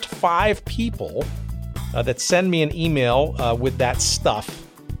first 5 people that send me an email with that stuff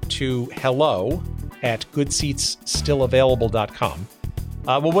to hello@goodseatsstillavailable.com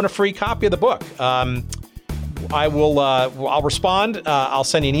will win a free copy of the book. I'll respond. I'll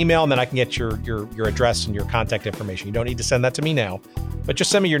send you an email, and then I can get your address and your contact information. You don't need to send that to me now, but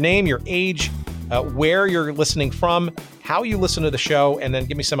just send me your name, your age, where you're listening from, how you listen to the show, and then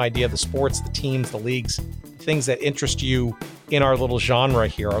give me some idea of the sports, the teams, the leagues, things that interest you in our little genre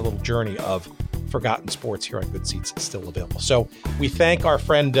here, our little journey of forgotten sports here on Good Seats Still Available. So we thank our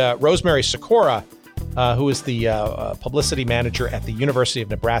friend Rosemary Sikora, who is the publicity manager at the University of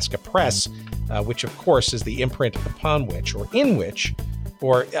Nebraska Press, which of course is the imprint upon which, or in which,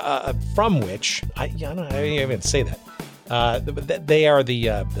 or from which, I don't even say that. They are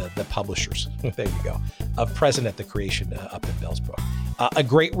the publishers, there you go, of Present at the Creation, Upton Bell's book. A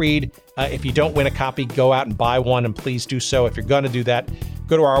great read. If you don't win a copy, go out and buy one, and please do so. If you're going to do that,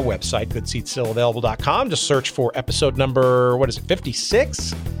 go to our website, goodseatsstillavailable.com. Just search for episode number,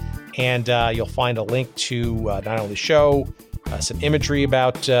 56? And you'll find a link to not only the show, some imagery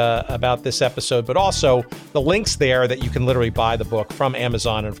about this episode, but also the links there that you can literally buy the book from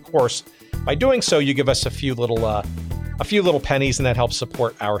Amazon. And of course, By doing so, you give us a few little pennies, and that helps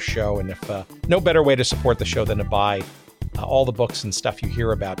support our show. And if no better way to support the show than to buy all the books and stuff you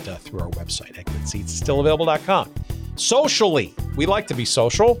hear about through our website at goodseatsstillavailable.com. Socially, we like to be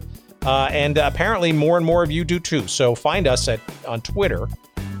social, and apparently more and more of you do too. So find us on Twitter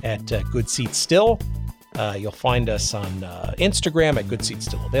at Good Seats Still. You'll find us on Instagram at Good Seats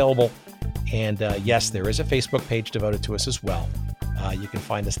Still Available. And yes, there is a Facebook page devoted to us as well. You can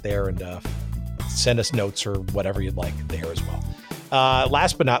find us there and send us notes or whatever you'd like there as well.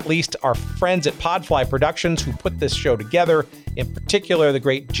 Last but not least, our friends at Podfly Productions, who put this show together, in particular, the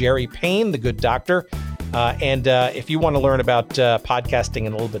great Jerry Payne, the good doctor. And if you want to learn about podcasting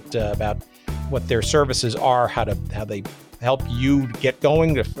and a little bit about what their services are, how they help you get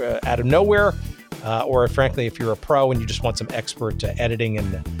going out of nowhere, or frankly, if you're a pro and you just want some expert editing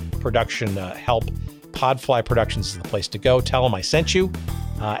and production help, Podfly Productions is the place to go. Tell them I sent you.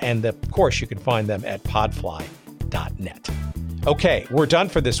 And of course, you can find them at podfly.net. Okay, we're done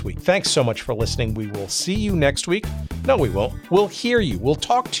for this week. Thanks so much for listening. We will see you next week. No, we won't. We'll hear you. We'll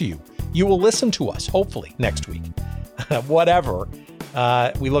talk to you. You will listen to us, hopefully, next week. Whatever.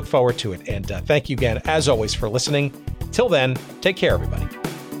 We look forward to it. And thank you again, as always, for listening. Till then, take care, everybody.